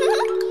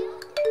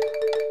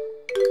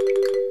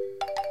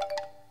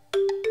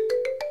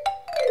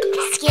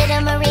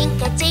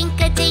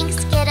 Skidamarinka-dinka-dink,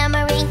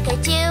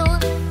 skidamarinka-doo,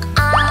 I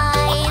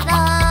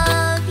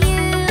love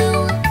you.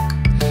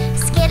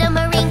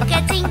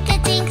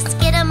 Skidamarinka-dinka-dink,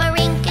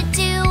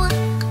 skidamarinka-doo,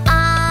 I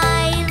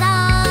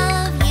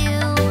love you.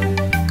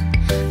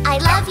 I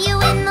love you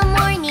in the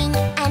morning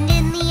and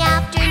in the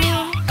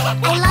afternoon.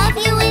 I love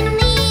you in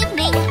the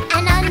evening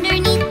and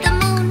underneath the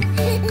moon.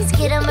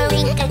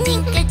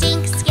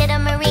 Skidamarinka-dinka-dink,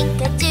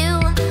 skidamarinka-doo,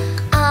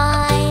 I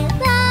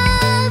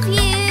love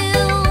you.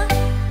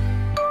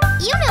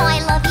 You know I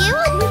love you.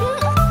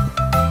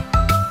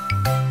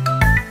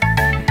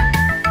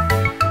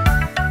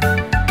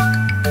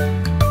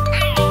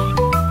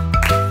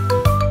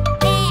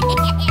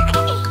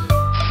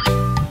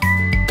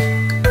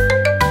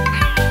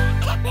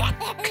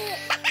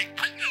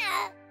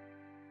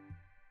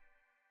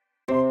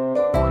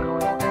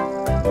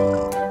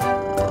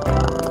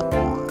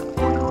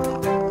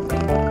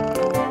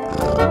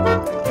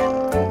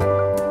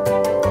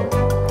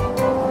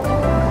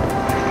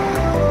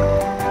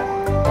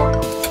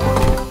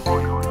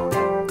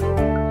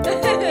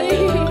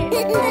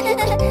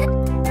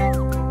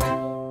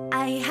 I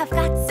have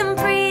got some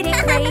pretty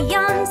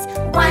crayons.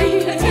 1,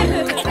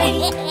 2,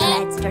 3.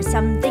 Let's draw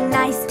something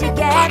nice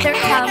together.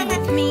 Come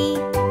with me.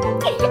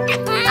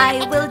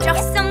 I will draw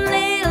some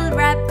little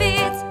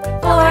rabbits.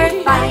 4,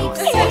 5,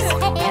 6.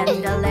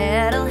 And a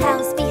little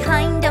house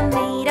behind them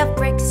made of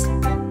bricks.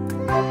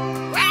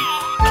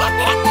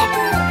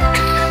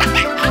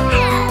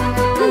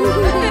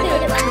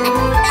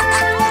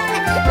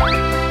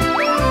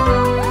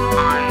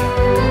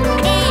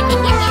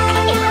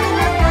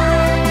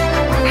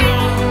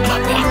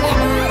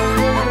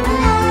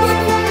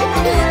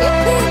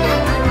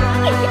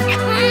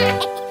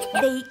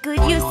 They could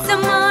use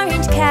some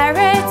orange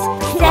carrots.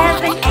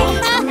 7,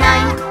 8,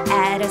 9.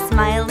 Add a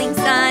smiling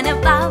sun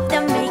above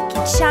them, make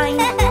it shine.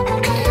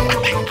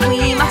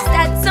 We must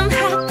add some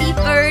happy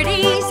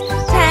birdies.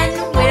 10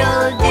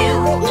 will do.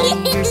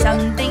 We do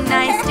something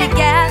nice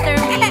together,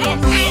 me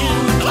and you.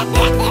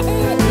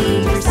 We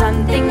do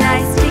something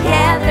nice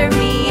together,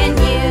 me and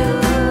you.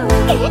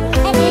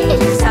 We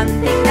do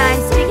something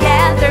nice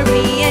together,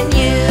 me and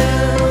you.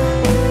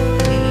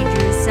 We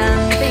do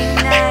something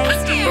nice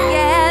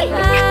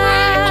together.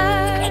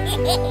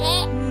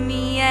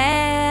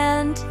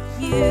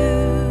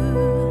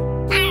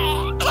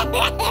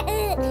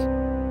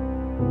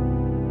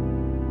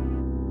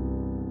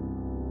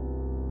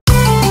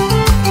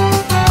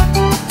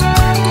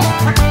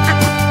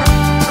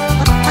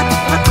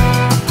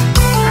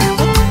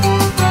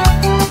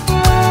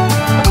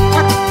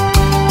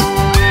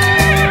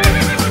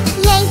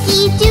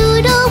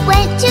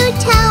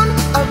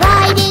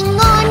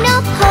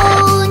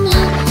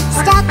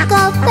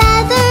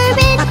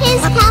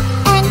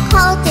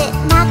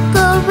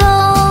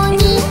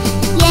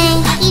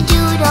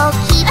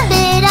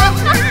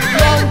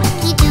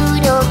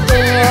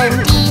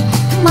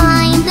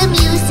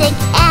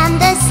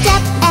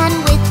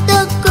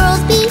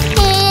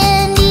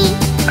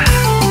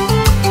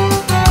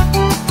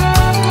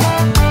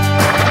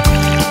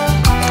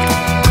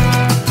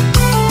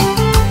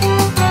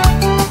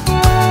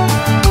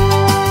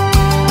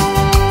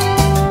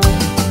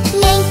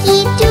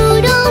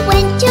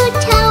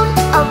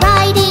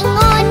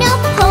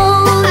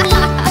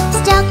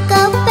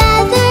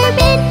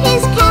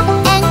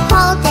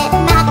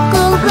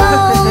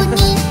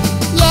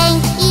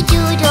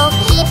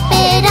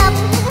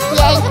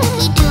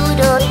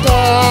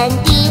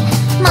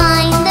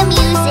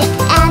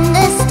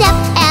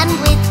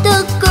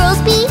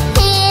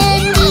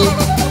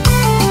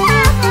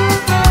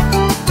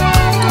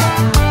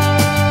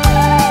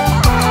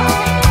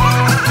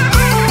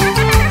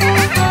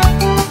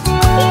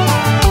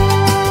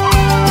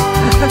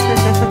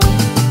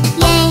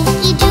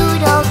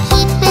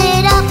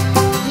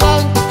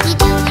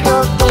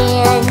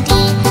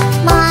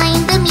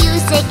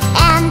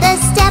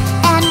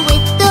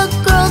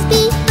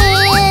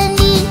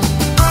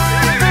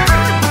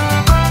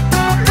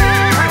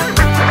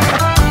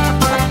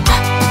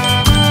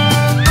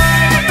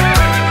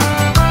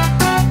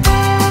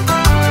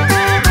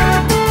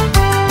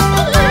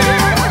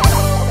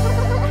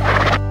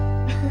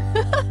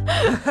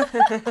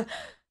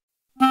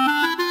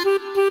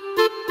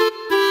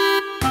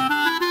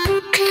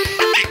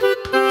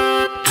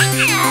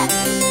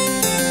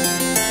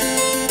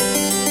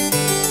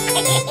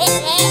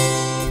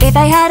 If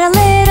I had a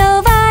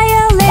little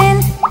violin,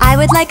 I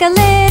would like a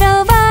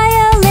little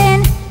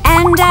violin,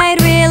 and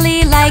I'd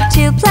really like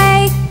to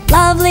play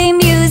lovely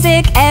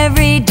music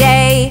every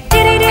day.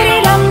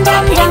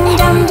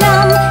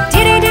 Diddy-diddy-dum-dum-dum-dum-dum,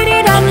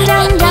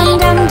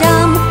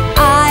 diddy-diddy-dum-dum-dum-dum-dum.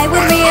 I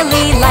would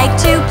really like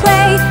to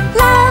play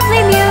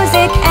lovely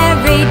music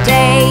every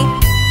day.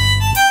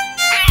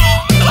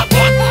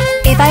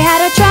 If I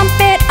had a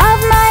trumpet of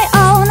my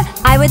own,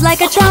 I would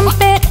like a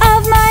trumpet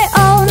of my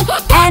own,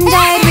 and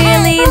I'd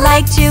really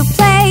like to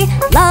play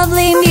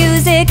lovely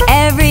music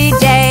every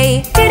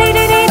day.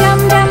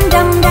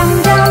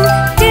 Diddy-diddy-dum-dum-dum-dum-dum,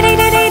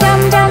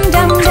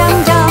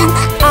 diddy-diddy-dum-dum-dum-dum-dum.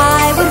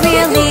 I would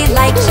really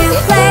like to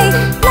play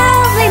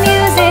lovely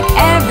music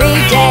every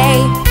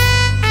day.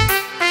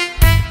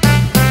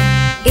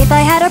 If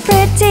I had a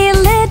pretty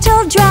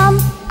little drum,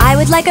 I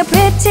would like a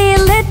pretty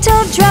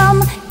little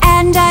drum,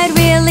 and I'd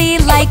really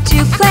like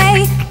to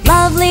play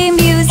lovely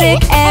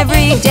music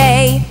every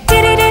day.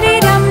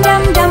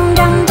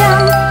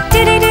 Diddy-diddy-dum-dum-dum-dum-dum,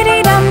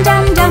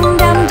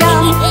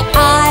 diddy-diddy-dum-dum-dum-dum-dum.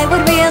 I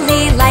would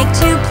really like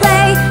to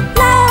play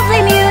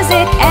lovely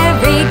music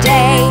every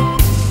day.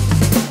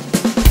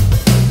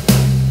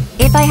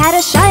 If I had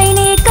a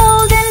shiny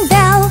golden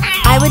bell,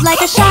 I would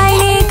like a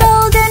shiny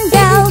golden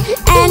bell,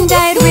 and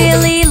I'd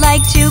really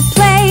like to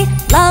play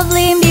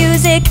lovely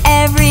music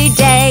every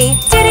day.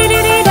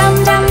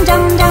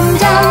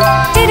 Diddy-diddy-dum-dum-dum-dum-dum,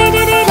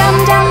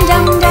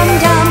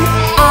 diddy-diddy-dum-dum-dum-dum-dum.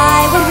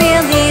 I would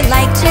really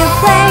like to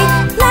play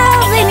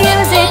lovely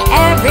music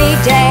every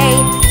day.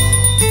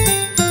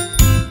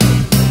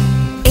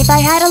 If I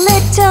had a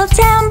little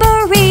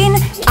tambourine,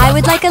 I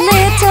would like a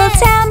little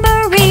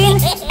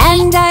tambourine,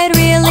 and I'd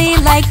really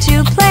like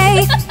to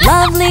play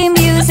lovely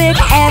music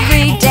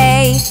every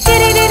day.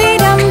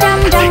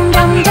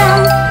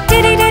 Diddy-diddy-dum-dum-dum-dum-dum,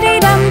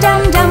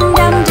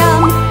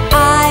 diddy-diddy-dum-dum-dum-dum-dum.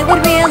 I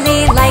would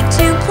really like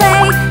to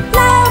play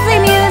lovely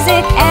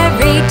music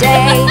every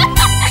day.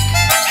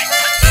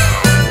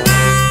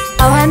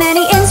 Oh, how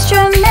many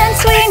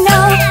instruments we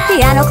know: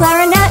 piano,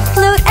 clarinet,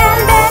 flute, and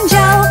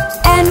banjo.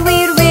 And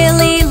we'd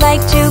really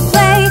like to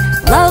play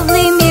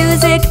lovely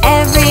music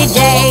every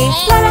day.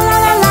 La la la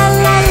la la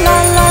la la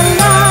la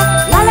la,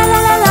 la la la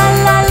la la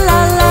la la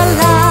la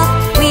la.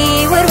 We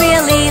would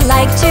really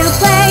like to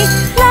play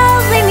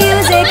lovely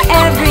music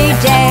every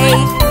day.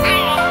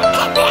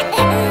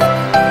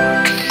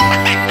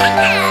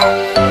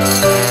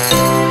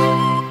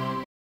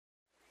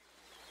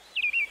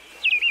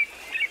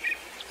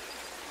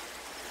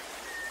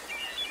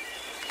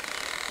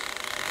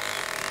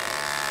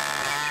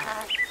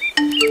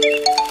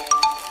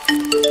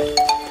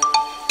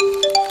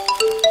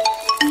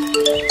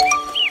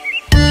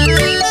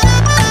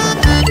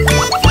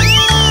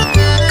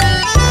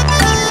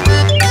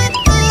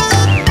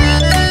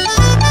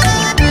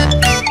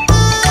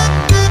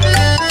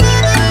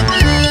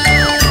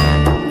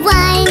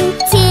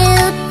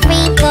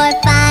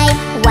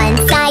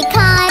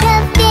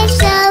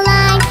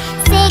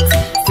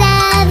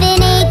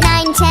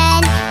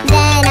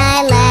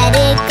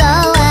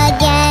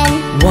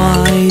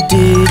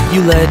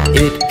 Let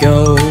it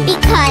go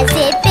because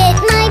it bit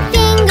my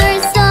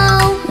finger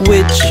so.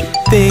 Which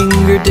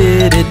finger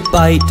did it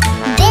bite?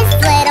 This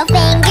little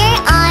finger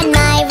on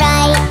my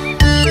right.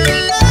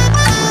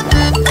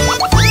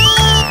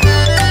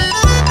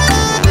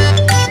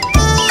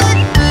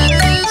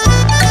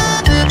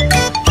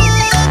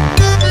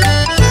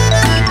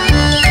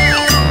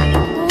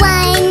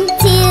 One,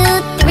 two,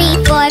 three,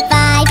 four,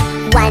 five.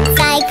 Once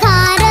I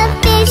caught a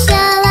fish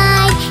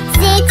alive.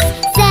 6,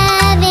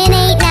 7,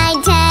 8,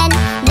 9, 10.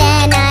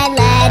 Then I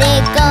let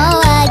it go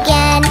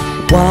again.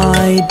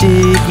 Why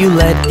did you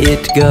let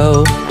it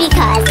go?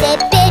 Because it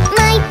bit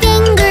my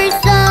finger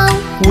so.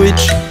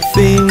 Which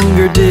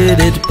finger did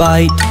it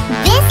bite?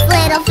 This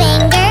little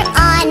finger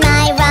on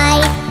my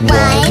right.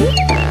 1,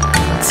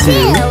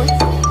 2,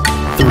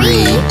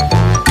 3,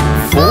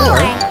 4,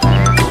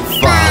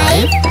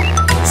 5,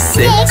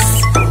 6,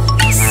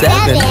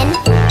 7,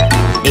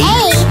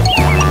 8,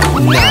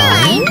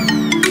 9,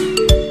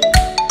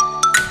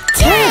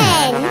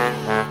 10.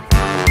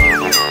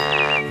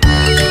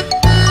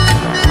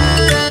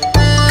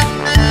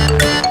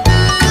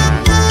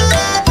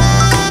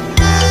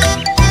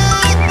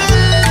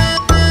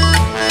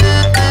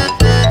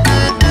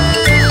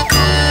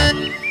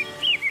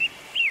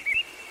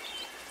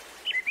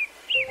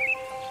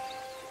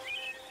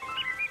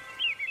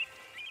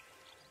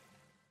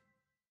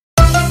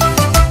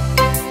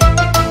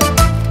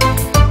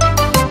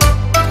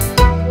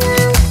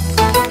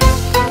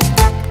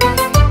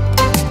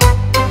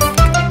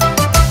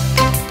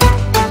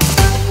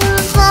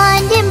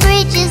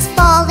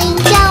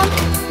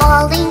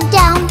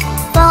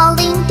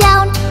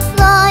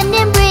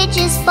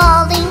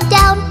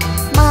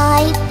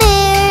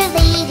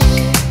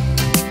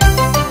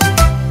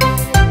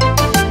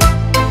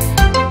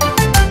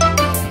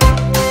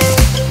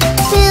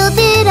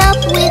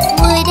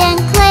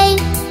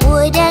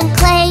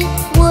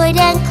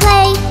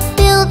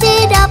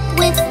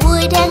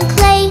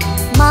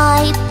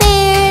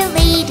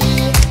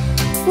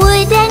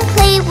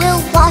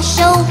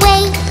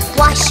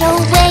 wash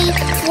away,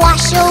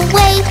 wash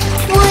away.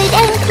 Wood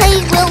and clay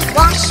will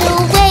wash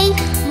away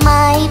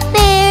my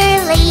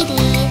fair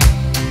lady.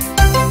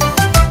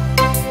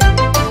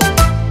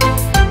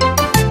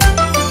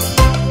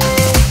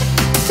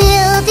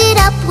 Filled it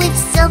up with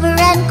silver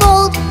and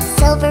gold,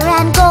 silver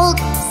and gold,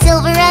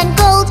 silver and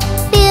gold.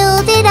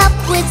 Filled it up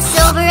with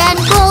silver and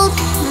gold,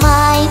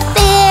 my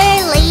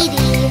fair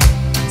lady.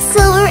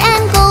 Silver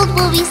and gold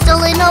will be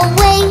stolen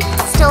away,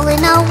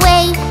 stolen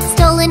away,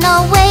 stolen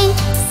away.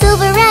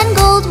 Silver and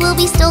gold will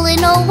be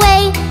stolen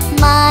away,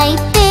 my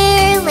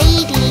fair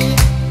lady.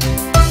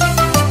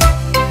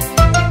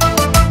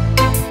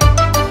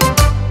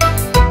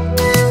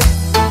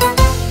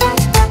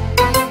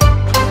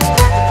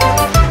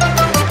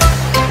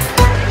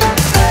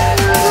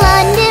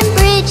 London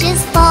Bridge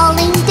is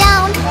falling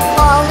down,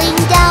 falling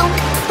down,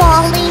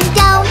 falling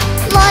down.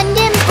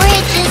 London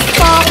Bridge is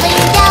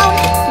falling down,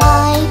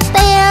 my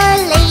fair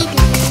lady.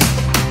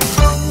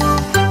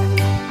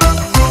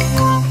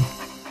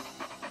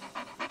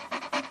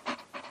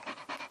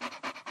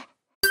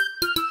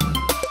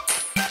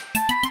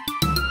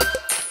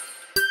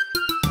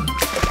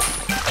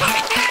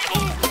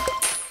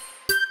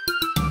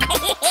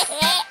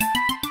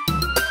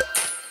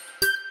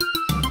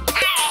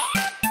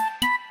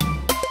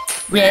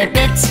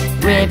 Ribbit,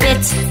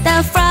 ribbit,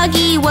 the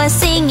froggy was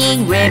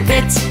singing.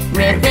 Ribbit,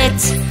 ribbit,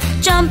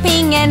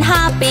 jumping and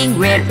hopping.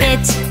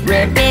 Ribbit,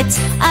 ribbit,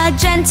 a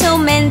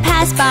gentleman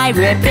passed by.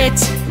 Ribbit,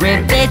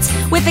 ribbit,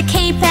 with a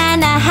cape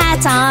and a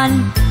hat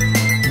on.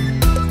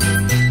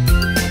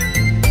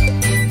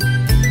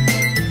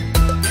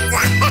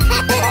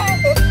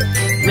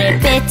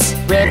 Ribbit,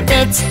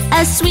 ribbit,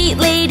 a sweet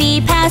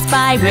lady passed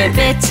by.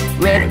 Ribbit,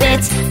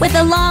 ribbit, with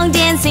a long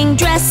dancing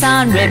dress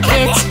on.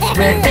 Ribbit,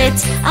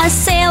 ribbit, a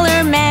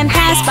sailor man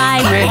passed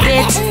by.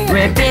 Ribbit,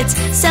 ribbit,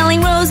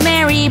 selling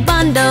rosemary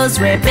bundles.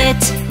 Ribbit,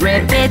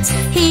 ribbit,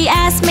 he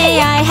asked, may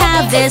I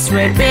have this?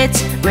 Ribbit,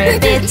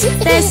 ribbit,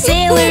 the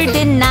sailor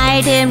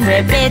denied him.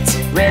 Ribbit,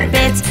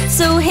 ribbit,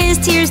 so his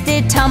tears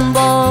did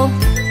tumble.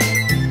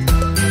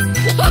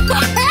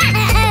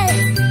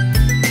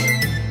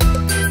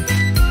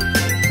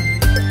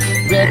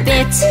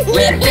 Ribbit,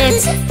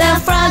 ribbit,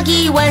 the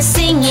froggy was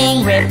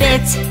singing.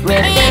 Ribbit,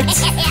 ribbit,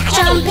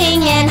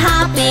 jumping and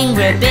hopping.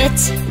 Ribbit,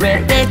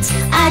 ribbit,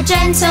 a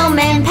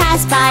gentleman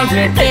passed by.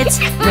 Ribbit,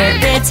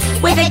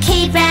 ribbit, with a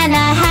cape and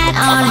a hat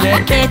on.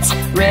 Ribbit,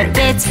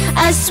 ribbit,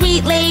 a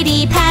sweet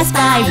lady passed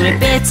by.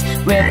 Ribbit,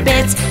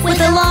 ribbit, with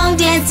a long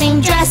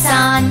dancing dress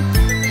on.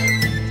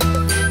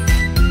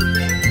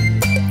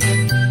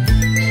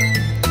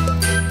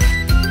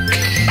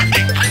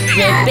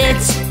 Ribbit,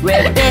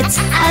 ribbit,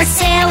 a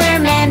sailor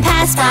man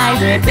passed by.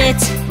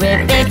 Ribbit,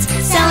 ribbit,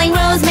 selling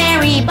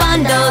rosemary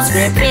bundles.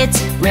 Ribbit,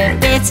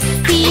 ribbit,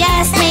 he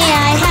asked, may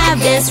I have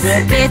this?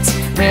 Ribbit,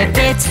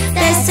 ribbit,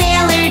 the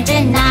sailor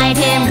denied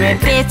him.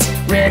 Ribbit,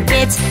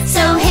 ribbit,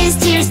 so his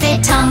tears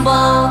did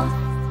tumble.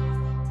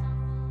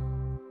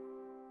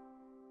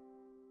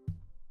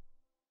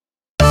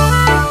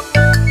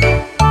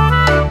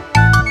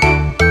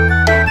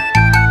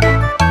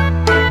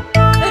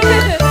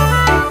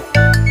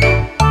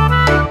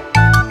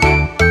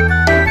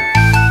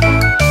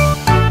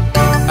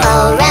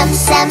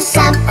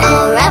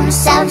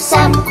 Sam,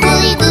 Sam,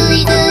 gooly,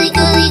 gooly, gooly,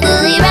 gooly,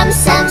 gooly, rum,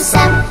 Sam,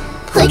 Sam.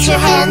 Put your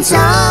hands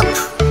up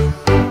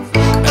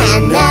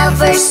and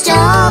never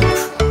stop.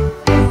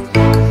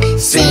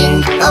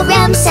 Sing a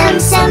rum, Sam,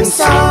 Sam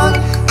song,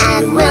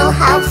 and we'll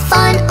have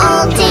fun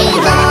all day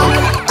long.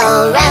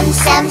 Oh, rum,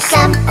 Sam,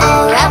 Sam,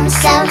 oh, rum,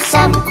 Sam,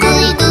 Sam,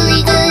 gooly,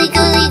 gooly, gooly,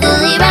 gooly,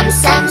 gooly, rum,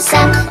 Sam,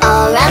 Sam.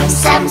 Oh, rum,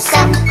 Sam,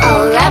 Sam,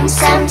 oh, rum,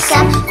 Sam,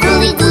 Sam,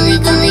 gooly, gooly,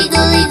 gooly,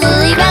 gooly,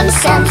 gooly, rum,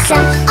 Sam,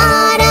 Sam.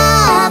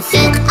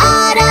 Feet,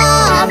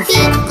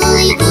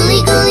 gooly,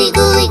 gooly, gooly,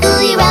 gooly,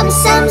 gooly, rum,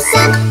 Sam,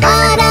 Sam.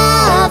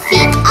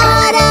 Feet,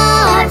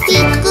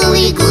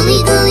 gooly,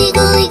 gooly, gooly,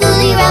 gooly,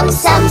 gooly, rum,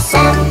 Sam,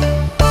 Sam.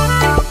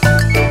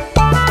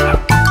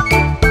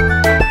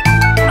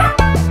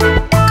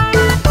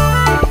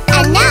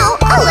 And now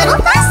a little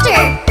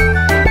faster.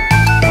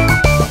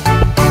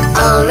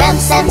 Oh, rum,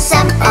 Sam,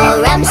 Sam,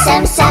 oh, rum,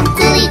 Sam, Sam,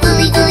 gooly,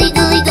 gooly, gooly,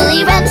 gooly,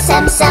 gooly, rum,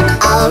 Sam, Sam.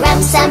 Oh,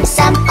 rum, Sam,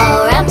 Sam,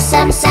 oh, rum,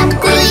 Sam, Sam,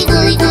 gooly,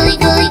 gooly, gooly,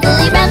 gooly,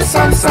 gooly, rum,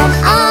 Sam, Sam.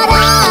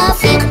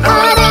 Feet,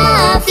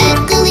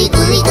 gooly,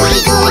 gooly,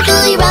 gooly, gooly,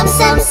 gooly, rum,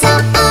 Sam,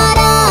 Sam.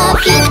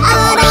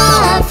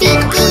 Feet,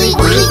 gooly,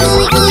 gooly,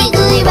 gooly, gooly,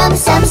 gooly, rum,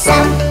 Sam,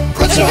 Sam.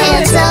 Put your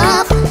hands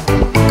up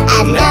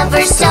and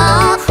never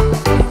stop.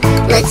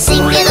 Let's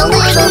sing it a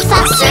little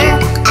faster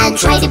and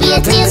try to be a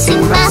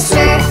dancing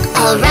master.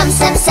 Oh, rum,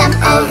 Sam, Sam,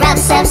 oh, rum,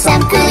 Sam,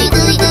 Sam, gooly,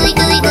 gooly, gooly,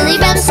 gooly, gooly,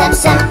 rum, Sam,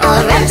 Sam.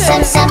 Oh, rum,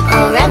 Sam, Sam,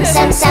 oh, rum,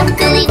 Sam, Sam,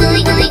 gooly,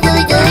 gooly, gooly,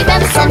 gooly, gooly,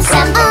 rum, Sam,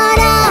 Sam.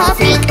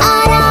 Feet,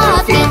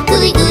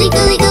 gooly, gooly,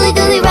 gooly, gooly,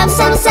 gooly, rum,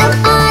 Sam, Sam.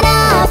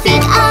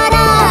 Feet,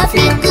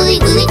 gooly,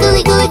 gooly,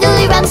 gooly, gooly,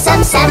 gooly, rum,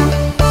 Sam, Sam.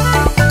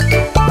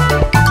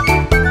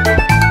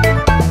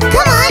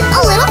 Come on,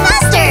 a little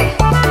faster.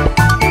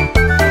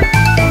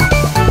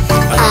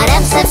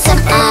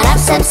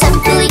 Sam, Sam,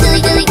 gooly,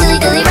 gooly, gooly, gooly,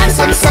 gooly, rum,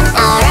 Sam, Sam.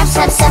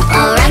 Sam, Sam,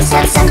 oh, rum,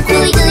 Sam, Sam,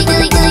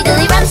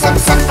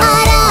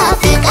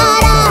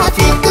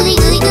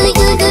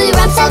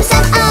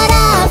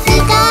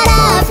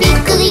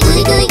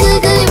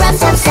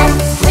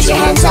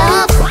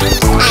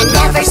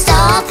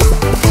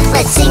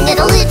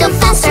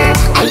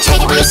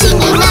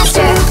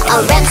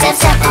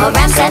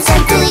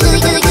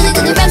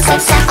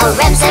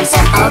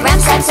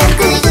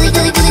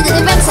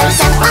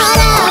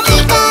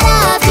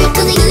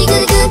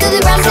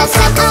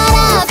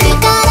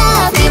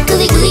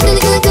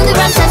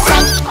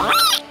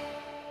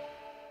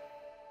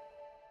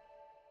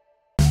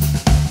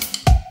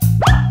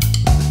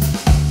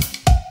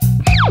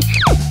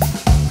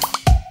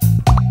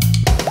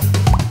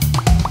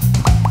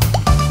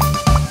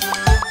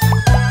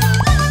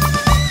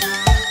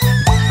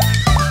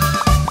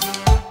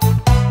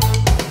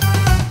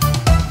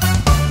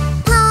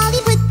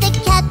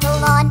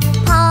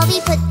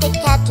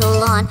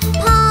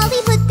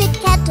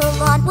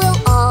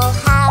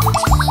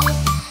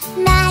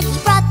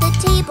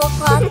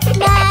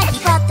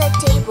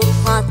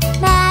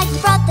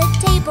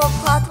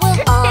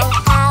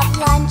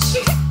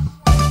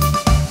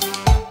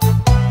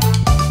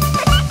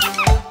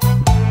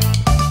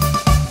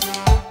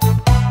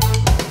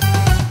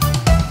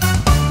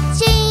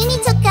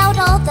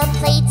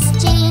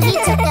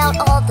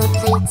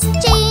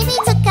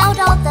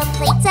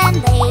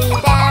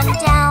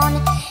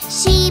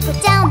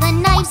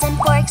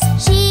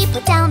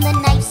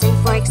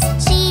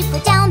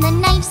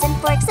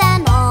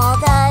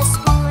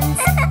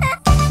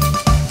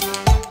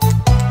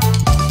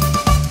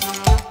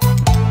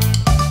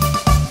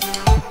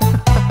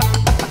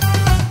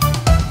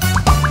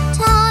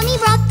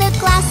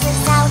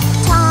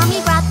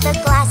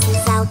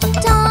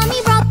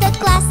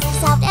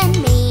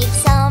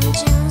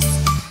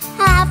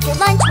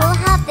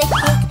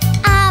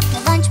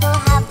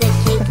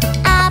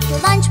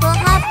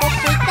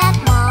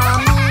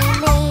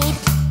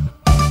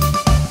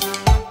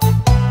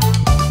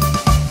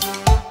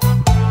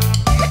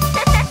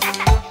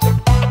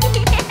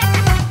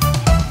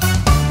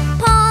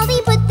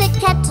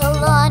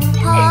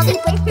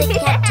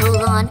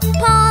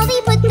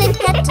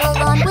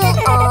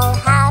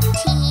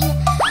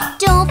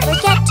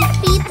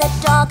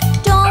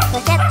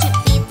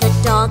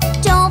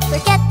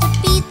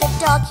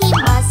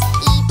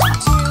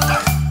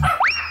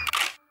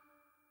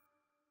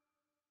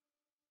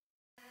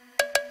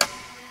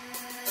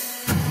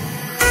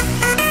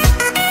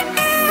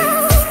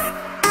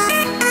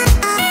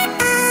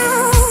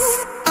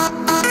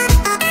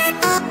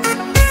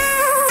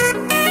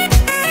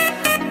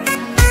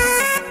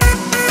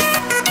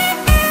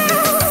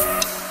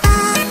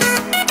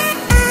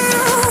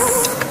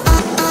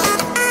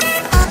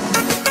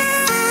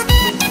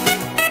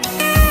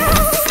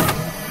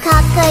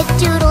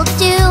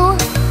 Cock-a-doodle-doo,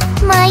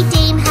 my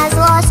dame has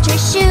lost her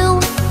shoe.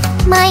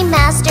 My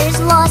master's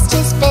lost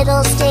his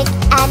fiddlestick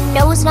and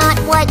knows not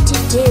what to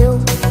do.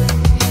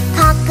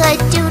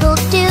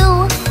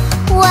 Cock-a-doodle-doo,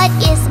 what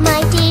is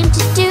my dame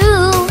to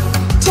do?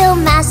 Till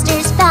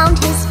master's found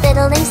his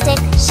fiddling stick,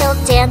 she'll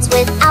dance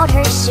without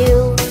her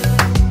shoe.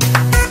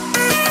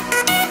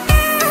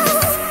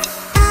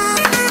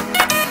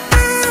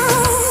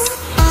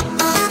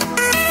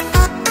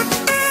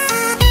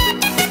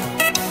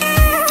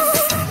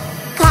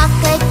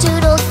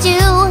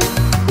 Cock-a-doodle-doo,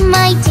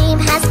 my dame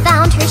has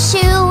found her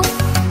shoe,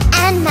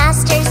 and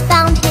master's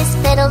found his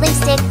fiddling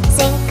stick.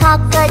 Sing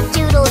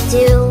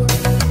cock-a-doodle-doo.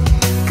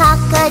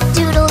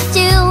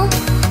 Cock-a-doodle-doo,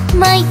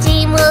 my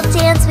dame will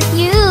dance with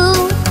you,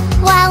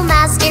 while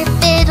master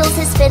fiddles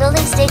his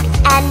fiddling stick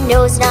and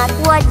knows not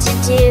what to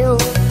do.